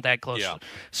it wasn't that close. Yeah.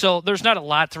 So there's not a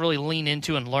lot to really lean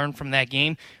into and learn from that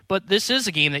game. But this is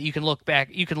a game that you can look at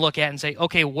and say,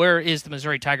 okay, where is the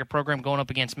Missouri Tiger program going up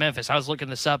against Memphis? I was looking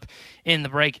this up in the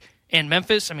break. And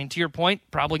Memphis, I mean, to your point,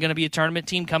 probably going to be a tournament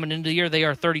team coming into the year. They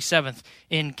are 37th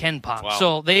in KenPom. Wow.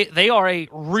 So they are a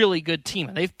really good team.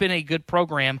 And they've been a good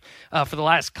program for the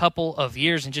last couple of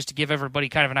years. And just to give everybody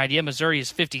kind of an idea, Missouri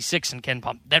is 56 in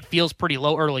KenPom. That feels pretty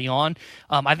low early on.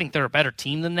 I think they're a better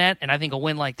team than that. And I think a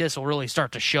win like this will really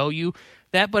start to show you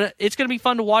that. But it's going to be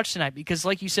fun to watch tonight because,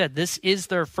 like you said, this is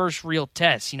their first real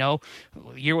test. A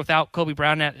year without Kobe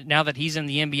Brown, now that he's in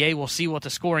the NBA, we'll see what the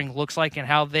scoring looks like and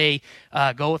how they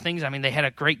go with things. I mean, they had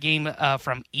a great game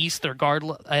from East, their guard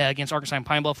against Arkansas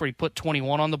Pine Bluff, where he put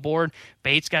 21 on the board.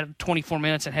 Bates got 24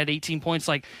 minutes and had 18 points.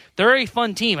 Like, they're a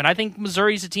fun team, and I think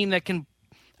Missouri's a team that can,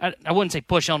 I wouldn't say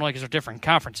push Illinois because they're different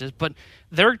conferences, but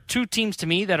they're 2 teams to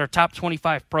me that are top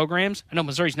 25 programs. I know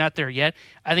Missouri's not there yet.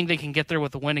 I think they can get there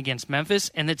with a win against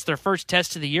Memphis, and it's their first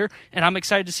test of the year, and I'm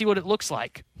excited to see what it looks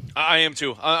like. I am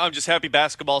too. I'm just happy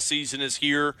basketball season is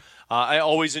here. I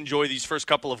always enjoy these first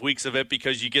couple of weeks of it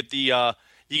because you get the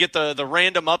You get the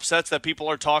random upsets that people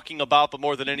are talking about, but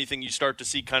more than anything, you start to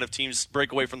see kind of teams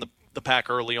break away from the pack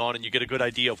early on, and you get a good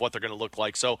idea of what they're going to look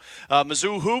like. So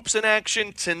Mizzou Hoops in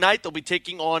action tonight. They'll be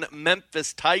taking on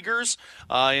Memphis Tigers,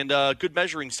 and a good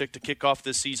measuring stick to kick off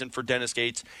this season for Dennis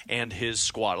Gates and his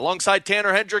squad. Alongside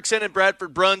Tanner Hendrickson and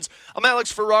Bradford Bruns, I'm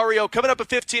Alex Ferrario. Coming up in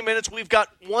 15 minutes, we've got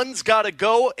One's Gotta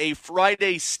Go, a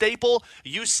Friday staple.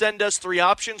 You send us 3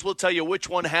 options. We'll tell you which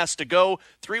one has to go.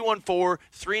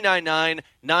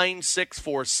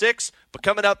 314-399-9646. But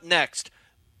coming up next,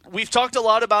 we've talked a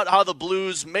lot about how the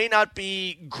Blues may not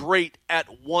be great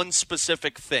at one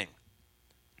specific thing.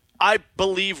 I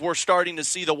believe we're starting to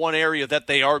see the one area that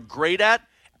they are great at,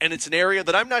 and it's an area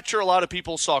that I'm not sure a lot of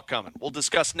people saw coming. We'll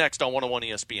discuss next on 101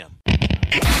 ESPN.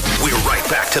 We're right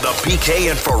back to the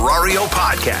BK and Ferrario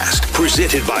podcast,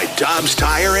 presented by Dobbs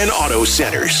Tire and Auto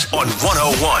Centers on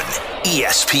 101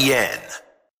 ESPN.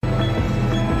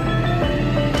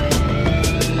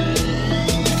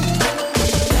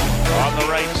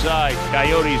 Side,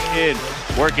 Coyotes in,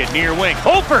 work it near wing.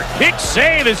 Hofer, kick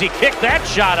save as he kicked that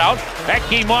shot out. That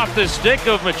came off the stick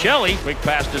of Michelli. Quick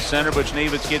pass to center, but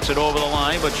Schneevitz gets it over the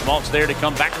line, but Schmaltz there to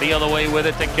come back the other way with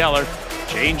it to Keller.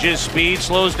 Changes speed,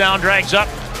 slows down, drags up,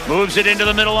 moves it into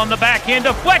the middle on the back end,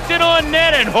 deflected on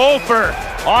net, and Hofer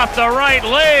off the right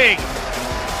leg.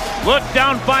 Look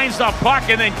down, finds the puck,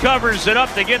 and then covers it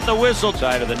up to get the whistle.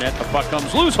 Side of the net, the puck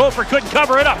comes loose. Hofer couldn't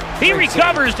cover it up. He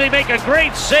recovers to make a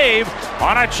great save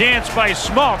on a chance by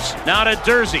Schmaltz. Now to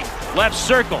Durzi. Left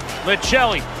circle.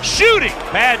 Michelli shooting.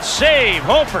 Bad save.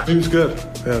 Hofer. He was good.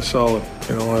 Yeah, solid.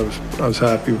 You know, I was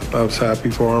happy. I was happy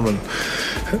for him, and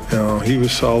you know, he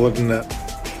was solid in that.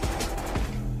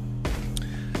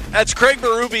 That's Craig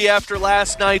Berube after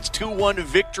last night's 2-1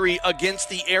 victory against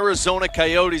the Arizona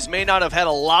Coyotes. May not have had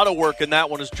a lot of work in that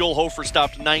one as Joel Hofer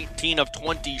stopped 19 of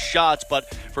 20 shots,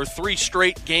 but for 3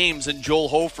 straight games in Joel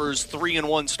Hofer's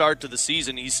 3-1 start to the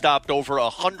season, he stopped over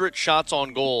 100 shots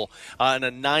on goal and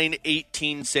a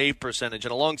 .918 save percentage.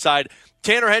 And alongside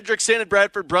Tanner Hendrickson and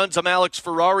Bradford Bruns, I'm Alex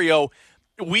Ferrario.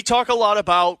 We talk a lot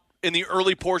about, in the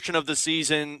early portion of the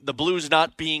season, the Blues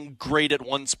not being great at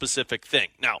one specific thing.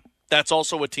 Now, that's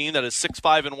also a team that is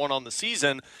 6-5-1 on the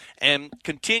season and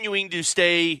continuing to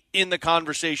stay in the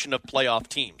conversation of playoff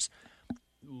teams.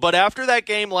 But after that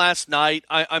game last night,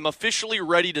 I'm officially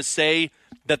ready to say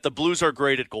that the Blues are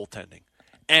great at goaltending.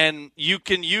 And you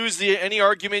can use any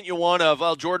argument you want of,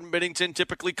 well, Jordan Binnington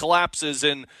typically collapses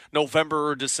in November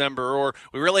or December, or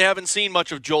we really haven't seen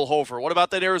much of Joel Hofer. What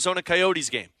about that Arizona Coyotes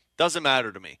game? Doesn't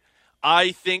matter to me.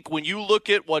 I think when you look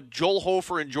at what Joel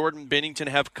Hofer and Jordan Binnington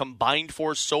have combined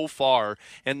for so far,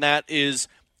 and that is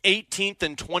 18th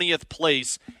and 20th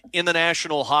place in the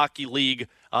National Hockey League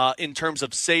in terms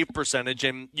of save percentage,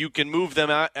 and you can move them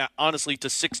honestly to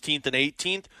 16th and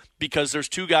 18th because there's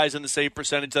 2 guys in the save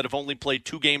percentage that have only played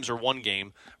 2 games or 1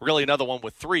 game, really another one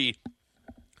with 3.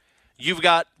 You've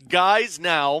got guys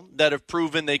now that have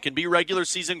proven they can be regular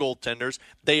season goaltenders.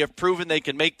 They have proven they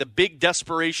can make the big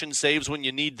desperation saves when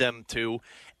you need them to.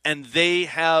 And they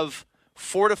have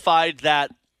fortified that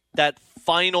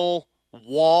final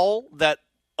wall that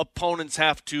opponents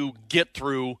have to get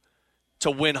through to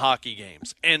win hockey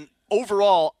games. And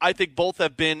overall, I think both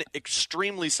have been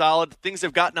extremely solid. Things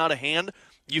have gotten out of hand.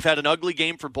 You've had an ugly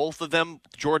game for both of them.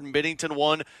 Jordan Binnington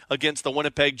won against the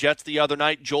Winnipeg Jets the other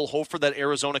night. Joel Hofer, that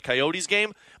Arizona Coyotes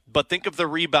game. But think of the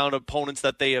rebound opponents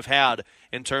that they have had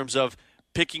in terms of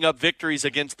picking up victories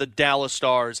against the Dallas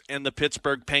Stars and the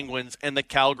Pittsburgh Penguins and the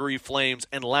Calgary Flames,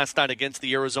 and last night against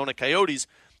the Arizona Coyotes.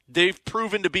 They've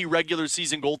proven to be regular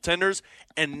season goaltenders,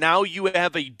 and now you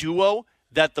have a duo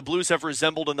that the Blues have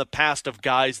resembled in the past of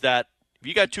guys that if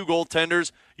you got 2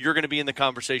 goaltenders, you're going to be in the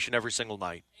conversation every single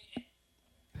night.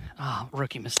 Oh,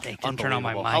 rookie mistake. Didn't turn on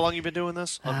my mic. How long you been doing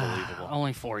this? Unbelievable.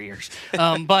 Only 4 years.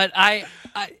 But I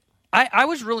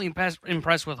was really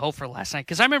impressed with Hofer last night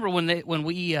because I remember when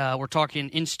we were talking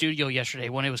in studio yesterday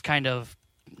when it was kind of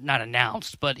not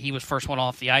announced, but he was first one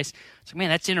off the ice. It's like, man,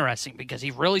 that's interesting because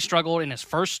he really struggled in his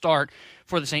first start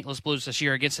for the St. Louis Blues this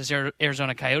year against this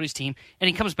Arizona Coyotes team, and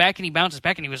he comes back and he bounces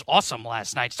back, and he was awesome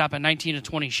last night, stopping 19 to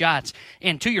 20 shots.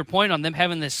 And to your point on them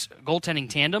having this goaltending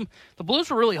tandem, the Blues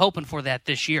were really hoping for that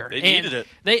this year. They needed it.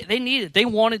 They needed it. They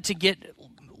wanted to get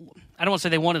I don't want to say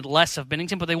they wanted less of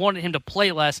Binnington, but they wanted him to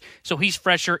play less so he's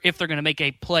fresher if they're going to make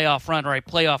a playoff run or a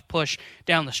playoff push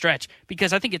down the stretch.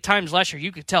 Because I think at times last year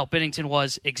you could tell Binnington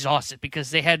was exhausted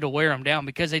because they had to wear him down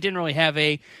because they didn't really have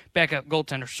a backup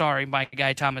goaltender. Sorry, my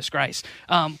guy Thomas Greiss.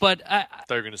 But I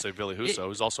thought you were going to say Billy Husso,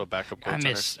 who's also a backup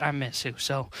goaltender. I miss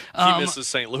Husso. He misses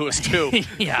St. Louis, too.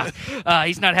 Yeah,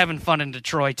 he's not having fun in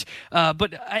Detroit.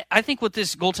 But I think with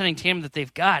this goaltending tandem that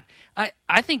they've got,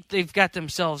 I think they've got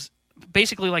themselves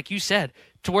basically, like you said,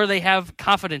 to where they have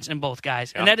confidence in both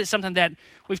guys. And that is something that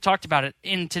we've talked about it.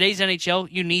 In today's NHL,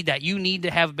 you need that. You need to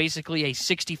have basically a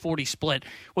 60-40 split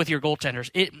with your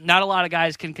goaltenders. Not a lot of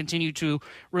guys can continue to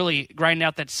really grind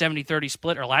out that 70-30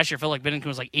 split. Or last year, I felt like Binnington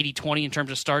was like 80-20 in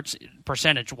terms of starts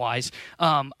percentage-wise.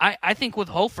 I think with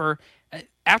Hofer,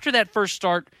 after that first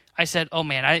start, I said, oh,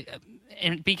 man,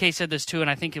 and BK said this too,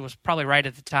 and I think it was probably right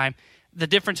at the time. The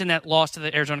difference in that loss to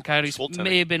the Arizona Coyotes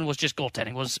may have been was just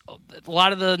goaltending. Was a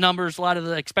lot of the numbers, a lot of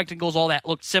the expected goals, all that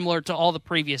looked similar to all the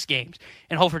previous games,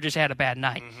 and Hofer just had a bad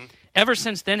night. Mm-hmm. Ever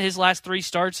since then, his last 3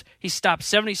 starts, he stopped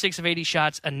 76 of 80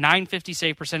 shots, a .950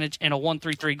 save percentage, and a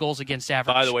 .133 goals against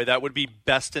average. By the way, that would be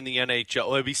best in the NHL.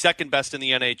 It would be second best in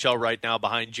the NHL right now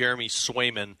behind Jeremy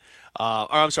Swayman.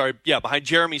 Behind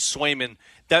Jeremy Swayman.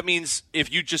 That means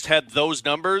if you just had those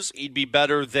numbers, he'd be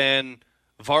better than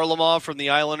Varlamov from the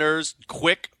Islanders,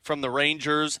 Quick from the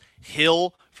Rangers,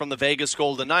 Hill from the Vegas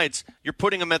Golden Knights. You're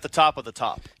putting him at the top of the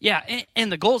top. Yeah,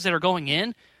 and the goals that are going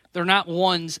in, they're not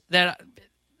ones that,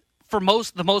 for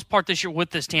the most part this year with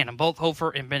this tandem, both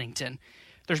Hofer and Binnington,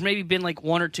 there's maybe been like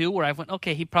 1 or 2 where I went,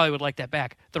 okay, he probably would like that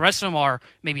back. The rest of them are,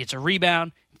 maybe it's a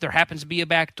rebound, there happens to be a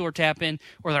backdoor tap in,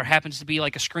 or there happens to be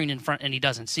like a screen in front and he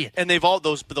doesn't see it. And they've all,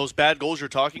 those bad goals you're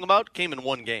talking about came in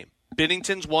one game.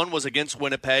 Binnington's one was against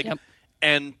Winnipeg. Yep.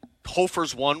 And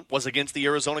Hofer's one was against the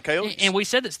Arizona Coyotes. And we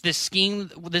said this scheme,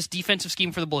 this defensive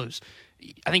scheme for the Blues.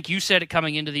 I think you said it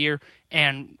coming into the year,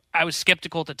 and I was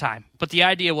skeptical at the time. But the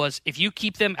idea was if you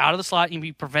keep them out of the slot and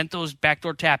you prevent those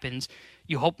backdoor tap-ins,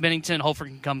 you hope Binnington and Hofer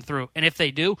can come through. And if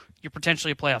they do, you're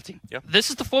potentially a playoff team. Yep. This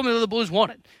is the formula the Blues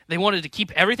wanted. They wanted to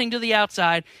keep everything to the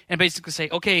outside and basically say,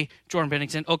 okay, Jordan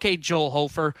Binnington, okay, Joel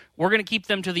Hofer, we're going to keep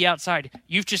them to the outside.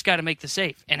 You've just got to make the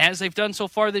save. And as they've done so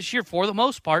far this year, for the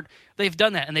most part, they've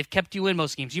done that, and they've kept you in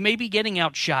most games. You may be getting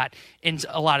outshot in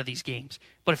a lot of these games,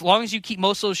 but as long as you keep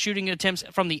most of those shooting attempts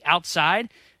from the outside,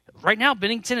 right now,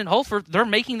 Binnington and Hofer, they're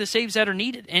making the saves that are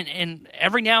needed, and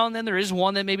every now and then there is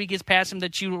one that maybe gets past him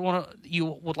that you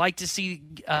would like to see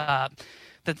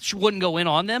that wouldn't go in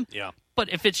on them. Yeah.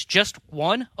 But if it's just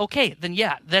one, okay, then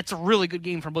yeah, that's a really good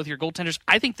game from both your goaltenders.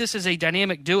 I think this is a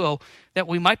dynamic duo that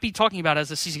we might be talking about as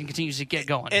the season continues to get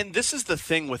going. And this is the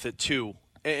thing with it too,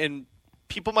 and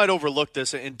people might overlook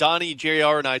this. And Donnie,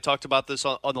 JR, and I talked about this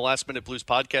on the Last Minute Blues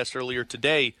podcast earlier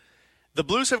today. The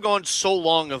Blues have gone so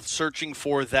long of searching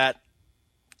for that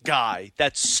guy,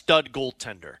 that stud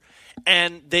goaltender.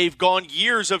 And they've gone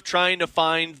years of trying to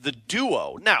find the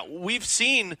duo. Now, we've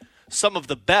seen some of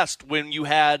the best when you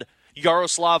had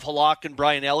Yaroslav Halak and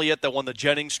Brian Elliott that won the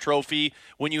Jennings Trophy,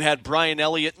 when you had Brian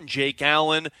Elliott and Jake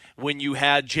Allen, when you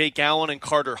had Jake Allen and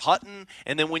Carter Hutton,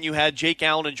 and then when you had Jake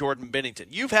Allen and Jordan Binnington.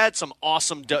 You've had some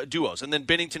awesome duos. And then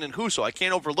Binnington and Husso. I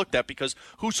can't overlook that because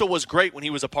Husso was great when he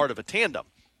was a part of a tandem.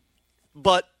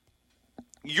 But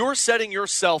you're setting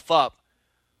yourself up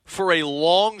for a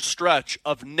long stretch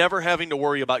of never having to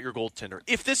worry about your goaltender.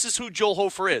 If this is who Joel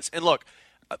Hofer is, and look,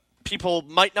 people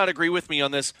might not agree with me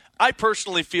on this. I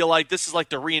personally feel like this is like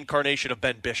the reincarnation of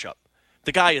Ben Bishop.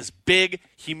 The guy is big.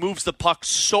 He moves the puck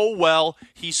so well.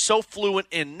 He's so fluent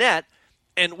in net.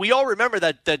 And we all remember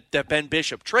that Ben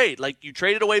Bishop trade. Like, you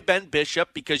traded away Ben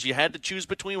Bishop because you had to choose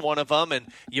between one of them, and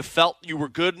you felt you were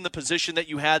good in the position that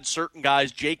you had certain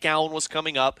guys. Jake Allen was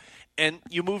coming up, and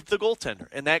you moved the goaltender.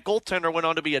 And that goaltender went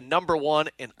on to be a number one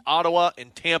in Ottawa,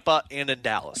 in Tampa, and in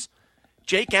Dallas.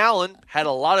 Jake Allen had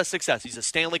a lot of success. He's a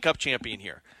Stanley Cup champion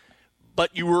here.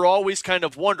 But you were always kind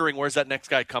of wondering, where's that next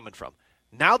guy coming from?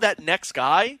 Now that next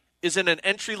guy is in an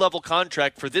entry-level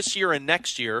contract for this year and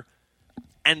next year,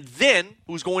 and then,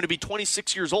 who's going to be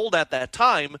 26 years old at that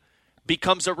time,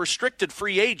 becomes a restricted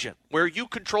free agent where you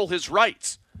control his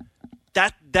rights.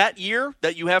 That year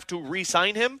that you have to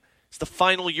re-sign him is the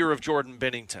final year of Jordan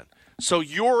Binnington. So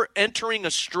you're entering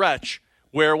a stretch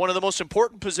where one of the most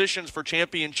important positions for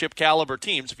championship caliber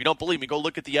teams, if you don't believe me, go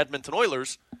look at the Edmonton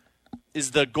Oilers,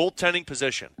 is the goaltending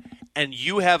position. And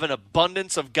you have an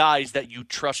abundance of guys that you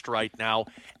trust right now.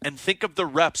 And think of the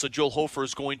reps that Joel Hofer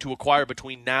is going to acquire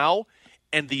between now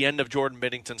and the end of Jordan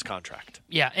Binnington's contract.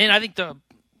 Yeah, and I think the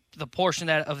the portion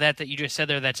of that you just said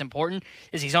there that's important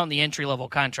is he's on the entry-level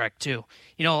contract too.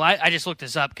 I just looked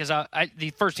this up because the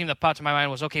first thing that popped to my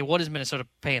mind was, okay, what is Minnesota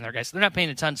paying their guys? They're not paying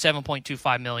a ton,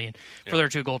 $7.25 million for their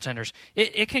two goaltenders.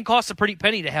 It can cost a pretty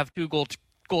penny to have two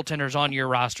goaltenders on your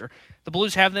roster. The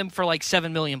Blues have them for like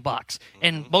 $7 million,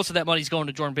 and most of that money is going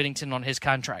to Jordan Binnington on his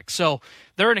contract. So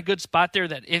they're in a good spot there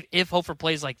that if Hofer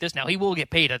plays like this now, he will get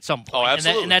paid at some point. Oh,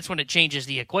 absolutely. And that's when it changes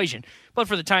the equation. But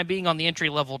for the time being on the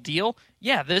entry-level deal,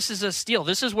 yeah, this is a steal.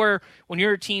 This is where when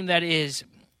you're a team that is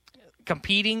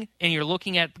competing and you're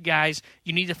looking at guys,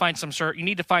 you need to find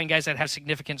guys that have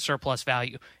significant surplus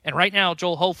value. And right now,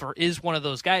 Joel Hofer is one of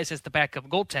those guys as the backup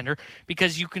goaltender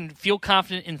because you can feel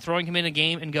confident in throwing him in a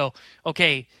game and go,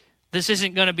 okay, this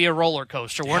isn't going to be a roller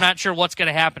coaster. We're not sure what's going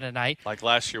to happen tonight. Like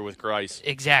last year with Greiss.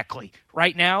 Exactly.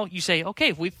 Right now, you say, okay,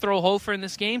 if we throw Hofer in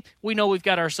this game, we know we've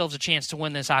got ourselves a chance to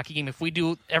win this hockey game if we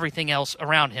do everything else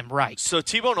around him right. So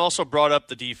T-Bone also brought up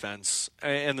the defense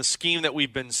and the scheme that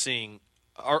we've been seeing.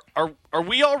 Are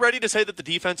we all ready to say that the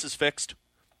defense is fixed?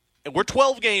 We're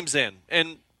 12 games in,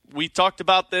 and we talked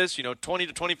about this, 20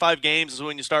 to 25 games is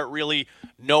when you start really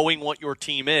knowing what your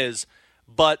team is.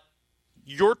 But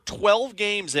you're 12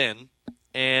 games in,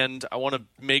 and I want to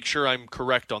make sure I'm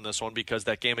correct on this one because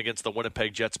that game against the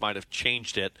Winnipeg Jets might have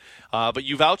changed it. But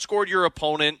you've outscored your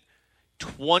opponent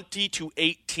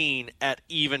 20-18 at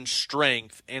even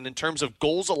strength. And in terms of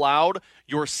goals allowed,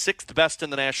 you're sixth best in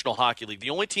the National Hockey League.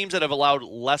 The only teams that have allowed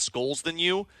less goals than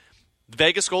you,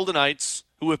 Vegas Golden Knights,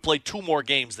 who have played 2 more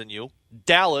games than you,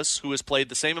 Dallas, who has played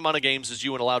the same amount of games as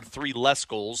you and allowed 3 less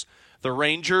goals, the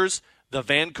Rangers, the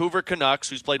Vancouver Canucks,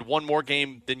 who's played 1 more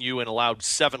game than you and allowed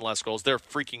 7 less goals. They're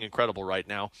freaking incredible right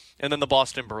now. And then the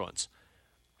Boston Bruins.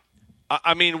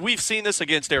 I mean, we've seen this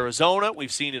against Arizona.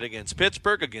 We've seen it against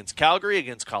Pittsburgh, against Calgary,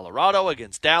 against Colorado,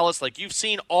 against Dallas. Like, you've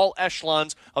seen all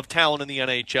echelons of talent in the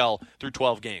NHL through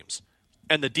 12 games.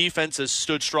 And the defense has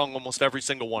stood strong almost every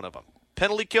single one of them.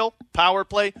 Penalty kill, power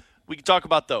play, we can talk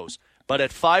about those. But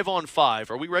at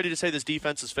 5-on-5, are we ready to say this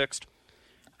defense is fixed?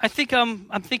 I think I'm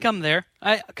there.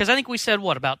 Because I think we said,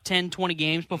 about 10, 20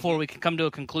 games before we could come to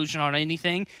a conclusion on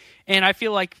anything. And I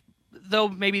feel like, though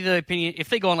maybe the opinion, if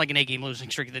they go on like an 8-game losing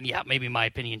streak, then yeah, maybe my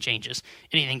opinion changes.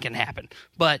 Anything can happen.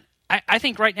 But I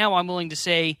think right now I'm willing to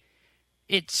say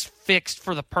it's fixed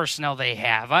for the personnel they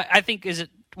have. I think,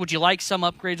 would you like some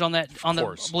upgrades on that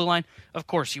the blue line? Of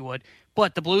course you would.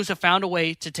 But the Blues have found a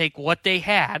way to take what they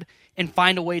had and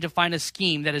find a way to find a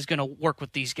scheme that is going to work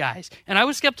with these guys. And I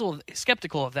was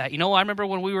skeptical of that. I remember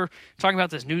when we were talking about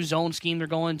this new zone scheme they're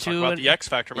going to. Talk about the X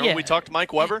Factor. Remember we talked to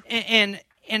Mike Weber?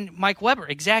 And Mike Weber,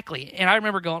 exactly. And I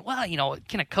remember going, well,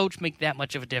 can a coach make that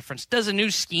much of a difference? Does a new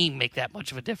scheme make that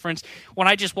much of a difference? When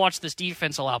I just watched this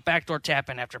defense allow backdoor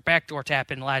tap-in after backdoor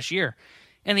tap-in last year.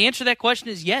 And the answer to that question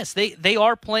is yes. They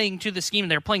are playing to the scheme.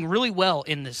 They're playing really well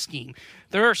in this scheme.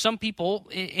 There are some people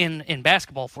in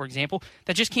basketball, for example,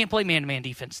 that just can't play man-to-man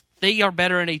defense. They are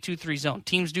better in a 2-3 zone.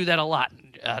 Teams do that a lot.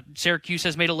 Syracuse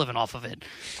has made a living off of it.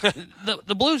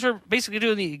 The Blues are basically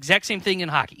doing the exact same thing in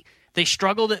hockey. They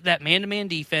struggled at that man-to-man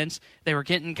defense. They were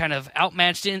getting kind of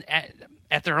outmatched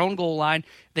at their own goal line.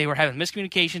 They were having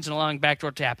miscommunications and allowing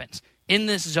backdoor tap-ins. In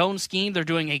this zone scheme, they're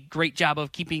doing a great job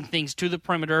of keeping things to the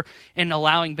perimeter and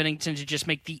allowing Binnington to just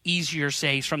make the easier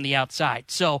saves from the outside.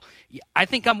 So I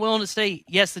think I'm willing to say,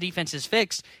 yes, the defense is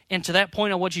fixed. And to that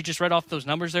point on what you just read off those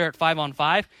numbers there at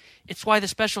 5-on-5, it's why the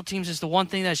special teams is the one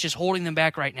thing that's just holding them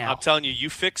back right now. I'm telling you, you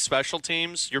fix special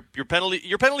teams. Your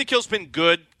penalty kill's been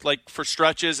good, like for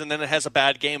stretches, and then it has a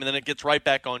bad game, and then it gets right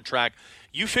back on track.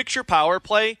 You fix your power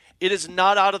play, it is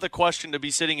not out of the question to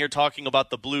be sitting here talking about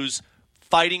the Blues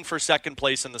fighting for second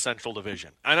place in the Central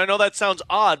Division. And I know that sounds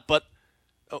odd, but,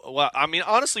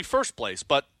 honestly, first place,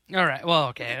 but... All right, well,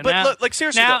 okay. But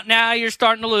seriously, now you're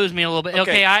starting to lose me a little bit.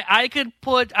 Okay, I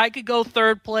could go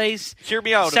third place. Hear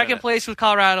me out. Second place with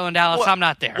Colorado and Dallas. I'm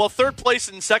not there. Well, third place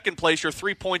and second place, you're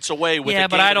 3 points away with. Yeah,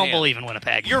 but I don't believe in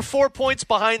Winnipeg. You're 4 points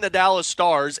behind the Dallas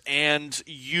Stars, and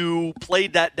you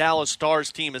played that Dallas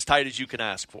Stars team as tight as you can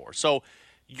ask for. So,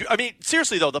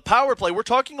 seriously though, the power play. We're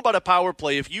talking about a power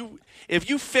play. If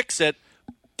you fix it,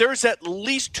 there's at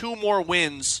least 2 more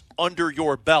wins under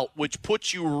your belt, which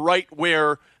puts you right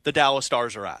where the Dallas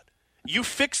Stars are at. You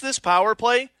fix this power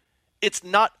play,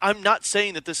 I'm not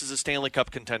saying that this is a Stanley Cup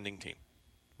contending team.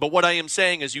 But what I am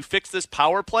saying is you fix this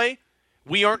power play,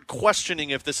 we aren't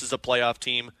questioning if this is a playoff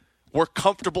team. We're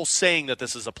comfortable saying that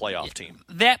this is a playoff team.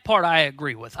 That part I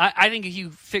agree with. I think if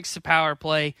you fix the power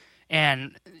play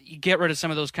and you get rid of some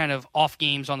of those kind of off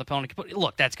games on the penalty,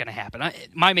 look, that's going to happen.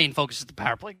 My main focus is the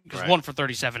power play because 1 for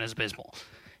 37 is abysmal.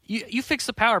 you fix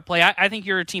the power play. I think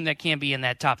you're a team that can be in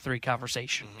that top 3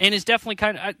 conversation. And it's definitely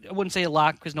kind of, I wouldn't say a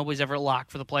lock because nobody's ever a lock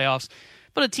for the playoffs,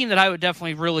 but a team that I would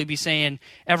definitely really be saying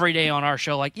every day on our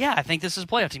show, like, yeah, I think this is a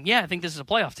playoff team. Yeah, I think this is a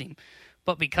playoff team.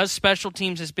 But because special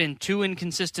teams has been too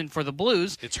inconsistent for the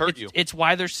Blues, it's hurt you. It's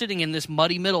why they're sitting in this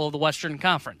muddy middle of the Western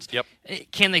Conference. Yep.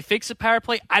 Can they fix the power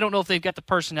play? I don't know if they've got the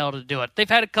personnel to do it. They've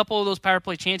had a couple of those power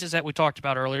play chances that we talked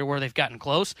about earlier where they've gotten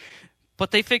close. But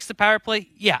they fix the power play?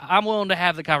 Yeah, I'm willing to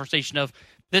have the conversation of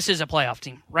this is a playoff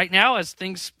team. Right now, as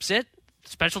things sit,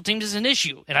 special teams is an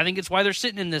issue. And I think it's why they're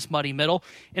sitting in this muddy middle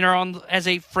and are on as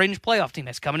a fringe playoff team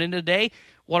that's coming in today.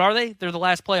 What are they? They're the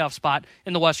last playoff spot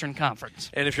in the Western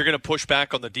Conference. And if you're going to push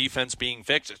back on the defense being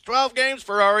fixed, it's 12 games,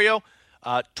 Ferrario.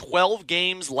 12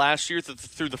 games last year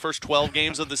through the first 12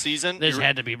 games of the season. This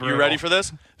had to be brutal. You ready for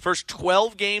this? First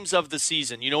 12 games of the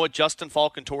season. You know what Justin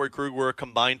Falk and Torrey Krug were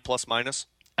combined plus-minus?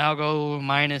 I'll go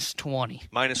minus 20.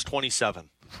 Minus 27.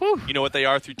 Whew. You know what they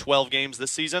are through 12 games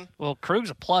this season? Well, Krug's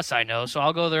a plus, I know, so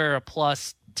I'll go there a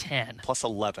plus 10. Plus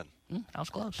 11. That was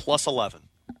close. Plus 11.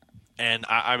 And,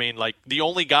 I mean, like, the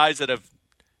only guys that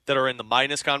are in the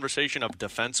minus conversation of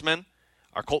defensemen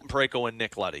are Colton Parayko and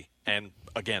Nick Leddy. And,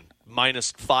 again,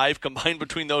 minus 5 combined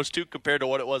between those two compared to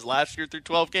what it was last year through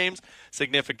 12 games,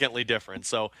 significantly different.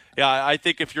 So, yeah, I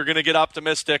think if you're going to get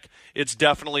optimistic, it's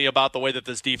definitely about the way that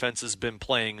this defense has been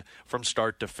playing from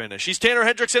start to finish. He's Tanner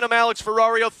Hendrickson. I'm Alex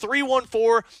Ferrario.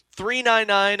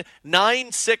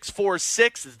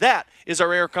 314-399-9646. That is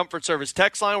our Air Comfort Service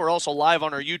text line. We're also live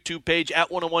on our YouTube page at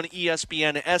 101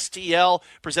 ESPN STL,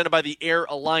 presented by the Air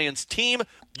Alliance team.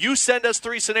 You send us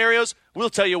 3 scenarios. We'll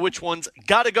tell you which one's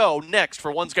got to go next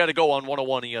for One's Got to Go on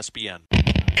 101 ESPN.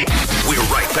 We're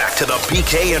right back to the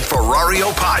BK and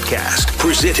Ferrario podcast,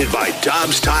 presented by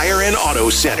Dobbs Tire and Auto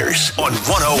Centers on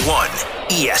 101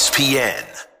 ESPN.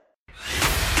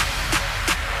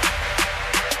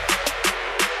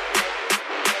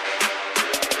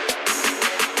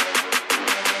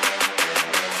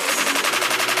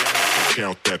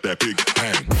 Count that big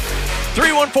bang.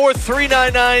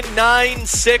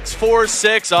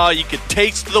 314-399-9646. Oh, you could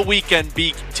taste the weekend,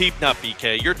 not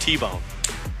BK, you're T-Bone.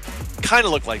 Kind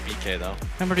of look like BK, though.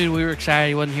 Remember, dude, we were excited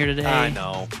he wasn't here today. I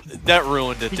know. That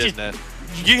ruined it, didn't it?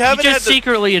 You just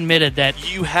secretly admitted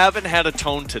that. You haven't had a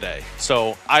tone today,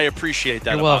 so I appreciate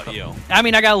that about you. I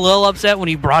mean, I got a little upset when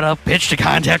he brought up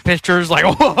pitch-to-contact pictures, like,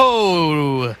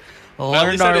 whoa! At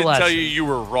least I didn't tell you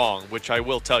were wrong, which I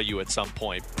will tell you at some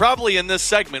point. Probably in this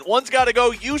segment. One's got to go.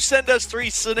 You send us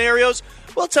 3 scenarios.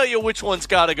 We'll tell you which one's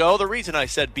got to go. The reason I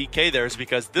said BK there is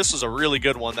because this is a really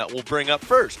good one that we'll bring up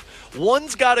first.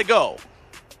 One's got to go.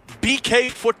 BK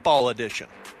football edition.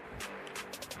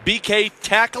 BK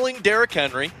tackling Derrick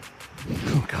Henry.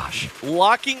 Oh, gosh.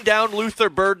 Locking down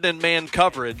Luther Burden in man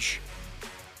coverage.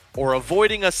 Or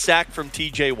avoiding a sack from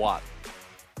TJ Watt.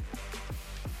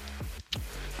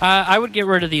 I would get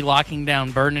rid of the locking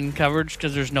down Burden coverage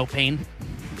because there's no pain,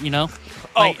 you know?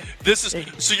 So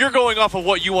you're going off of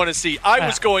what you want to see. I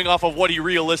was going off of what he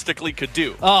realistically could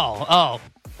do. Well,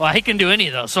 he can do any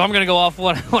of those, so I'm going to go off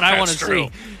what I want to see.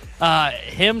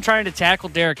 Him trying to tackle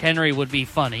Derrick Henry would be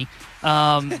funny.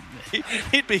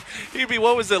 He'd be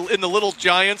what was it in the Little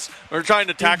Giants or trying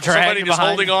to tackle somebody just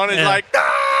holding on and like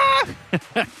ah!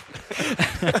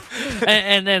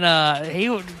 and then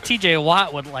TJ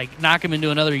Watt would like knock him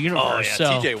into another universe. Oh yeah, so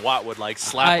TJ Watt would like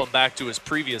slap him back to his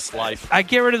previous life. I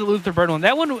get rid of the Luther Burden one.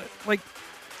 That one like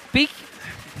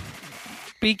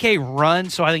BK run,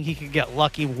 so I think he could get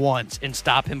lucky once and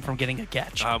stop him from getting a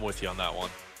catch. I'm with you on that one.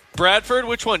 Bradford,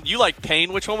 which one? You like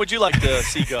Payne? Which one would you like to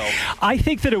see go? I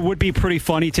think that it would be pretty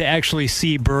funny to actually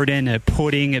see Burden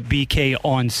putting BK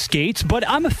on skates, but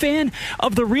I'm a fan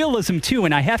of the realism too,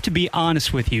 and I have to be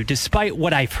honest with you. Despite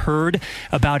what I've heard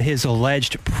about his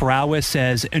alleged prowess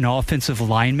as an offensive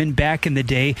lineman back in the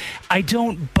day, I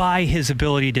don't buy his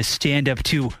ability to stand up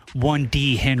to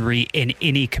 1D Henry in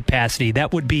any capacity.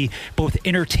 That would be both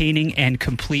entertaining and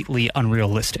completely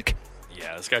unrealistic.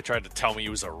 Yeah, this guy tried to tell me he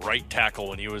was a right tackle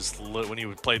when he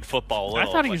played football. I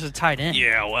thought he was a tight end.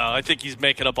 Yeah, well, I think he's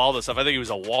making up all this stuff. I think he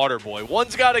was a water boy.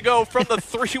 One's got to go from the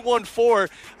 314.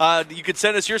 You could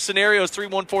send us your scenarios,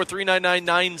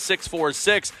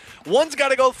 314-399-9646. One's got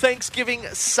to go Thanksgiving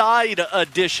side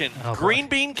edition. Oh, green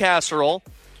bean casserole,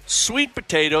 sweet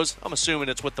potatoes, I'm assuming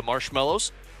it's with the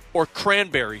marshmallows, or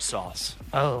cranberry sauce.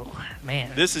 Oh,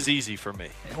 man. This is easy for me.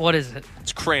 What is it?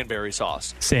 It's cranberry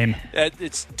sauce. Same.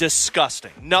 It's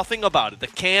disgusting. Nothing about it. The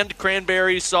canned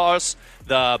cranberry sauce,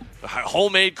 the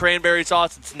homemade cranberry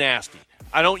sauce, it's nasty.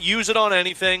 I don't use it on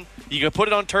anything. You can put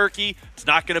it on turkey. It's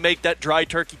not going to make that dry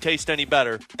turkey taste any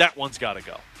better. That one's got to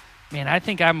go. Man, I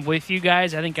think I'm with you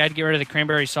guys. I think I'd get rid of the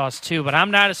cranberry sauce too, but I'm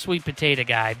not a sweet potato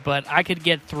guy, but I could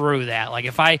get through that. Like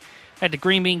if I had the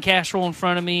green bean casserole in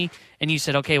front of me and you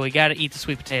said, okay, we got to eat the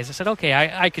sweet potatoes, I said, okay,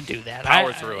 I could do that.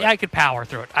 Power through it. I could power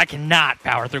through it. I cannot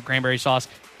power through cranberry sauce.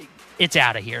 It's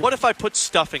out of here. What if I put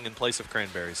stuffing in place of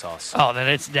cranberry sauce? Oh, then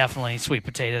it's definitely sweet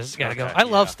potatoes. Got to go. I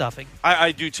love stuffing.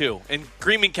 I do too. And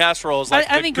green bean casserole is like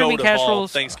I think green bean casserole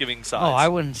is Thanksgiving sides. Oh, I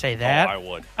wouldn't say that. Oh, I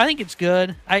would. I think it's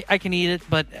good. I can eat it,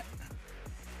 but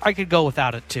I could go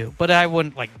without it too. But I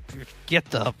wouldn't get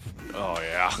the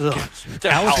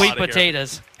sweet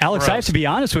potatoes. Alex, Gross. I have to be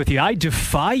honest with you. I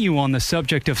defy you on the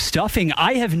subject of stuffing.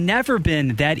 I have never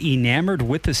been that enamored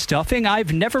with the stuffing.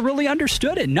 I've never really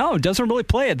understood it. No, it doesn't really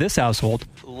play at this household.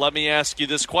 Let me ask you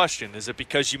this question. Is it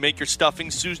because you make your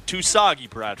stuffing too soggy,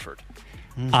 Bradford?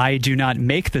 I do not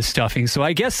make the stuffing, so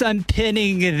I guess I'm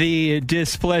pinning the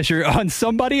displeasure on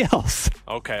somebody else.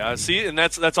 Okay, I see, and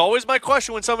that's always my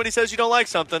question when somebody says you don't like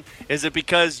something. Is it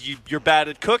because you're bad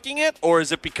at cooking it, or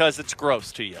is it because it's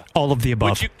gross to you? All of the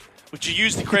above. Would you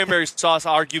use the cranberry sauce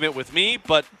argument with me,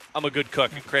 but I'm a good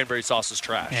cook, and cranberry sauce is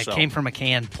trash. Yeah, it so came from a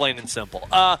can. Plain and simple.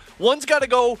 One's got to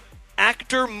go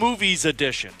actor movies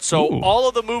edition. So all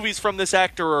of the movies from this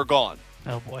actor are gone.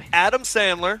 Oh, boy. Adam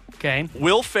Sandler, okay,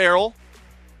 Will Ferrell,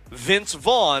 Vince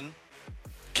Vaughn,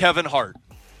 Kevin Hart.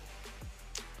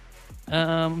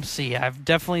 See, I've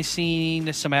definitely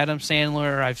seen some Adam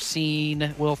Sandler. I've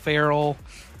seen Will Ferrell.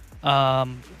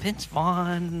 Vince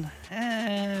Vaughn,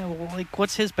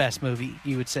 what's his best movie,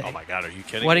 you would say? Oh, my God, are you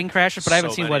kidding? Wedding Crashers, but I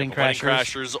haven't seen Wedding Crashers. Wedding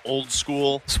Crashers, Old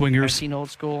School. Swingers. I've seen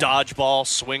Old School. Dodgeball,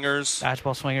 Swingers.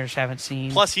 Dodgeball, Swingers, haven't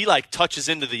seen. Plus, he, touches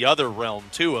into the other realm,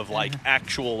 too, of,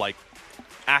 actual,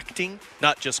 acting,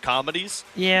 not just comedies.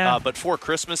 Yeah. But Four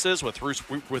Christmases with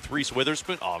Reese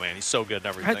Witherspoon. Oh, man, he's so good and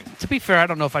everything. To be fair, I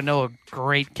don't know if I know a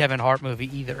great Kevin Hart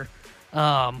movie either.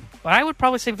 But I would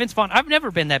probably say Vince Vaughn. I've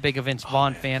never been that big a Vince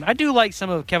Vaughn fan. I do like some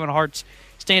of Kevin Hart's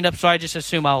stand-up, so I just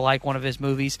assume I'll like one of his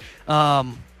movies.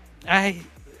 I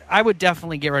would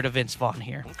definitely get rid of Vince Vaughn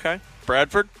here. Okay.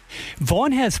 Bradford?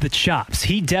 Vaughn has the chops.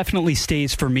 He definitely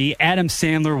stays for me. Adam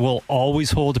Sandler will always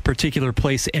hold a particular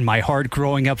place in my heart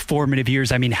growing up, formative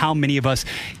years. I mean, how many of us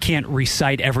can't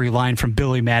recite every line from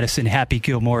Billy Madison, Happy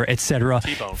Gilmore, etc.?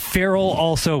 Ferrell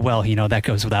also, that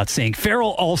goes without saying.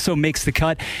 Ferrell also makes the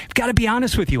cut. I've got to be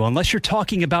honest with you, unless you're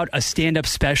talking about a stand-up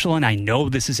special, and I know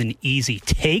this is an easy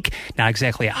take, not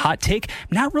exactly a hot take,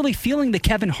 I'm not really feeling the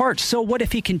Kevin Hart. So what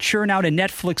if he can churn out a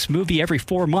Netflix movie every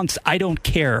 4 months? I don't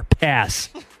care. Pass.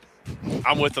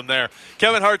 I'm with them there.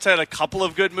 Kevin Hart's had a couple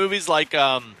of good movies, like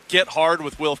Get Hard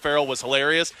with Will Ferrell was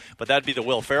hilarious, but that'd be the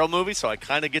Will Ferrell movie, so I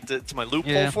kind of get to my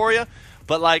loophole for you.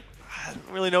 But, I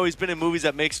don't really know he's been in movies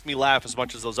that makes me laugh as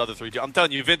much as those other three do. I'm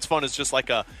telling you, Vince Vaughn is just like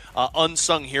a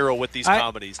unsung hero with these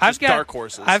comedies. Dark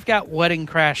horses. I've got Wedding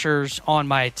Crashers on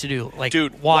my to-do,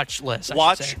 watch list.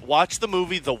 Watch the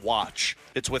movie The Watch.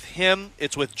 It's with him,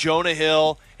 it's with Jonah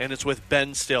Hill, and it's with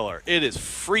Ben Stiller. It is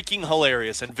freaking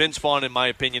hilarious, and Vince Vaughn, in my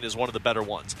opinion, is one of the better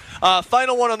ones.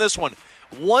 Final one on this one.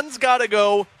 One's got to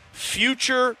go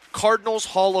future Cardinals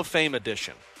Hall of Fame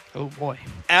edition. Oh, boy.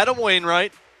 Adam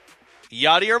Wainwright,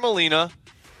 Yadier Molina,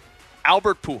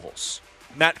 Albert Pujols,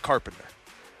 Matt Carpenter.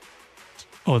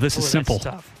 Oh, this is simple.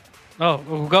 Tough. Oh,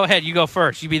 well, go ahead. You go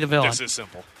first. You be the villain. This is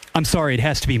simple. I'm sorry, it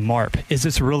has to be Marp. Is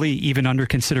this really even under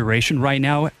consideration right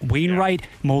now? Wainwright,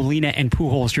 Molina, and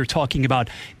Pujols, you're talking about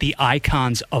the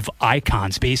icons of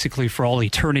icons, basically for all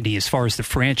eternity as far as the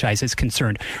franchise is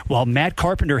concerned. While Matt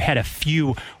Carpenter had a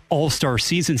few all-star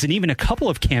seasons and even a couple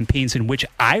of campaigns in which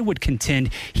I would contend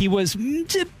he was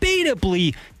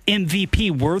debatably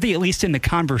MVP worthy, at least in the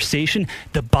conversation,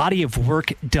 the body of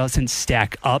work doesn't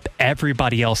stack up.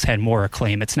 Everybody else had more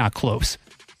acclaim. It's not close.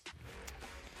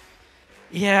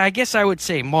 Yeah, I guess I would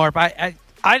say Marp. I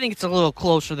think it's a little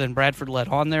closer than Bradford let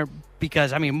on there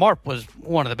because, Marp was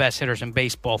one of the best hitters in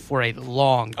baseball for a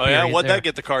long period. Oh, yeah? What'd that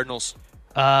get the Cardinals?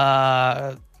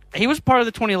 He was part of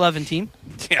the 2011 team.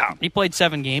 Yeah. He played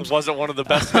 7 games. He wasn't one of the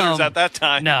best hitters at that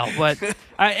time. No, but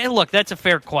and look, that's a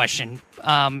fair question.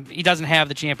 He doesn't have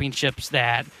the championships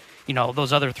that,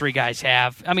 those other 3 guys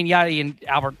have. Yadi and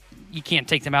Albert, you can't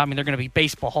take them out. They're going to be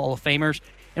baseball Hall of Famers.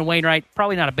 And Wainwright,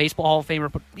 probably not a baseball Hall of Famer,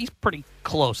 but he's pretty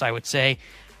close, I would say.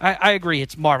 I agree,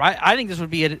 it's Marv. I think this would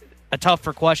be a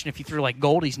tougher question if you threw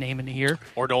Goldie's name into here.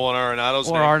 Or Nolan Arenado's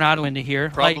name. Or Arenado into here.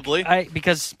 Probably.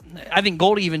 Because I think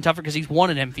Goldie even tougher because he's won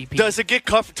an MVP. Does it get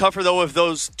tougher, though, if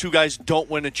those 2 guys don't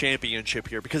win a championship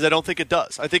here? Because I don't think it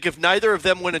does. I think if neither of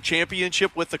them win a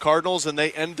championship with the Cardinals and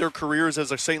they end their careers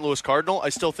as a St. Louis Cardinal, I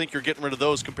still think you're getting rid of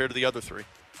those compared to the other 3.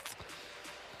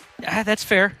 That's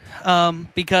fair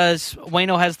because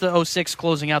Waino has the 06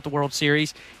 closing out the World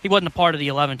Series. He wasn't a part of the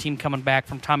 11 team coming back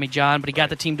from Tommy John, but he got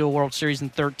the team to a World Series in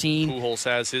 13. Pujols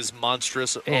has his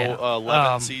monstrous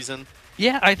 11 season.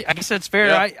 Yeah, I guess that's fair.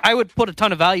 Yeah. I would put a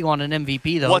ton of value on an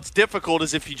MVP, though. What's difficult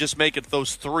is if you just make it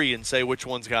those three and say which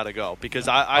one's got to go. Because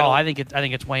I think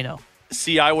it's Waino.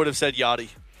 See, I would have said Yachty.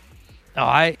 Oh,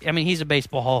 I mean, he's a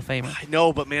baseball Hall of Famer. I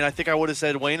know, but man, I think I would have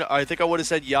said Waino. I think I would have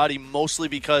said Yachty mostly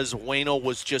because Waino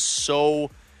was just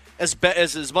so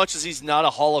as much as he's not a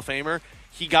Hall of Famer,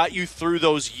 he got you through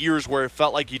those years where it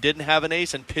felt like you didn't have an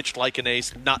ace and pitched like an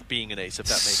ace, not being an ace, if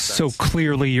that makes sense. So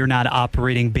clearly you're not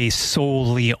operating based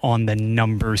solely on the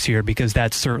numbers here, because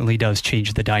that certainly does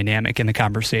change the dynamic in the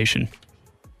conversation.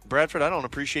 Bradford, I don't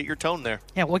appreciate your tone there.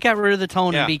 Yeah, what got rid of the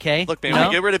tone in BK? Look, man, when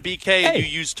you get rid of BK and you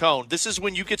use tone, this is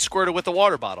when you get squirted with a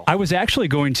water bottle. I was actually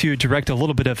going to direct a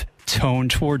little bit of tone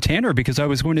toward Tanner, because I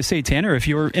was going to say, Tanner, if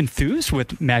you're enthused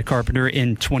with Matt Carpenter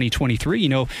in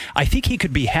 2023, I think he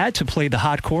could be had to play the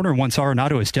hot corner once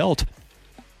Arenado is dealt.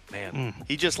 Man,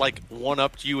 he just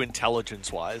one-upped you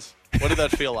intelligence-wise. What did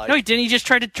that feel like? No, he didn't. He just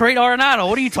tried to trade Arenado.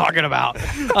 What are you talking about?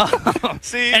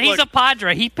 See, and he's a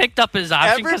Padre. He picked up his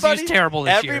option because he was terrible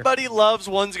this year. Everybody loves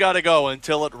One's Gotta Go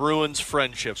until it ruins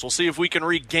friendships. We'll see if we can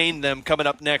regain them coming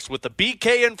up next with the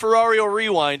BK and Ferrario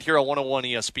Rewind here on 101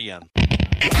 ESPN.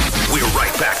 We're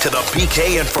right back to the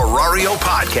BK and Ferrario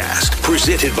podcast,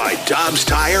 presented by Dobbs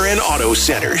Tire and Auto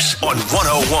Centers on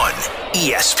 101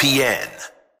 ESPN.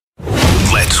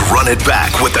 Let's run it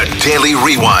back with a daily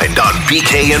rewind on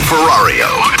BK and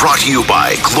Ferrario. Brought to you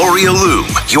by Gloria Loom,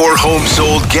 your home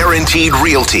sold guaranteed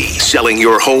realty. Selling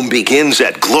your home begins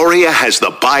at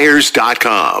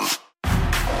GloriaHasTheBuyers.com.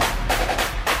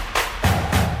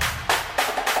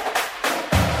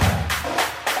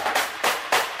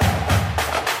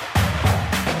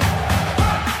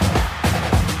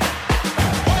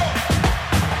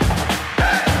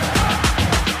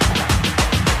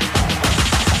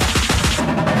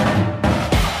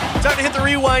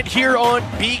 Here on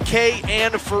BK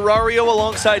and Ferrario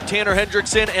alongside Tanner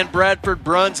Hendrickson and Bradford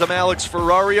Bruns. I'm Alex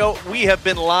Ferrario. We have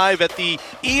been live at the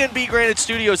E&B Granite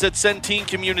Studios at Centene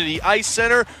Community Ice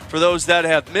Center. For those that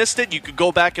have missed it, you could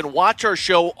go back and watch our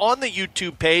show on the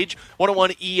YouTube page,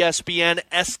 101 ESPN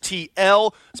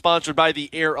STL, sponsored by the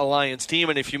Air Alliance team.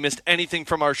 And if you missed anything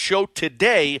from our show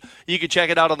today, you can check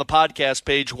it out on the podcast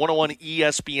page,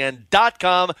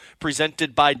 101ESPN.com,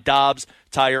 presented by Dobbs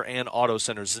Tire and Auto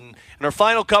Centers. And in our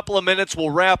final couple of minutes,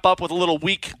 we'll wrap up with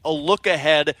a look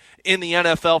ahead in the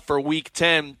NFL for Week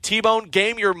 10. T-Bone,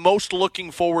 game you're most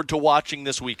looking forward to watching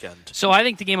this weekend? So I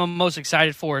think the game I'm most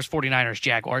excited for is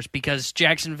 49ers-Jaguars, because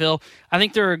Jacksonville, I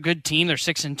think they're a good team. They're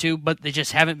 6-2, but they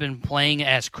just haven't been playing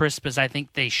as crisp as I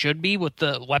think they should be with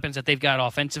the weapons that they've got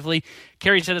offensively.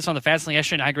 Kerry said this on the Fast Lane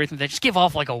yesterday, and I agree with him. They just give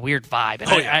off a weird vibe, and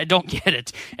I don't get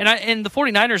it. And the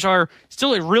 49ers are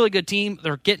still a really good team.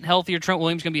 They're getting healthier. Trent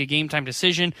Williams is going to be a game-time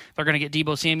decision. They're going to get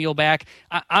Deebo Samuel back.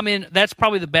 That's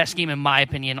probably the best game, in my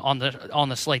opinion, on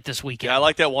the slate this weekend. Yeah, I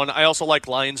like that one. I also like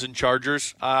Lions and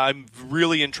Chargers. I'm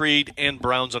really intrigued, and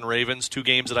Browns and Ravens, two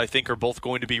games that I think are both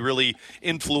going to be really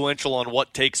influential on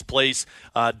what takes place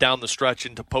down the stretch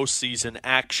into postseason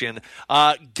action.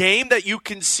 Game that you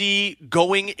can see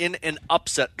going in an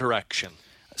upset direction.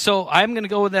 So I'm going to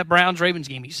go with that Browns-Ravens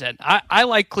game you said. I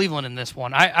like Cleveland in this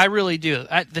one. I really do.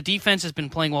 The defense has been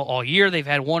playing well all year. They've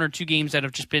had one or two games that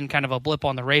have just been kind of a blip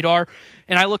on the radar.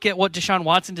 And I look at what Deshaun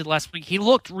Watson did last week. He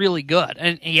looked really good,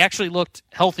 and he actually looked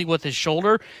healthy with his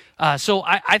shoulder. So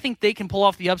I think they can pull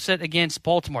off the upset against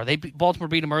Baltimore. Baltimore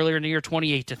beat them earlier in the year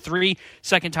 28-3.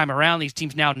 Second time around, these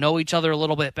teams now know each other a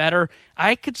little bit better.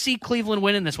 I could see Cleveland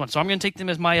winning this one, so I'm going to take them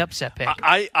as my upset pick.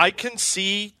 I can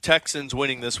see Texans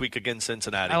winning this week against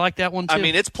Cincinnati. I like that one, too. I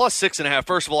mean, it's plus 6.5.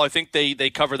 First of all, I think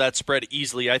they cover that spread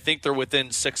easily. I think they're within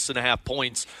 6.5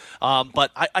 points.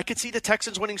 But I could see the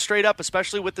Texans winning straight up,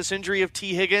 especially with this injury of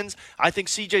T. Higgins. I think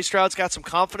C.J. Stroud's got some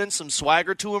confidence, some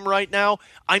swagger to him right now.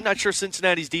 I'm not sure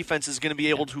Cincinnati's defense is going to be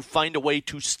able to find a way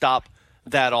to stop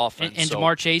that offense. And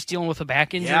Jamar Chase dealing with a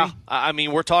back injury? Yeah, I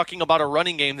mean, we're talking about a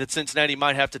running game that Cincinnati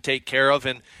might have to take care of,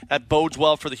 and that bodes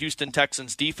well for the Houston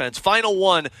Texans defense. Final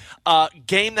one,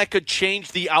 game that could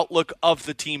change the outlook of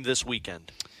the team this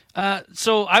weekend.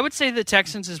 So I would say the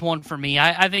Texans is one for me.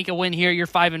 I think a win here, you're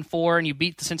 5-4, and you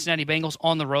beat the Cincinnati Bengals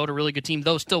on the road, a really good team,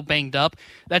 though still banged up.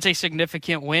 That's a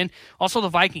significant win. Also the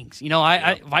Vikings.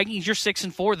 Vikings, you're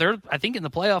 6-4. They're, I think, in the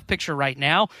playoff picture right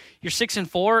now. You're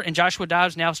 6-4, and Joshua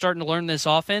Dobbs now starting to learn this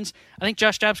offense. I think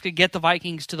Josh Dobbs could get the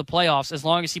Vikings to the playoffs as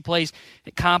long as he plays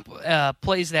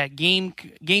that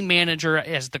game manager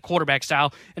as the quarterback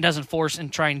style and doesn't force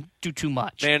and try and do too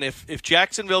much. Man, if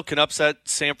Jacksonville can upset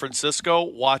San Francisco,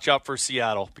 watch out for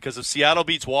Seattle. Because if Seattle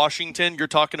beats Washington, you're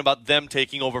talking about them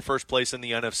taking over first place in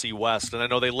the NFC West. And I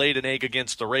know they laid an egg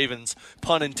against the Ravens,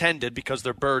 pun intended, because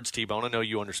they're birds, T-Bone. I know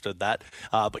you understood that.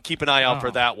 But keep an eye out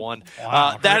for that one.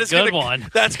 Wow, that is a good one.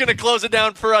 That's going to close it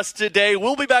down for us today.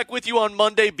 We'll be back with you on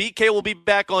Monday. BK will be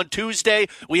back on Tuesday.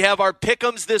 We have our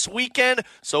pick'ems this weekend,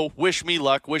 so wish me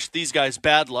luck. Wish these guys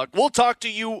bad luck. We'll talk to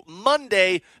you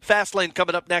Monday. Fastlane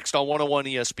coming up next on 101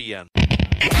 ESPN.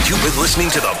 You've been listening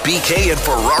to the BK and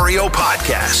Ferrario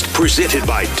podcast, presented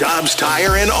by Dobbs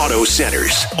Tire and Auto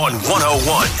Centers on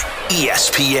 101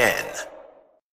 ESPN.